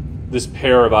 this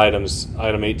pair of items,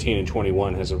 item 18 and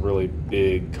 21, has a really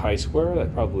big chi-square.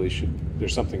 That probably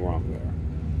there's something wrong there.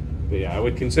 But yeah, I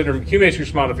would consider Q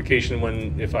matrix modification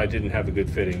if I didn't have the good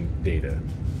fitting data.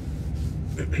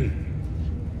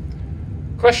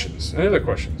 Questions? Any other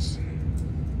questions?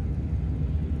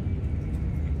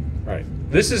 All right,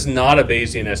 this is not a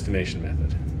Bayesian estimation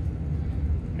method.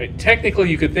 Right? Technically,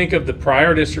 you could think of the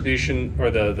prior distribution or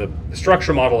the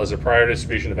structure model as a prior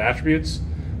distribution of attributes,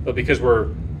 but because we're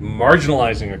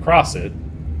marginalizing across it,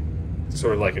 it's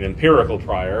sort of like an empirical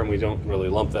prior, and we don't really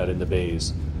lump that into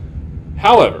Bayes.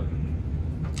 However,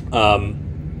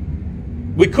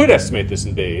 we could estimate this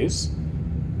in Bayes,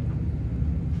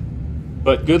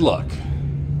 but good luck.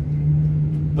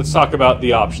 Let's talk about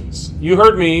the options. You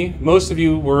heard me, most of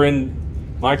you were in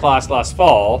my class last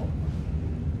fall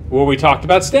where we talked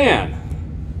about Stan.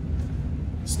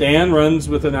 Stan runs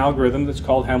with an algorithm that's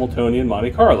called Hamiltonian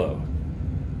Monte Carlo.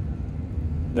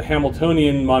 The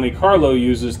Hamiltonian Monte Carlo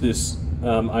uses this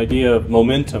idea of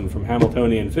momentum from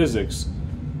Hamiltonian physics,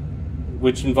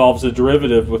 which involves a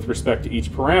derivative with respect to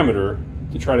each parameter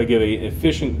to try to give an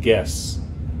efficient guess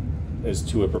as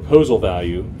to a proposal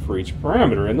value for each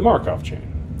parameter in the Markov chain.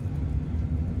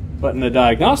 But in the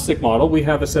diagnostic model, we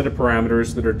have a set of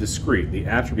parameters that are discrete. The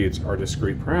attributes are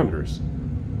discrete parameters.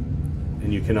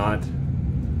 And you cannot...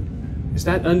 Is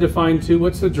that undefined too?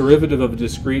 What's the derivative of a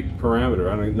discrete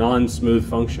parameter on a non-smooth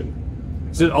function?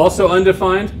 Is it also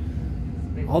undefined?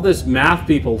 All this math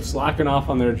people slacking off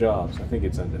on their jobs. I think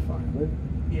it's undefined. Right?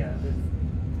 Yeah.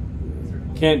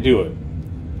 Can't do it.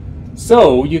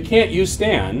 So you can't use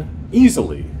Stan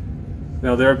easily.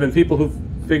 Now there have been people who've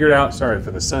figured out, sorry for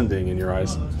the sun ding in your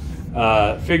eyes,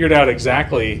 figured out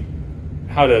exactly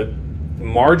how to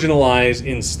marginalize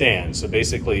in Stan. So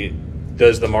basically it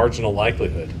does the marginal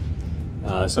likelihood.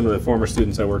 Some of the former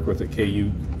students I work with at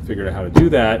KU figured out how to do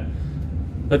that,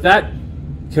 but that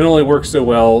can only work so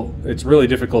well. It's really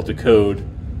difficult to code,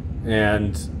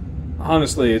 and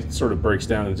honestly, it sort of breaks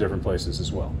down in different places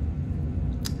as well.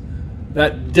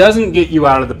 That doesn't get you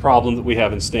out of the problem that we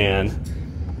have in Stan.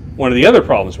 One of the other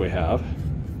problems we have,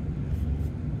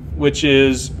 which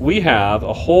is we have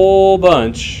a whole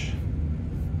bunch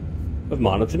of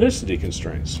monotonicity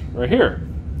constraints right here.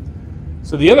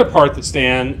 So the other part that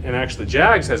Stan, and actually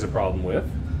JAGS, has a problem with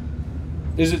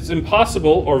is it's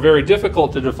impossible or very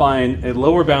difficult to define a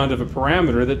lower bound of a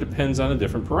parameter that depends on a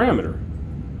different parameter.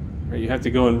 Right? You have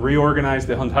to go and reorganize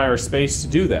the entire space to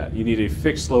do that. You need a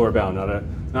fixed lower bound,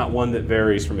 not one that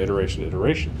varies from iteration to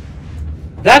iteration.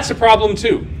 That's a problem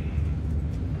too.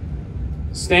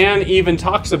 Stan even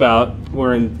talks about,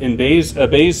 where in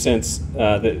Bayes' sense,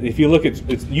 that if you look at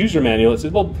its user manual, it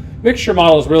says, well, mixture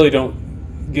models really don't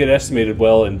get estimated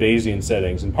well in Bayesian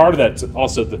settings, and part of that's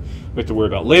also we have to worry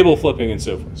about label flipping and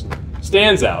so forth. So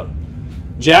Stan's out.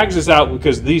 JAGS is out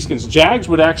because JAGS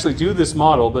would actually do this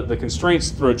model, but the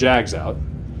constraints throw JAGS out.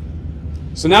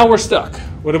 So now we're stuck.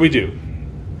 What do?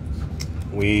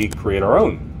 We create our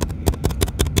own.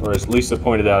 Or as Lisa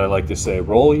pointed out, I like to say,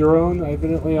 roll your own,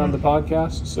 evidently, on the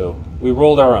podcast. So we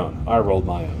rolled our own. I rolled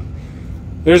my own.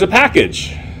 There's a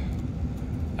package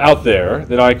out there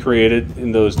that I created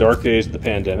in those dark days of the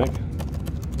pandemic.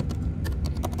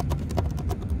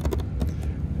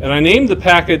 And I named the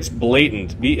package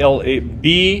Blatant,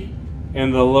 B-L-A-T-E-N-T,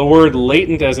 and the word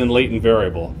latent as in latent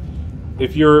variable.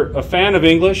 If you're a fan of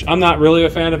English, I'm not really a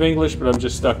fan of English, but I'm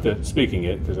just stuck to speaking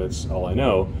it because that's all I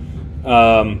know.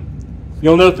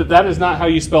 You'll note that that is not how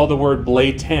you spell the word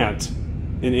blatant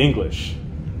in English.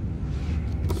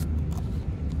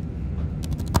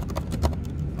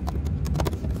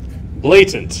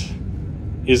 Blatant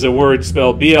is a word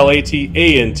spelled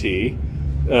B-L-A-T-A-N-T,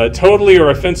 totally or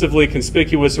offensively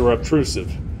conspicuous or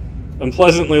obtrusive,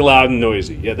 unpleasantly loud and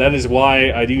noisy. Yeah, that is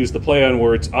why I'd use the play on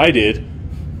words I did,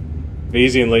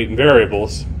 Bayesian latent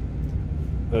variables.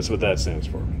 That's what that stands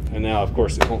for. And now, of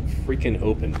course, it won't freaking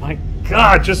open. My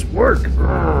God, just work!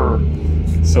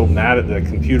 Urgh. So mad at the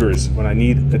computers when I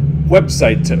need a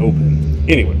website to open.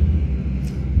 Anyway,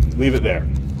 leave it there.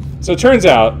 So it turns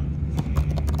out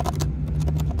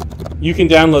you can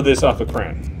download this off of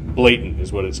CRAN. Blatant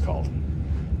is what it's called.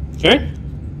 Okay?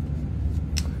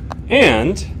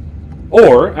 And,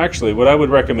 or actually, what I would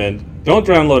recommend, don't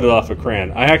download it off of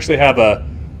CRAN. I actually have a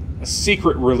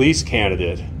secret release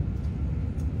candidate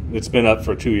that's been up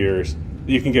for 2 years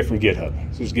that you can get from GitHub.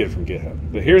 So just get it from GitHub.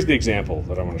 But here's the example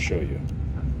that I want to show you.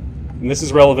 And this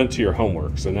is relevant to your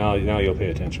homework, so now you'll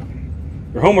pay attention.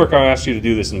 Your homework, I asked you to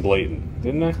do this in Blatant,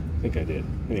 didn't I? I think I did.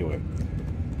 Anyway.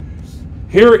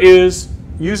 Here is,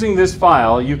 using this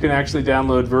file, you can actually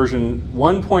download version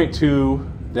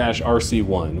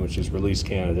 1.2-RC1, which is release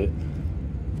candidate.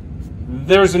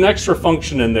 There's an extra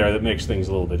function in there that makes things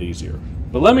a little bit easier.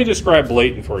 But let me describe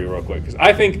Blatant for you real quick, because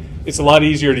I think it's a lot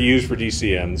easier to use for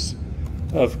DCMs,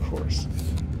 of course.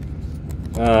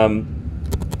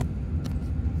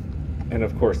 And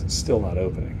of course, it's still not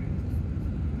opening.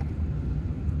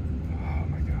 Oh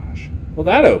my gosh. Well,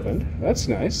 that opened. That's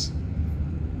nice.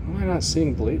 Why am I not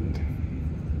seeing Blatant?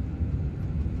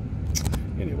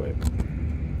 Anyway.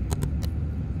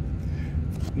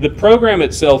 The program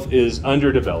itself is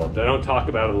underdeveloped. I don't talk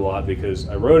about it a lot because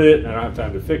I wrote it and I don't have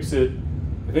time to fix it.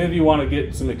 If any of you want to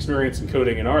get some experience in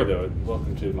coding in R, though,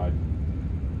 welcome.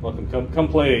 Come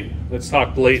play. Let's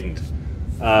talk Blatant.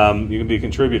 You can be a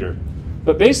contributor.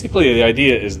 But basically, the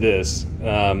idea is this.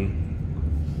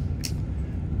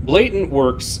 Blatant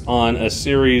works on a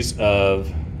series of...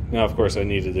 Now, of course, I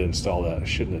needed to install that. I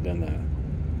shouldn't have done that.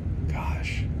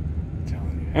 Gosh. I'm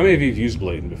telling you. How many of you have used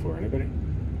Blatant before? Anybody?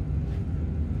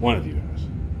 One of you has.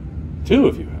 Two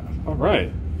of you have. All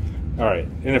right. All right.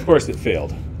 And, of course, it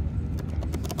failed.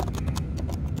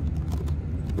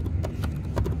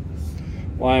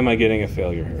 Why am I getting a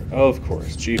failure here? Oh, of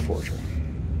course, G-Fortran.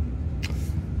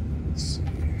 Let's see.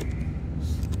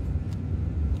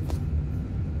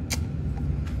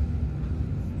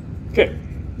 Okay,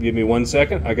 give me 1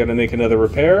 second. I got to make another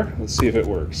repair. Let's see if it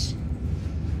works.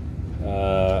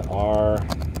 R.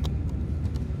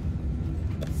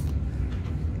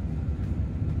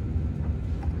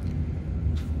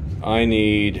 I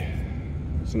need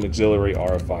some auxiliary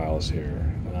R files here.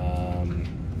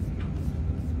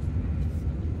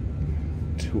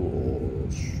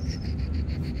 Tools.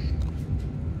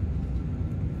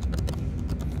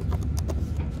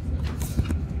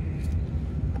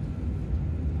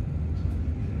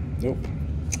 Nope.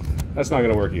 That's not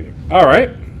going to work either. All right,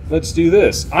 let's do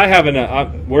this. I have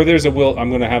where there's a will, I'm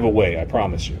going to have a way, I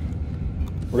promise you.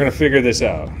 We're going to figure this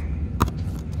out.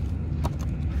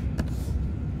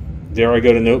 Dare I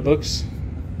go to notebooks?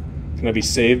 Can I be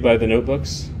saved by the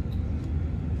notebooks?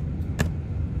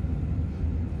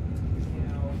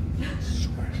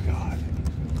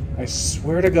 I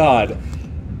swear to God.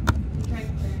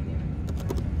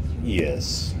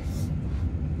 Yes.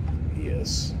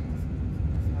 Yes.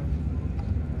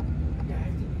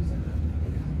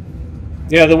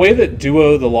 Yeah, the way that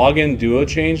Duo, the login Duo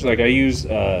changed, like I use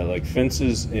like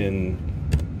fences in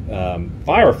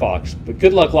Firefox, but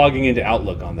good luck logging into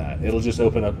Outlook on that. It'll just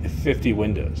open up 50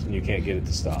 windows and you can't get it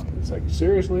to stop. It's like,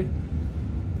 seriously?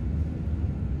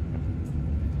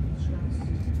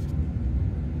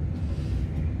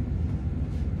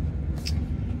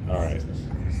 All right.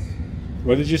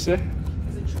 What did you say?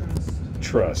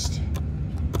 Trust.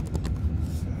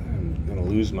 I'm gonna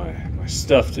lose my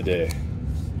stuff today.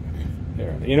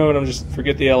 There. You know what? I'm just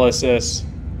forget the LSS.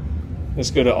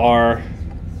 Let's go to R.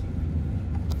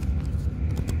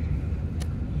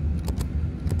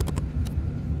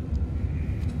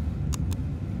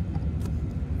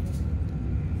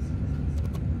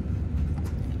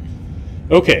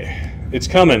 Okay, it's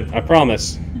coming. I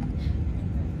promise.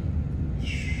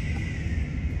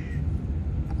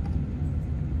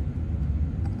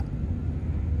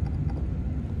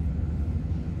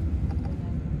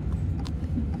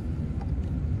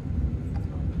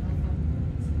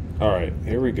 All right,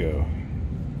 here we go.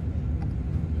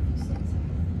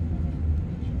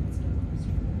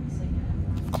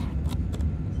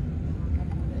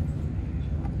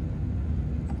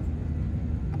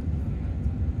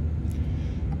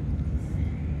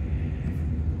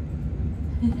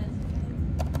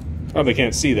 Probably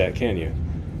can't see that, can you?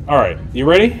 All right, you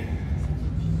ready?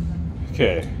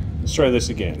 Okay, let's try this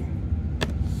again.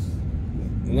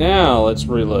 Now let's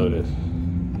reload it.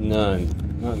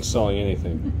 None. Not installing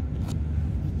anything.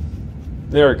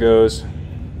 There it goes.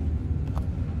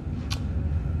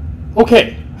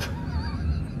 Okay.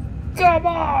 Come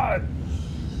on!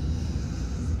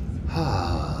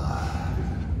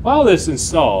 While this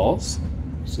installs,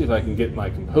 see if I can get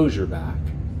my composure back.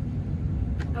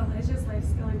 Oh, that's just life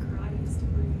skill in karate is to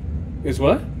breathe. Is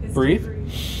what? Is to Breathe?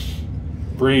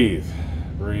 Breathe.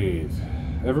 Breathe.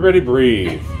 Everybody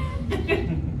breathe.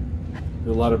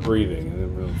 Do a lot of breathing, and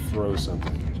then we'll throw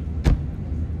something.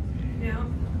 Yeah.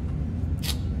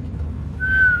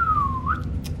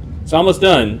 It's almost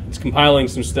done. It's compiling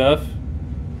some stuff.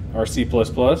 Our C++.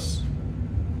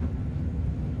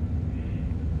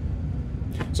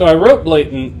 So I wrote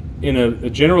Blatant in a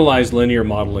generalized linear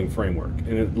modeling framework.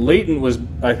 And Latent was,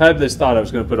 I had this thought I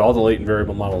was going to put all the latent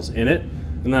variable models in it,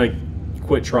 and then I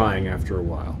quit trying after a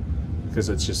while because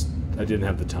it's just, I didn't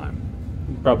have the time.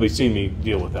 You've probably seen me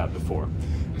deal with that before.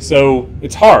 So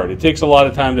it's hard. It takes a lot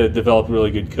of time to develop really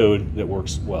good code that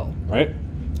works well, right?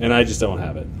 And I just don't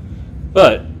have it.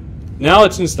 But now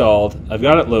it's installed. I've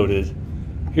got it loaded.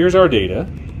 Here's our data.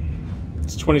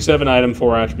 It's 27 item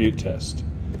 4 attribute test.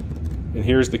 And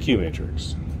here's the Q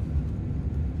matrix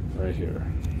right here.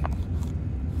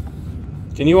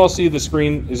 Can you all see the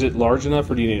screen? Is it large enough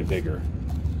or do you need it bigger?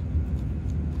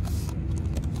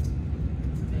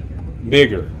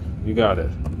 Bigger. You got it.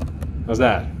 How's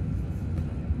that?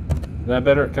 Is that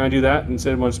better? Can I do that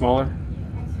instead of one smaller?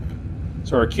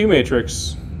 So our Q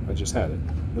matrix, I just had it.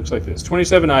 Looks like this.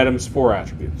 27 items, 4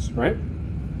 attributes, right?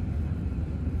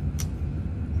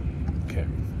 Okay.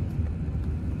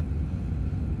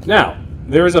 Now,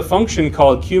 there is a function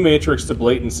called Q matrix to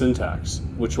blatant syntax,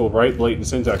 which will write blatant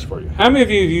syntax for you. How many of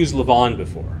you have used Lavon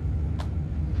before?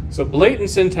 So blatant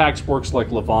syntax works like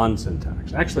Lavon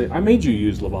syntax. Actually, I made you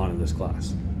use Lavon in this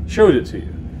class. Showed it to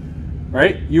you,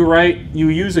 right? You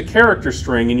use a character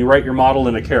string and you write your model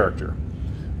in a character.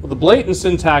 Well, the blatant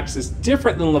syntax is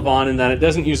different than Lavon in that it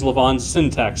doesn't use Lavon's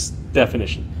syntax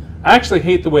definition. I actually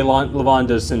hate the way Lavon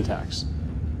does syntax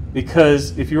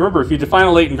because if you remember, if you define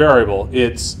a latent variable,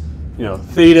 it's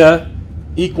theta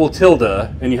equal tilde,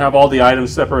 and you have all the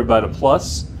items separated by the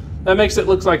plus. That makes it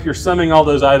look like you're summing all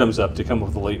those items up to come up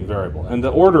with a latent variable, and the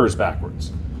order is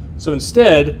backwards. So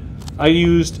instead, I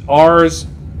used R's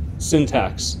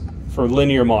syntax for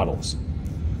linear models.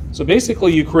 So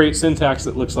basically, you create syntax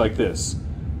that looks like this.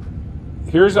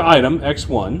 Here's an item,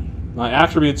 x1. My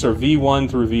attributes are v1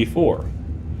 through v4,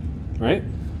 right?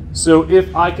 So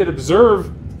if I could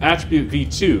observe attribute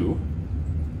v2,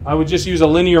 I would just use a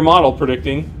linear model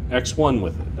predicting x1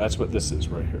 with it. That's what this is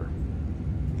right here,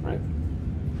 right?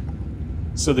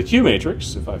 So the Q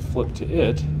matrix, if I flip to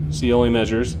it, see only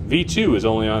measures, v2 is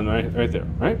only on right there,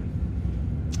 right?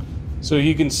 So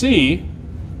you can see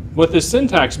what this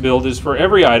syntax build is for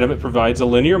every item. It provides a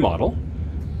linear model.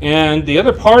 And the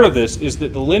other part of this is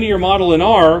that the linear model in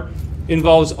R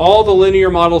involves all the linear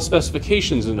model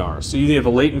specifications in R. So you have a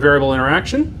latent variable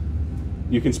interaction,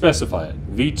 you can specify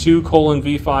it. V2 colon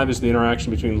V5 is the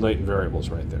interaction between latent variables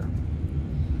right there,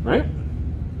 right?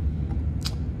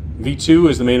 V2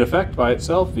 is the main effect by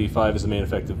itself, V5 is the main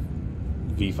effect of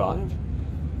V5,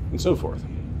 and so forth.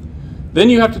 Then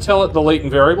you have to tell it the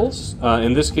latent variables.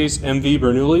 In this case, MV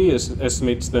Bernoulli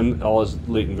estimates them all as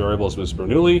latent variables with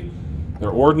Bernoulli. They're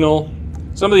ordinal.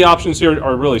 Some of the options here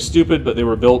are really stupid, but they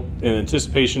were built in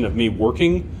anticipation of me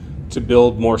working to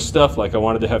build more stuff. Like I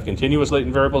wanted to have continuous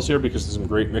latent variables here because there's some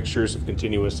great mixtures of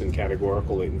continuous and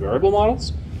categorical latent variable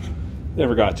models.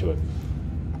 Never got to it.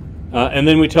 And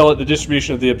then we tell it the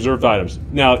distribution of the observed items.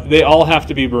 Now, they all have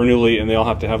to be Bernoulli and they all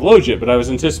have to have logit, but I was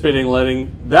anticipating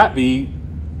letting that be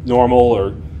normal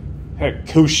or heck,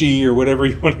 Cauchy or whatever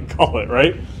you want to call it,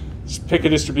 right? Just pick a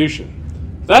distribution.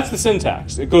 That's the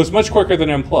syntax. It goes much quicker than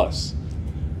M+.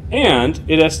 And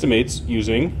it estimates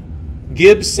using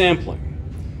Gibbs sampling.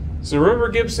 So remember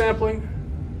Gibbs sampling?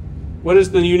 What is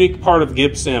the unique part of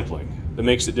Gibbs sampling that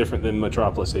makes it different than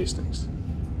Metropolis Hastings?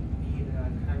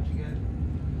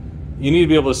 You need to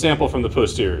be able to sample from the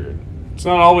posterior. It's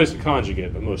not always a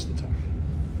conjugate, but most of the time.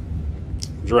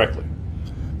 Directly.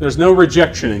 There's no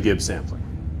rejection in Gibbs sampling,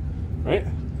 right?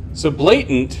 So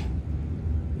Blatant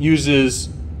uses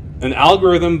an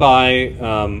algorithm by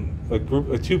a group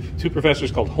of two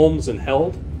professors called Holmes and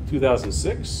Held,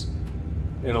 2006,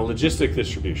 and a logistic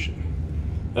distribution.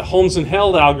 The Holmes and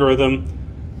Held algorithm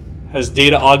has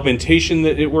data augmentation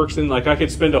that it works in. Like I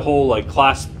could spend a whole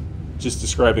class just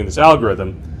describing this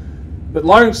algorithm. But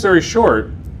long story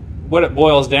short, what it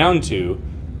boils down to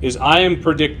is I am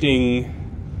predicting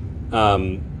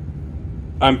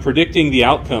I'm predicting the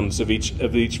outcomes of each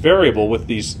variable with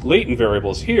these latent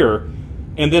variables here,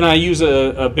 and then I use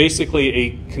basically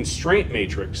a constraint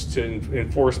matrix to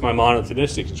enforce my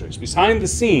monotonicity constraints. Behind the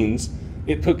scenes,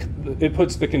 it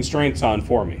puts the constraints on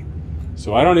for me.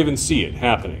 So I don't even see it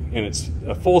happening, and it's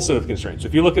a full set of constraints.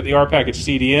 If you look at the R package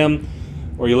CDM,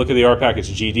 or you look at the R package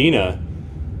GDNA,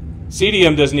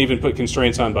 CDM doesn't even put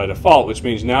constraints on by default, which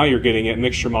means now you're getting at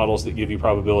mixture models that give you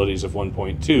probabilities of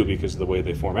 1.2 because of the way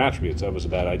they form attributes. That was a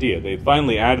bad idea. They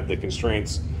finally added the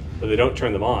constraints, but they don't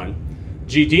turn them on.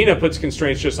 GDNA puts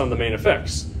constraints just on the main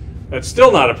effects. That's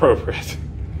still not appropriate.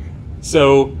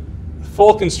 So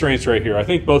full constraints right here. I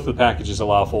think both the packages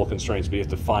allow full constraints, but you have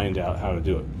to find out how to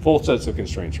do it. Full sets of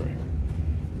constraints right here.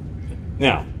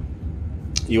 Now,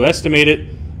 you estimate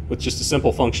it with just a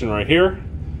simple function right here.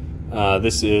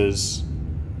 This is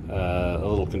a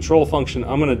little control function.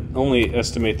 I'm going to only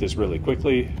estimate this really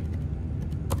quickly.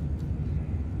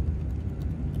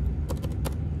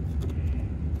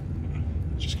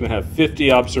 Just going to have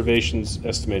 50 observations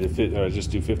estimated,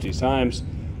 just do 50 times.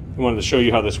 I wanted to show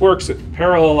you how this works. It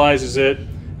parallelizes it.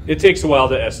 It takes a while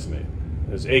to estimate.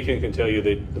 As Aiken can tell you,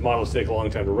 the models take a long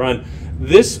time to run.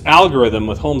 This algorithm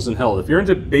with Holmes and Held, if you're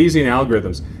into Bayesian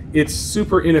algorithms, it's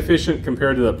super inefficient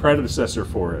compared to the predecessor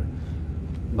for it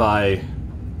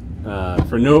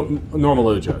for normal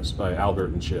OJOs by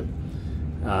Albert and Chip.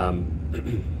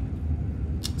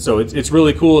 So it's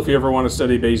really cool if you ever want to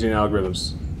study Bayesian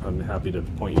algorithms. I'm happy to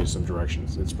point you some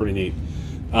directions. It's pretty neat.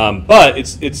 But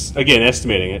it's again,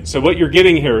 estimating it. So what you're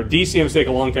getting here, DCMs take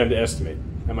a long time to estimate.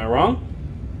 Am I wrong?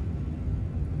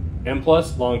 M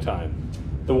plus, long time.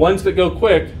 The ones that go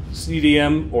quick,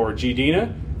 CDM or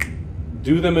GDNA,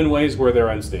 do them in ways where they're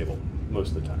unstable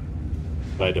most of the time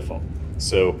by default.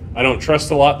 So I don't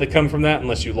trust a lot that come from that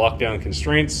unless you lock down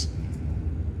constraints.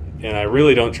 And I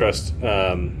really don't trust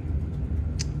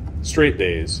straight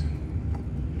Bayes.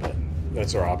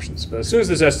 That's our options. But as soon as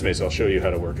this estimates, I'll show you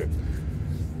how to work it.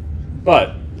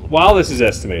 But while this is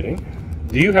estimating,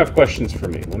 do you have questions for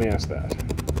me? Let me ask that.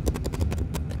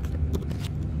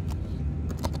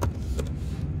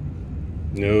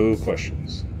 No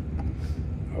questions.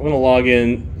 I want to log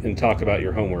in and talk about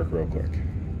your homework real quick.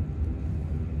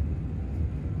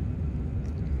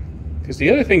 Because the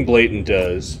other thing Blatant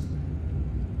does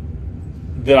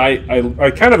that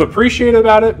I kind of appreciate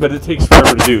about it, but it takes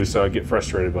forever to do, so I get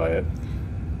frustrated by it,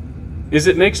 is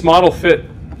it makes model fit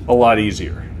a lot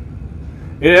easier.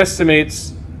 It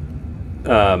estimates,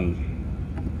 it'll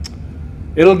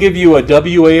give you a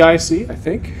WAIC, I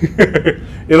think.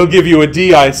 It'll give you a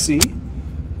DIC,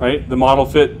 right? The model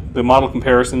fit, the model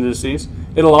comparison indices.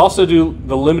 It'll also do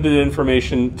the limited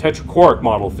information tetraquark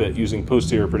model fit using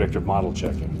posterior predictive model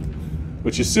checking,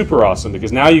 which is super awesome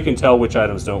because now you can tell which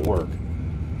items don't work.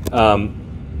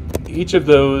 Each of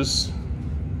those,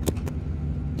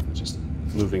 just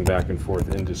moving back and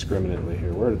forth indiscriminately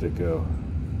here. Where did it go?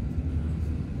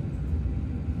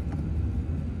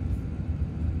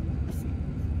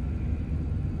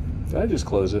 Did I just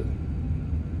close it?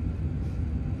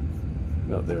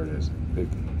 No, there it is. Big.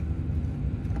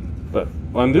 But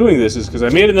why I'm doing this is because I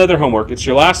made another homework. It's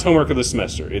your last homework of the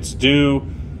semester. It's due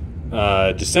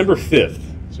December 5th.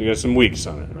 So you got some weeks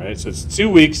on it, right? So it's 2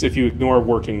 weeks if you ignore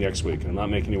working next week. And I'm not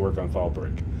making you work on fall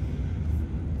break.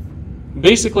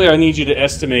 Basically, I need you to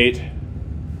estimate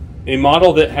a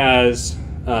model that has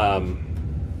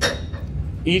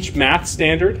each math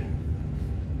standard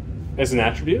as an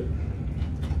attribute,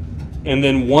 and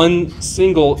then one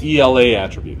single ELA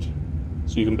attribute.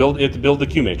 So you have to build the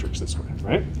Q matrix this way,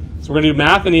 right? So we're going to do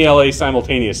math and ELA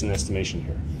simultaneous in estimation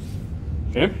here.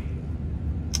 Okay?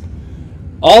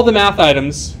 All the math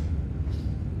items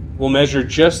will measure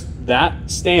just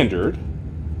that standard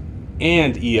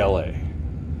and ELA.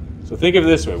 So think of it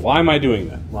this way. Why am I doing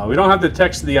that? Well, we don't have the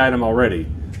text of the item already,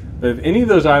 but if any of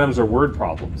those items are word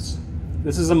problems,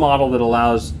 this is a model that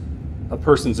allows a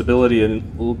person's ability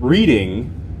in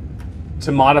reading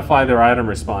to modify their item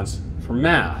response for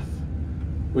math,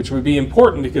 which would be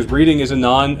important because reading is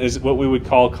what we would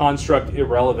call construct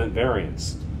irrelevant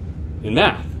variance in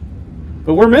math.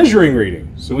 But we're measuring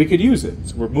reading, so we could use it.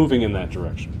 So we're moving in that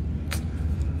direction.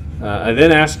 I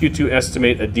then ask you to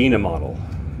estimate a DINA model.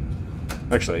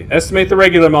 Actually, estimate the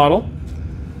regular model,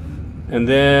 and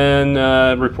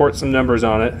then report some numbers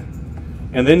on it,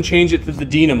 and then change it to the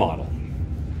DINA model.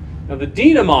 Now the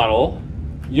DINA model,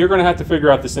 you're going to have to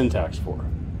figure out the syntax for.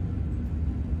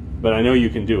 But I know you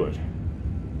can do it.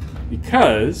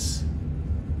 Because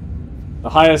the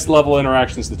highest level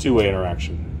interaction is the two-way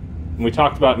interaction. And we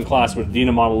talked about in class what a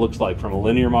DINA model looks like from a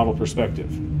linear model perspective.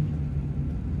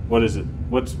 What is it?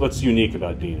 What's unique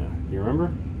about DINA? You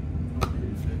remember?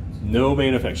 No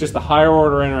main effects, just the higher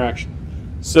order interaction.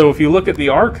 So if you look at the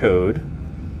R code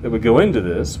that would go into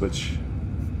this, which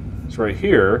is right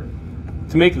here,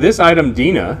 to make this item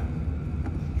DINA,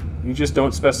 you just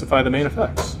don't specify the main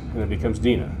effects, and it becomes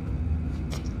DINA.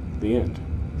 The end.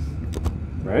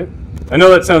 Right? I know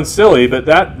that sounds silly, but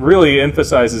that really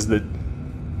emphasizes that,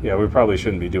 yeah, we probably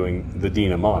shouldn't be doing the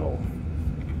DINA model.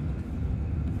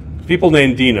 People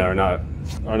named DINA are not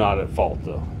at fault,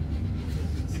 though.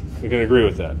 We can agree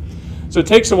with that. So it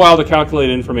takes a while to calculate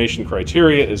information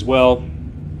criteria as well.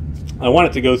 I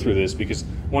wanted to go through this because I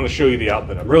want to show you the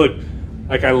output. I'm really,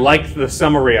 I like the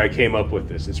summary I came up with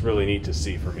this. It's really neat to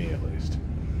see for me at least.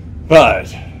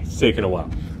 But it's taken a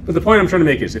while. But the point I'm trying to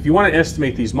make is if you want to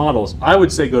estimate these models, I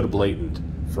would say go to Blatant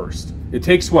first. It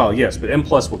takes a while, yes, but M+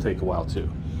 will take a while too.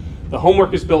 The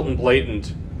homework is built in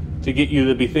Blatant to get you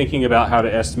to be thinking about how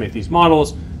to estimate these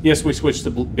models. Yes, we switched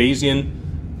to Bayesian,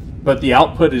 but the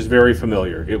output is very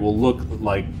familiar. It will look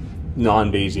like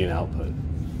non-Bayesian output.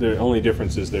 The only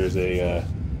difference is there's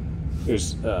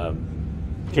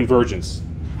convergence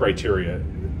criteria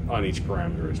on each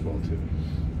parameter as well too.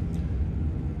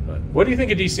 But what do you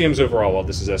think of DCMs overall while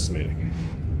this is estimating?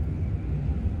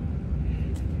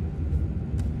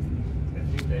 I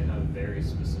think they have very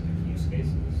specific use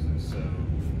cases. So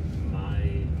my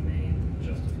main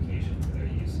justification for their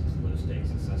use is low stakes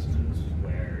assessments,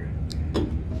 where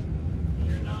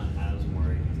you're not as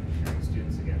worried comparing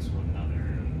students against one another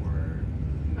or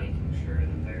making sure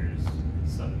that there's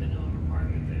some minimum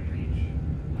requirement they reach.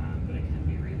 But it can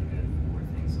be really good for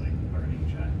things like learning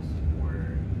checks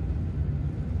or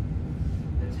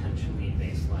potentially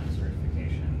baseline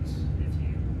certifications if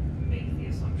you make the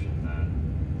assumption that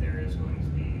there is going to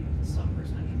be some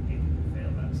percentage of people who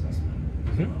fail that assessment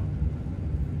as well.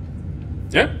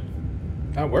 Yeah,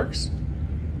 that works.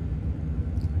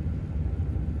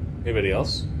 Anybody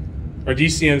else? Are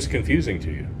DCMs confusing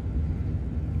to you?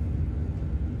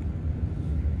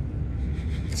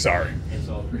 Sorry, It's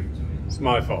all Greek to me. it's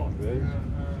my fault.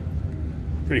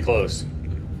 Pretty close.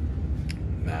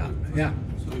 Nah. Yeah.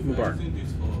 So if you're Mubarak. using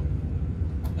this for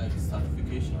like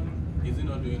certification, is it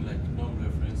not doing like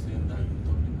non-referencing that you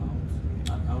talked about?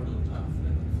 And how does that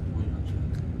affect what you're actually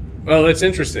doing? Well, that's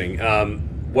interesting.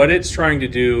 What it's trying to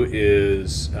do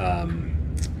is a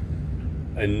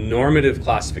normative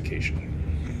classification,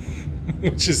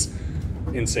 which is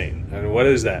insane. And what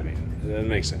does that mean? It doesn't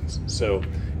make sense. So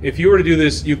if you were to do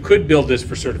this, you could build this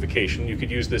for certification. You could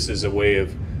use this as a way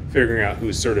of figuring out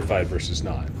who's certified versus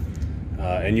not.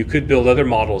 And you could build other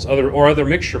models, other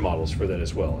mixture models for that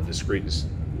as well, a discrete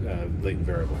latent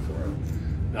variable for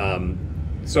it.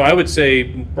 So I would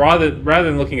say, rather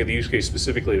than looking at the use case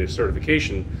specifically to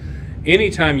certification,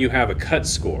 anytime you have a cut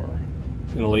score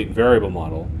in a latent variable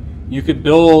model, you could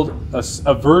build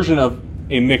a version of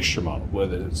a mixture model,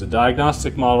 whether it's a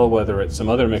diagnostic model, whether it's some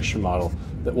other mixture model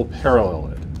that will parallel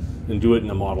it and do it in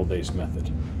a model-based method.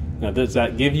 Now, does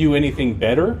that give you anything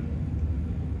better?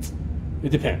 It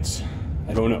depends.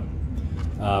 I don't know.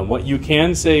 What you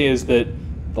can say is that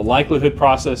the likelihood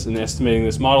process in estimating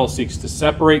this model seeks to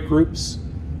separate groups,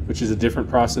 which is a different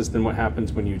process than what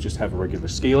happens when you just have a regular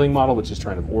scaling model, which is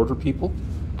trying to order people.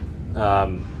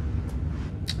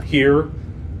 Here,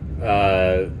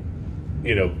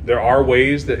 there are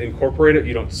ways that incorporate it.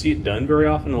 You don't see it done very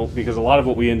often because a lot of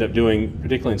what we end up doing,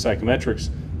 particularly in psychometrics,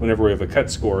 whenever we have a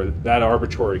cut score, that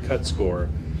arbitrary cut score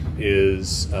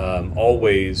is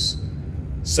always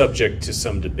subject to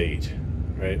some debate,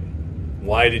 right?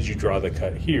 Why did you draw the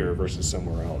cut here versus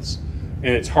somewhere else?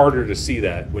 And it's harder to see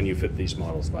that when you fit these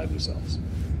models by themselves.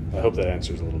 I hope that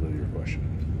answers a little bit of your question.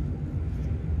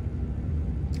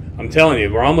 I'm telling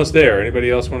you, we're almost there. Anybody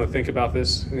else want to think about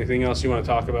this? Anything else you want to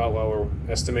talk about while we're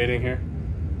estimating here?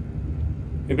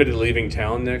 Anybody leaving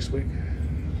town next week?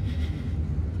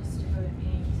 Just to go to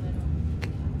Ames, I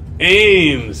don't.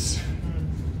 Ames!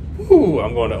 Woo,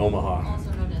 I'm going to Omaha.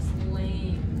 Also known as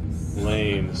Lames.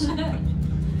 Lames.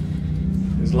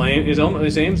 Is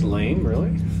Ames lame,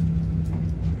 really?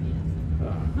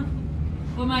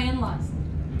 Well, my in-laws.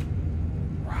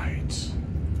 Right.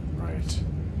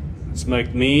 It's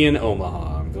like me in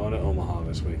Omaha. I'm going to Omaha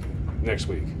next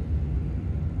week.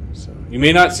 So you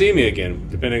may not see me again,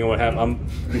 depending on what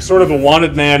happens. I'm sort of a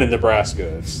wanted man in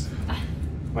Nebraska.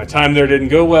 My time there didn't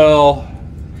go well.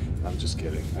 I'm just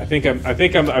kidding. I've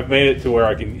made it to where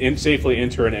I can safely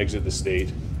enter and exit the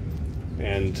state.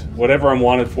 And whatever I'm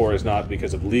wanted for is not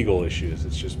because of legal issues.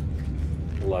 It's just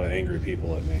a lot of angry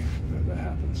people at me. That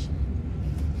happens.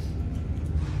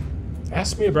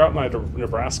 Ask me about my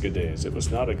Nebraska days. It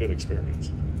was not a good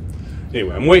experience.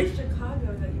 Anyway, I'm waiting.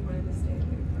 Chicago that you wanted to stay away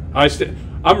from.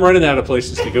 I'm running out of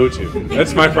places to go to.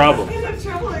 That's my problem. What kind of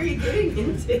trouble are you getting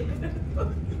into?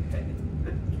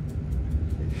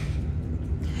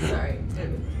 Sorry.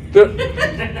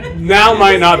 Now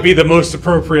might not be the most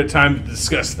appropriate time to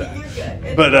discuss that. You're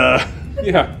good. But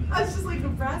yeah. I was just like,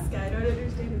 Nebraska. I don't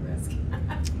understand Nebraska.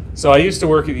 So I used to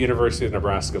work at the University of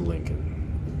Nebraska-Lincoln.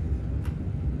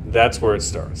 That's where it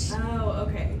starts. Oh,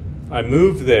 okay. I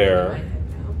moved In my there head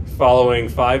now. following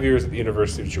 5 years at the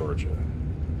University of Georgia.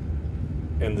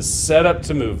 And the setup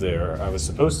to move there, I was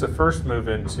supposed to first move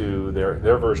into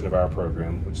their version of our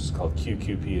program, which is called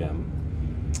QQPM.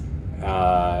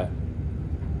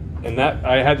 And that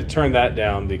I had to turn that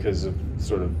down because of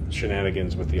sort of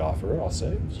shenanigans with the offer, I'll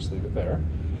say. Just leave it there.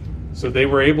 So they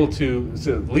were able to,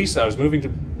 so Lisa, I was moving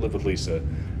to live with Lisa,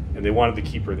 and they wanted to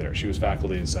keep her there. She was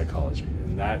faculty in psychology.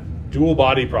 And that dual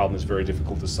body problem is very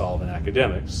difficult to solve in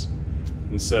academics.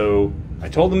 And so I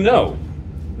told them no,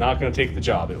 not going to take the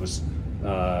job. It was,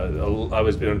 I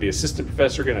was going to be assistant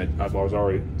professor again. I was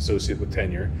already associate with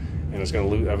tenure, and I was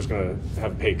going to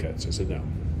have a pay cut. So I said no.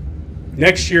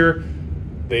 Next year,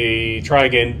 they try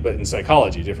again, but in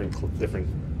psychology, different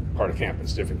part of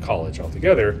campus, different college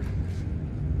altogether.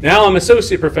 Now I'm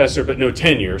associate professor, but no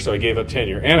tenure, so I gave up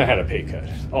tenure, and I had a pay cut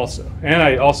also. And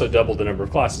I also doubled the number of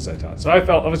classes I taught. So I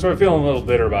was sort of feeling a little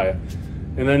bitter by it.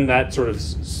 And then that sort of,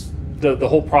 the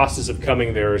whole process of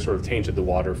coming there sort of tainted the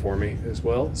water for me as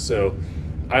well. So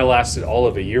I lasted all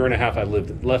of a year and a half. I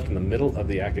left in the middle of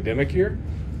the academic year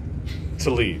to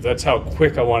leave. That's how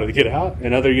quick I wanted to get out.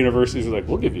 And other universities were like,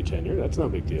 we'll give you tenure. That's no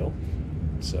big deal.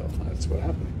 So that's what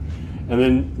happened. And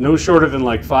then no shorter than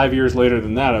like 5 years later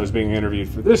than that, I was being interviewed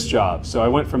for this job. So I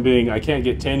went from being, I can't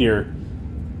get tenure,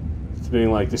 to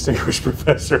being like distinguished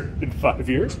professor in 5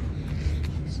 years.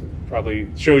 So probably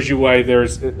shows you why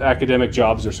there's academic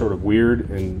jobs are sort of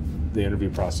weird and the interview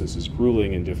process is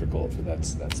grueling and difficult, but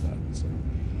that's that. So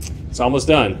it's almost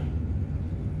done.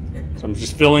 So I'm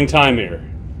just filling time here.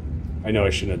 I know I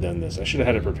shouldn't have done this. I should have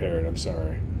had it prepared. I'm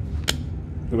sorry.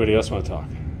 Anybody else want to talk?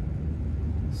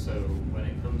 So when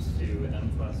it comes to M+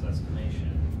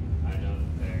 estimation, I know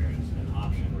that there's an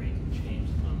option where you can change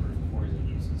the number of cores it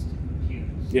uses to compute.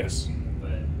 Yes.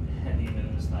 But have you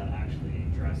noticed that actually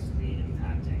addressly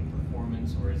impacting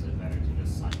performance, or is it better to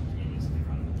just simultaneously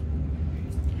run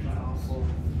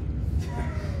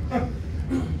them?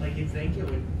 Like, you think it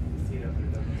would speed up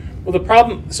your Well, the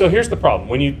problem, so here's the problem.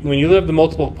 When you have the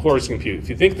multiple cores compute, if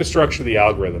you think the structure of the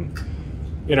algorithm,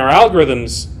 in our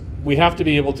algorithms, we have to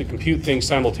be able to compute things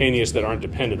simultaneous that aren't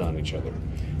dependent on each other.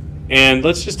 And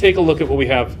let's just take a look at what we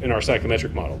have in our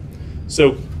psychometric model.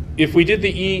 So if we did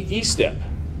the E step,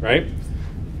 right?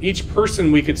 Each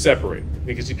person we could separate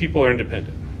because the people are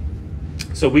independent.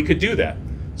 So we could do that.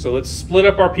 So let's split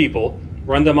up our people,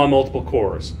 run them on multiple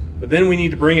cores. But then we need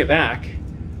to bring it back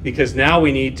because now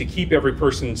we need to keep every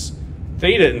person's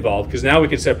theta involved because now we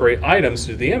can separate items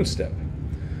to the M step.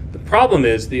 The problem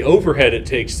is the overhead it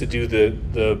takes to do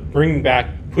the bringing back,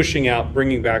 pushing out,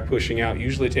 bringing back, pushing out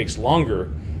usually takes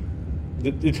longer,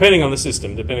 depending on the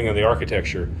system, depending on the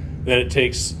architecture, than it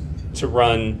takes to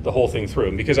run the whole thing through.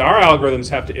 And because our algorithms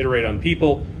have to iterate on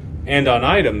people and on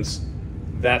items,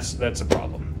 that's a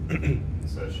problem.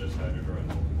 So it's just how to run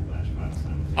multiple batch files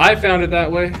simultaneously. I found it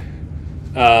that way.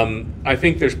 I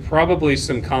think there's probably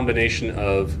some combination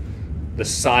of the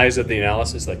size of the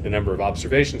analysis, like the number of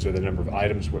observations or the number of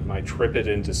items, what might trip it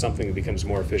into something that becomes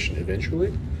more efficient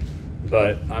eventually.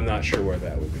 But I'm not sure where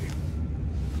that would be.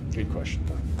 Good question,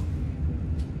 though.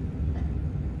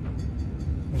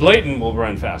 Blatant will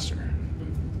run faster.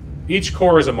 Each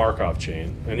core is a Markov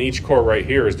chain, and each core right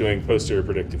here is doing posterior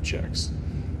predictive checks.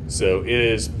 So it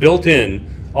is built in.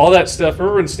 All that stuff,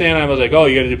 remember in Stan I was like, oh,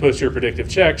 you got to do posterior predictive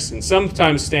checks, and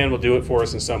sometimes Stan will do it for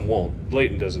us and some won't.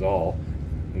 Blatant does it all.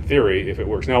 In theory, if it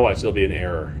works. Now watch, there'll be an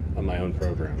error on my own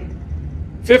program.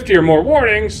 50 or more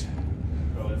warnings.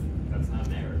 Well, that's not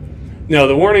an error. No,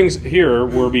 the warnings here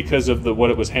were because of what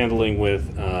it was handling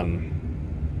with, oh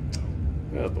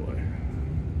boy.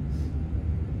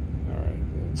 All right,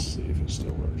 let's see if it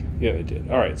still worked. Yeah, it did.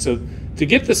 All right, so to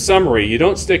get the summary, you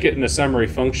don't stick it in a summary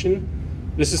function.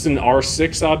 This is an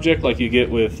R6 object like you get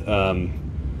with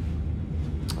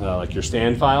like your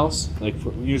Stan files. Like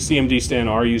CMD Stan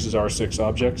R uses R6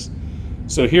 objects.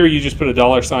 So here you just put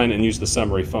a $sign and use the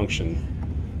summary function.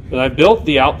 But I built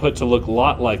the output to look a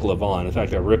lot like Lavon. In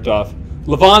fact, I ripped off.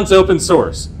 Lavon's open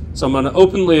source. So I'm going to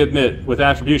openly admit with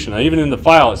attribution. Now, even in the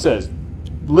file it says,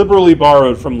 liberally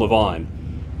borrowed from Lavon.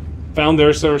 Found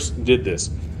their source, did this.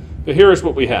 But here is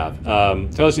what we have.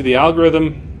 Tells you the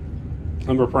algorithm,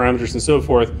 number of parameters and so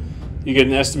forth. You get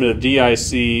an estimate of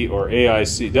DIC or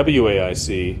AIC,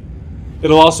 WAIC.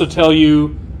 It'll also tell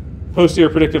you posterior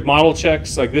predictive model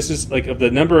checks. Like this is like of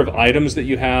the number of items that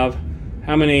you have,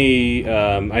 how many,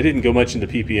 I didn't go much into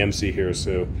PPMC here,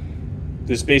 so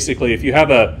this basically, if you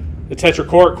have a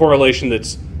tetrachoric correlation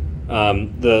that's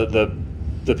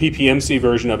the PPMC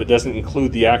version of it doesn't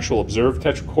include the actual observed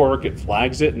tetrachoric, it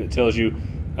flags it and it tells you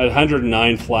at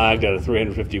 109 flagged out of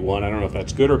 351. I don't know if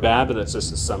that's good or bad, but that's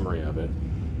just a summary of it.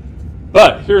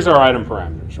 But here's our item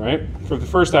parameters, right? For the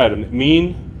first item,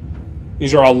 mean,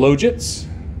 these are all logits,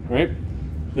 right?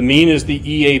 The mean is the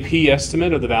EAP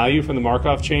estimate of the value from the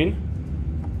Markov chain.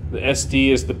 The SD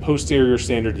is the posterior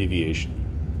standard deviation.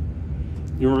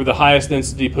 You remember the highest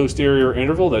density posterior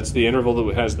interval? That's the interval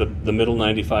that has the middle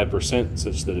 95%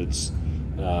 such that it's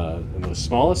the most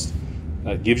smallest.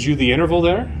 That gives you the interval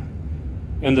there.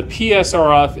 And the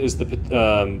PSRF is the,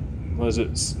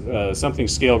 something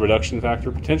scale reduction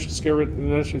factor, potential scale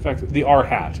reduction factor, the R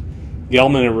hat,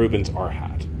 Gelman and Rubin's R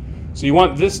hat. So you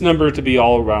want this number to be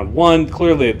all around 1.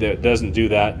 Clearly it doesn't do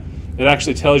that. It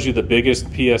actually tells you the biggest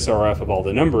PSRF of all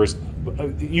the numbers.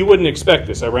 You wouldn't expect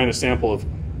this. I ran a sample of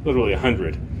literally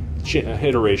 100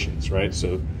 iterations, right?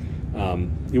 So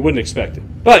you wouldn't expect it.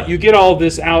 But you get all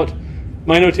this out.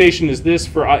 My notation is this,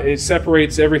 for it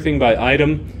separates everything by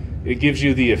item. It gives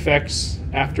you the effects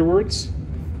afterwards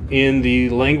in the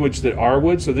language that R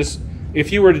would. So this,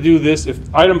 if you were to do this,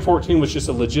 if item 14 was just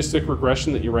a logistic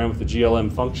regression that you ran with the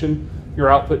GLM function, your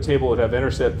output table would have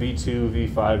intercept v2,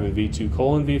 v5, and v2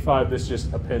 colon v5. This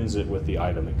just appends it with the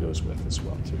item it goes with as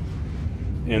well too.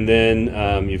 And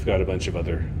then you've got a bunch of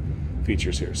other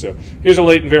features here. So here's a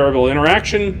latent variable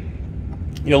interaction.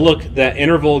 You'll look, that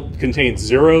interval contains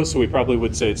 0, so we probably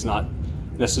would say it's not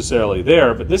necessarily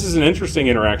there, but this is an interesting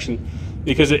interaction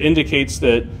because it indicates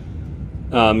that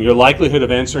your likelihood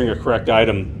of answering a correct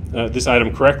item, this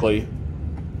item correctly,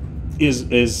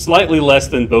 is slightly less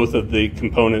than both of the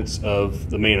components of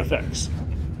the main effects.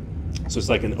 So it's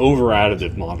like an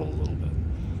over-additive model a little bit,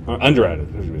 or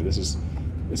under-additive.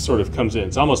 This sort of comes in.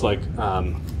 It's almost like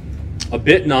a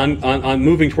bit on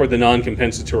moving toward the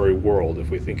non-compensatory world, if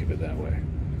we think of it that way.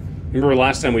 Remember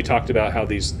last time we talked about how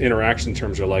these interaction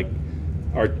terms are like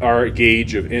our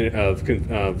gauge of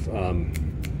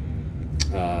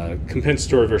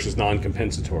compensatory versus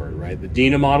non-compensatory, right? The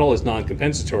DINA model is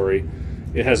non-compensatory.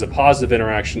 It has a positive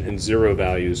interaction and 0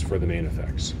 values for the main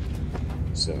effects.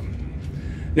 So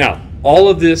now, all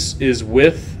of this is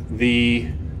with the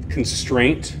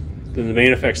constraint that the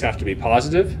main effects have to be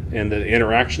positive, and the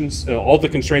interactions, all the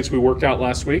constraints we worked out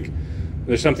last week.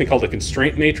 There's something called a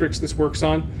constraint matrix this works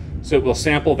on. So it will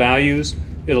sample values.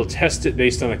 It'll test it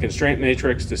based on a constraint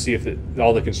matrix to see if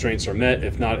all the constraints are met.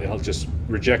 If not, it'll just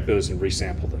reject those and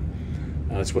resample them.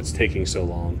 That's what's taking so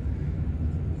long.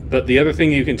 But the other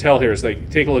thing you can tell here is, like,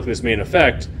 take a look at this main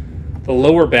effect. The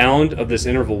lower bound of this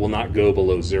interval will not go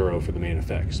below 0 for the main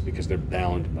effects because they're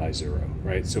bound by 0,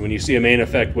 right? So when you see a main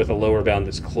effect with a lower bound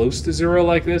that's close to 0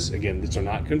 like this, again, these are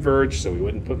not converged, so we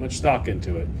wouldn't put much stock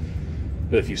into it.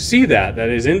 But if you see that, that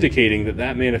is indicating that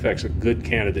that main effect's a good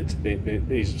candidate to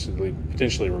basically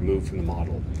potentially remove from the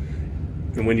model.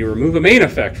 And when you remove a main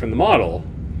effect from the model,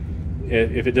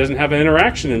 if it doesn't have an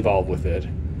interaction involved with it,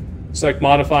 it's like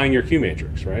modifying your Q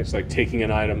matrix, right? It's like taking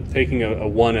an item, taking a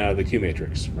 1 out of the Q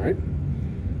matrix, right?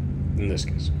 In this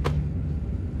case.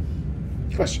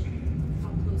 Question? How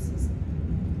close is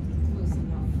close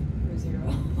enough for 0?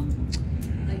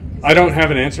 Like, I don't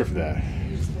have an answer for that.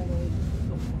 You just had like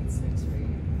 0.6,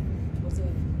 right? Was it?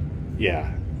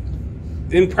 Yeah.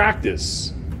 In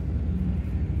practice,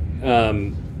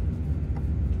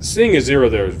 seeing a 0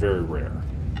 there is very rare.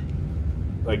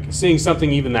 Like, seeing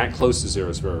something even that close to 0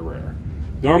 is very rare.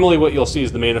 Normally what you'll see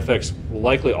is the main effects will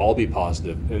likely all be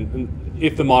positive, and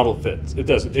if the model fits. It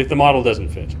doesn't. If the model doesn't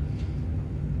fit.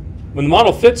 When the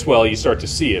model fits well, you start to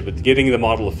see it, but getting the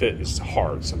model to fit is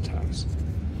hard sometimes.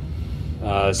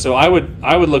 So I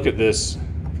would look at this,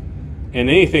 and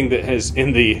anything that has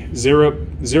in the 0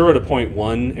 to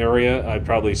 0.1 area, I'd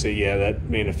probably say, yeah, that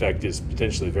main effect is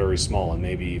potentially very small and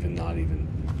maybe even not even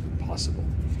possible.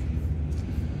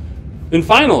 Then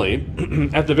finally,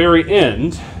 at the very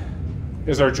end,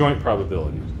 is our joint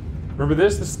probability. Remember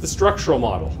this? This is the structural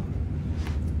model.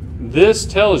 This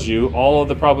tells you all of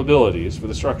the probabilities for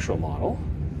the structural model.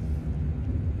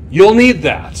 You'll need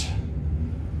that,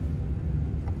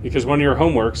 because one of your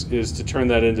homeworks is to turn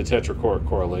that into tetrachoric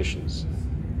correlations.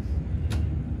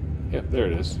 Yep, there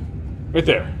it is. Right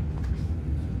there.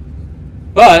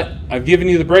 But I've given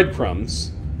you the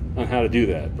breadcrumbs on how to do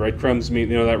that. Breadcrumbs mean,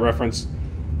 you know that reference?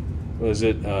 Was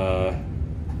it,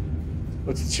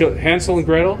 what's it, Hansel and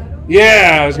Gretel?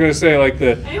 Yeah, I was going to say, like,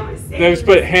 they just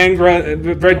put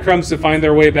breadcrumbs to find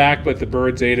their way back, but the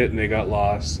birds ate it and they got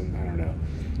lost, and I don't know.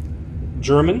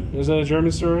 German. Is that a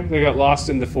German story? They got lost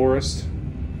in the forest.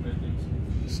 I think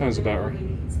so. Sounds about right.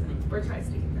 Or tries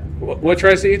to get them. What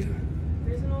tries to eat?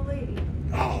 There's an old lady.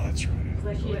 Oh, that's right. It's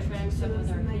like She what? attracts She up lives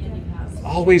with our in my candy dad's house.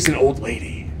 house. Always an old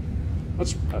lady.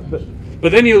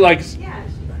 But then you like. Yeah,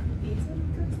 she eats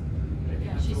them. Cooks.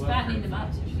 Yeah, she's fattening them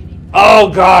up so she can eat them. Oh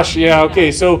gosh, yeah.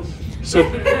 Okay, so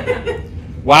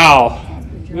wow,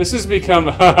 this has become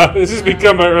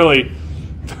a really.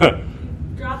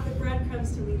 Drop the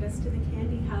breadcrumbs to lead us to the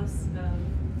candy house.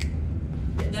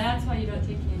 That's why you don't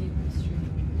take candy from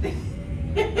the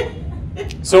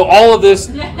street. So all of this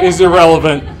is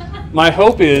irrelevant. My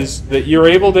hope is that you're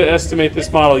able to estimate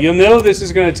this model. You'll know this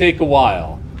is going to take a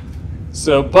while.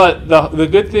 So, but the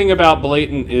good thing about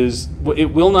blatant is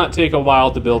it will not take a while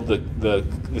to build the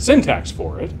syntax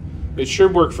for it. It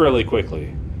should work fairly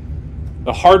quickly.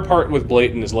 The hard part with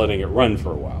blatant is letting it run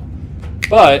for a while.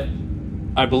 But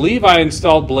I believe I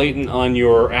installed blatant on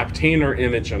your Aptainer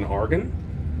image on Argon.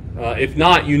 If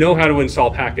not, you know how to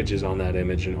install packages on that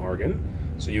image in Argon,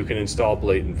 so you can install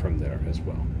blatant from there as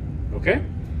well. Okay?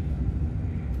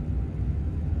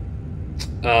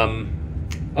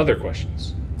 Other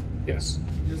questions? Yes.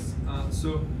 Yes.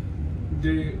 So,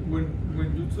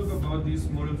 when you talk about these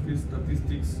model fit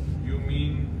statistics, you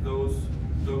mean those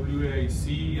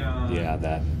WAC and Yeah,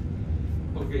 that.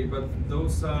 Okay, but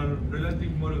those are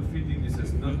relative model fit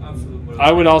indices, not absolute model.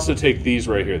 I would also take these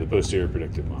right here, the posterior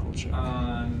predictive model check.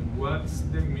 And what's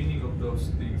the meaning of those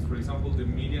things? For example, the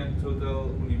median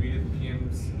total univariate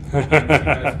PMs.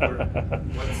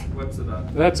 What's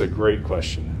that? That's a great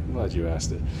question. I'm glad you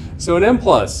asked it. So an M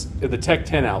plus is the Tech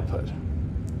 10 output.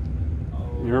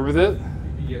 You remember that?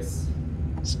 Yes.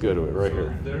 Let's go to it right So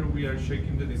here. there we are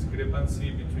checking the discrepancy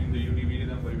between the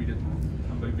univariate and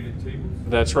bivariate tables.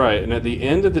 That's right. And at the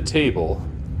end of the table,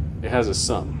 it has a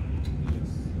sum.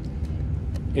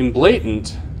 Yes. In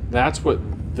blatant, that's what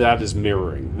that is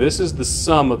mirroring. This is the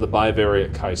sum of the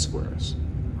bivariate chi-squares.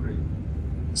 Great.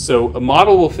 So a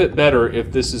model will fit better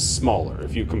if this is smaller,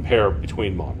 if you compare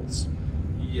between models.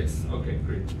 Yes. Okay.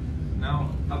 Great. Now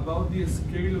about the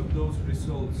scale of those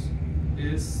results,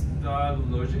 is that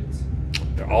logits?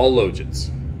 They're all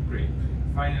logits. Great.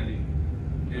 Finally,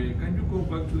 can you go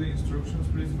back to the instructions,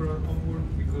 please, for our homework?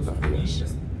 Because for me,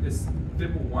 Yes.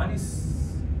 step 1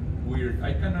 is weird.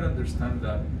 I cannot understand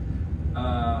that.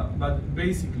 But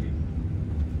basically,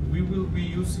 we will be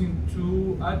using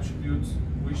two attributes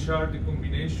which are the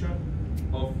combination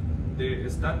of the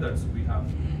standards we have.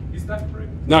 Is that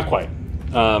correct? Not quite.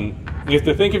 You have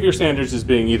to think of your standards as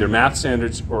being either math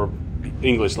standards or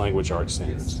English language arts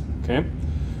standards. Yes. Okay?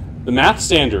 The math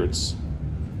standards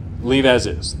leave as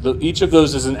is. Each of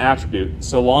those is an attribute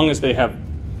so long as they have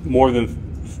more than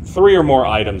 3 or more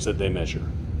items that they measure.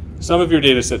 Some of your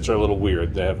data sets are a little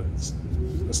weird. They have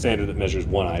a standard that measures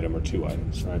 1 item or 2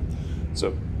 items, right?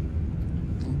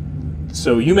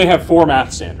 So you may have 4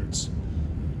 math standards.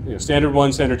 You know, standard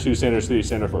 1, standard 2, standard 3,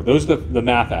 standard 4. Those are the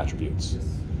math attributes. Yes.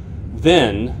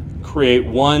 Then create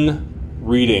 1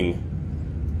 reading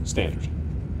standard.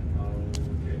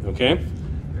 Okay. Okay?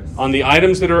 Yes. On the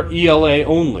items that are ELA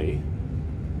only,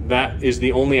 that is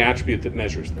the only attribute that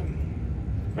measures them.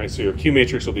 Right? So your Q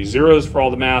matrix will be 0s for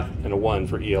all the math and a 1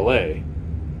 for ELA.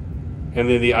 And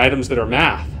then the items that are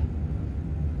math,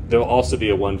 there will also be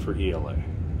a 1 for ELA.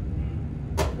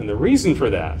 And the reason for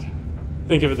that,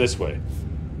 think of it this way.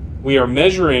 We are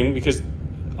measuring, because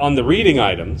on the reading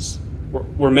items,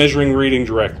 we're measuring reading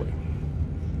directly.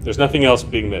 There's nothing else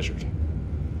being measured.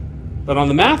 But on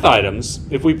the math items,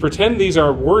 if we pretend these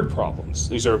are word problems,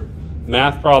 these are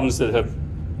math problems that have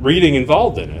reading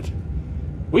involved in it,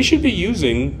 we should be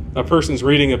using a person's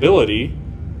reading ability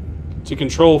to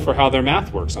control for how their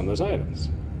math works on those items.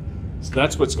 So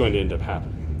that's what's going to end up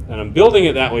happening. And I'm building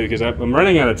it that way because I'm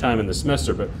running out of time in the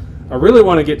semester, but I really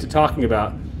want to get to talking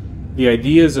about the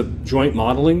ideas of joint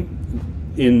modeling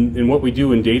in what we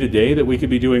do in day-to-day that we could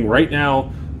be doing right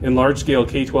now in large-scale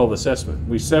K-12 assessment.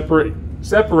 We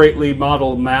separately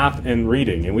model math and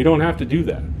reading, and we don't have to do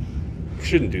that. We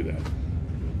shouldn't do that,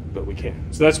 but we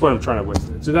can. So that's what I'm trying to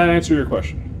win. Did that answer your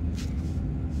question?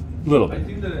 A little I bit.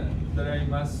 think that I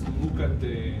must look at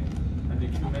the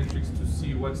Q matrix to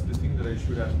see what's the thing that I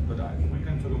should add, but we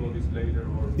can talk about this later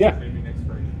or Yeah. maybe next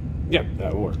Friday. Yeah,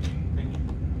 that will work. Thank you.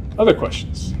 Other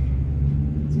questions?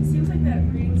 So it seems like that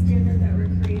reading standard that we're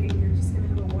creating, you're just going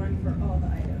to have a 1 for all the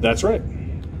items. That's right.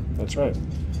 That's right.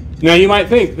 Now you might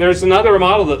think there's another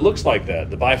model that looks like that,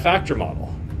 the bifactor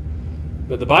model.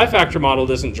 But the bifactor model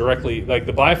doesn't directly, like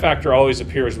the bifactor always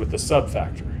appears with the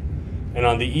subfactor. And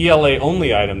on the ELA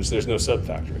only items, there's no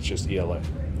subfactor, it's just ELA.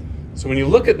 So when you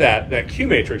look at that Q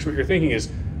matrix, what you're thinking is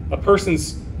a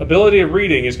person's ability of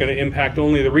reading is going to impact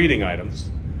only the reading items.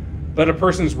 But a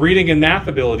person's reading and math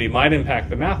ability might impact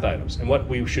the math items. And what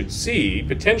we should see,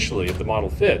 potentially, if the model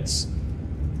fits,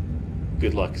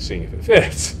 good luck seeing if it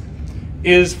fits,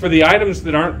 is for the items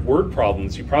that aren't word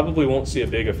problems, you probably won't see a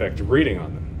big effect of reading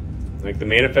on them. Like the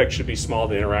main effect should be small,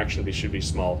 the interaction should be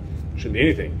small, shouldn't be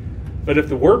anything. But if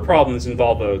the word problems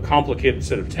involve a complicated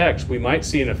set of text, we might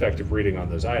see an effect of reading on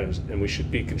those items, and we should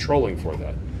be controlling for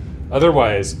that.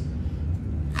 Otherwise,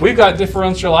 we've got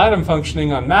differential item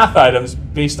functioning on math items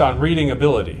based on reading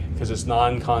ability, because it's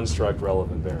non-construct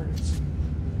relevant variance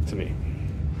to me.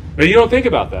 But you don't think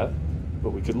about that,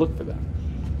 but we could look for that,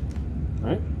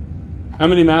 right? How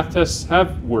many math tests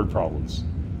have word problems?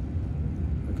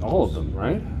 Like all of them,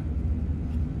 right?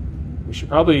 We should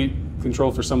probably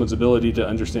control for someone's ability to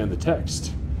understand the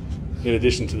text in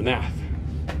addition to the math.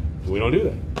 We don't do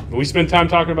that. We spend time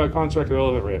talking about construct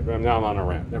relevant rant. Now I'm on a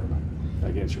rant. Never mind.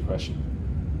 That answers your question.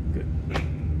 Good.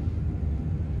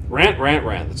 Rant, rant,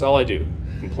 rant. That's all I do.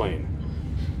 Complain.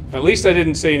 At least I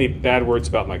didn't say any bad words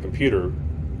about my computer.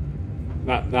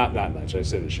 Not much. I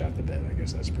said it shot the bed. I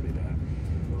guess that's pretty bad.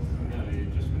 No,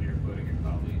 just when you're quoting your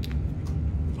colleague.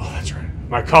 Oh, that's right.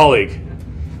 My colleague.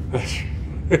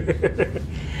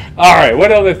 All right.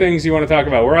 What other things do you want to talk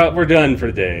about? We're done for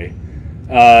today.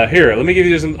 Here, let me give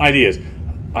you some ideas.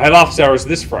 I have office hours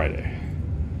this Friday.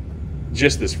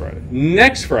 Just this Friday.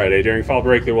 Next Friday, during fall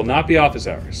break, there will not be office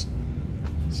hours.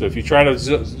 So if you try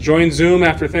to join Zoom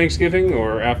after Thanksgiving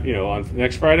or after, on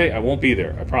next Friday, I won't be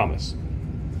there. I promise.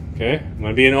 Okay? I'm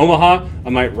going to be in Omaha. I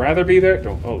might rather be there.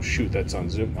 Oh, shoot, that's on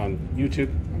Zoom, on YouTube.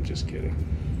 I'm just kidding.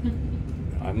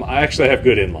 I actually have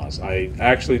good in-laws. I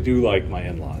actually do like my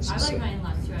in-laws. I like my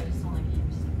in-laws too. I just don't like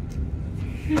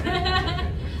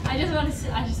ears.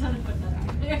 I just want to put that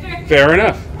out there. Fair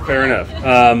enough. Fair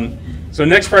enough. So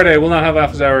next Friday, we'll not have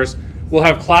office hours. We'll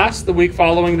have class the week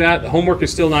following that. The homework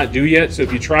is still not due yet, so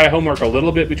if you try homework a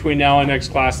little bit between now and next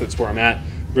class, that's where I'm at.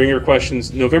 Bring your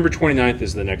questions. November 29th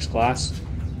is the next class.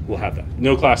 We'll have that.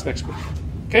 No class next week.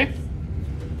 Okay?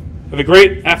 Have a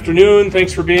great afternoon.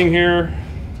 Thanks for being here.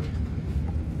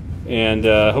 And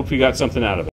hope you got something out of it.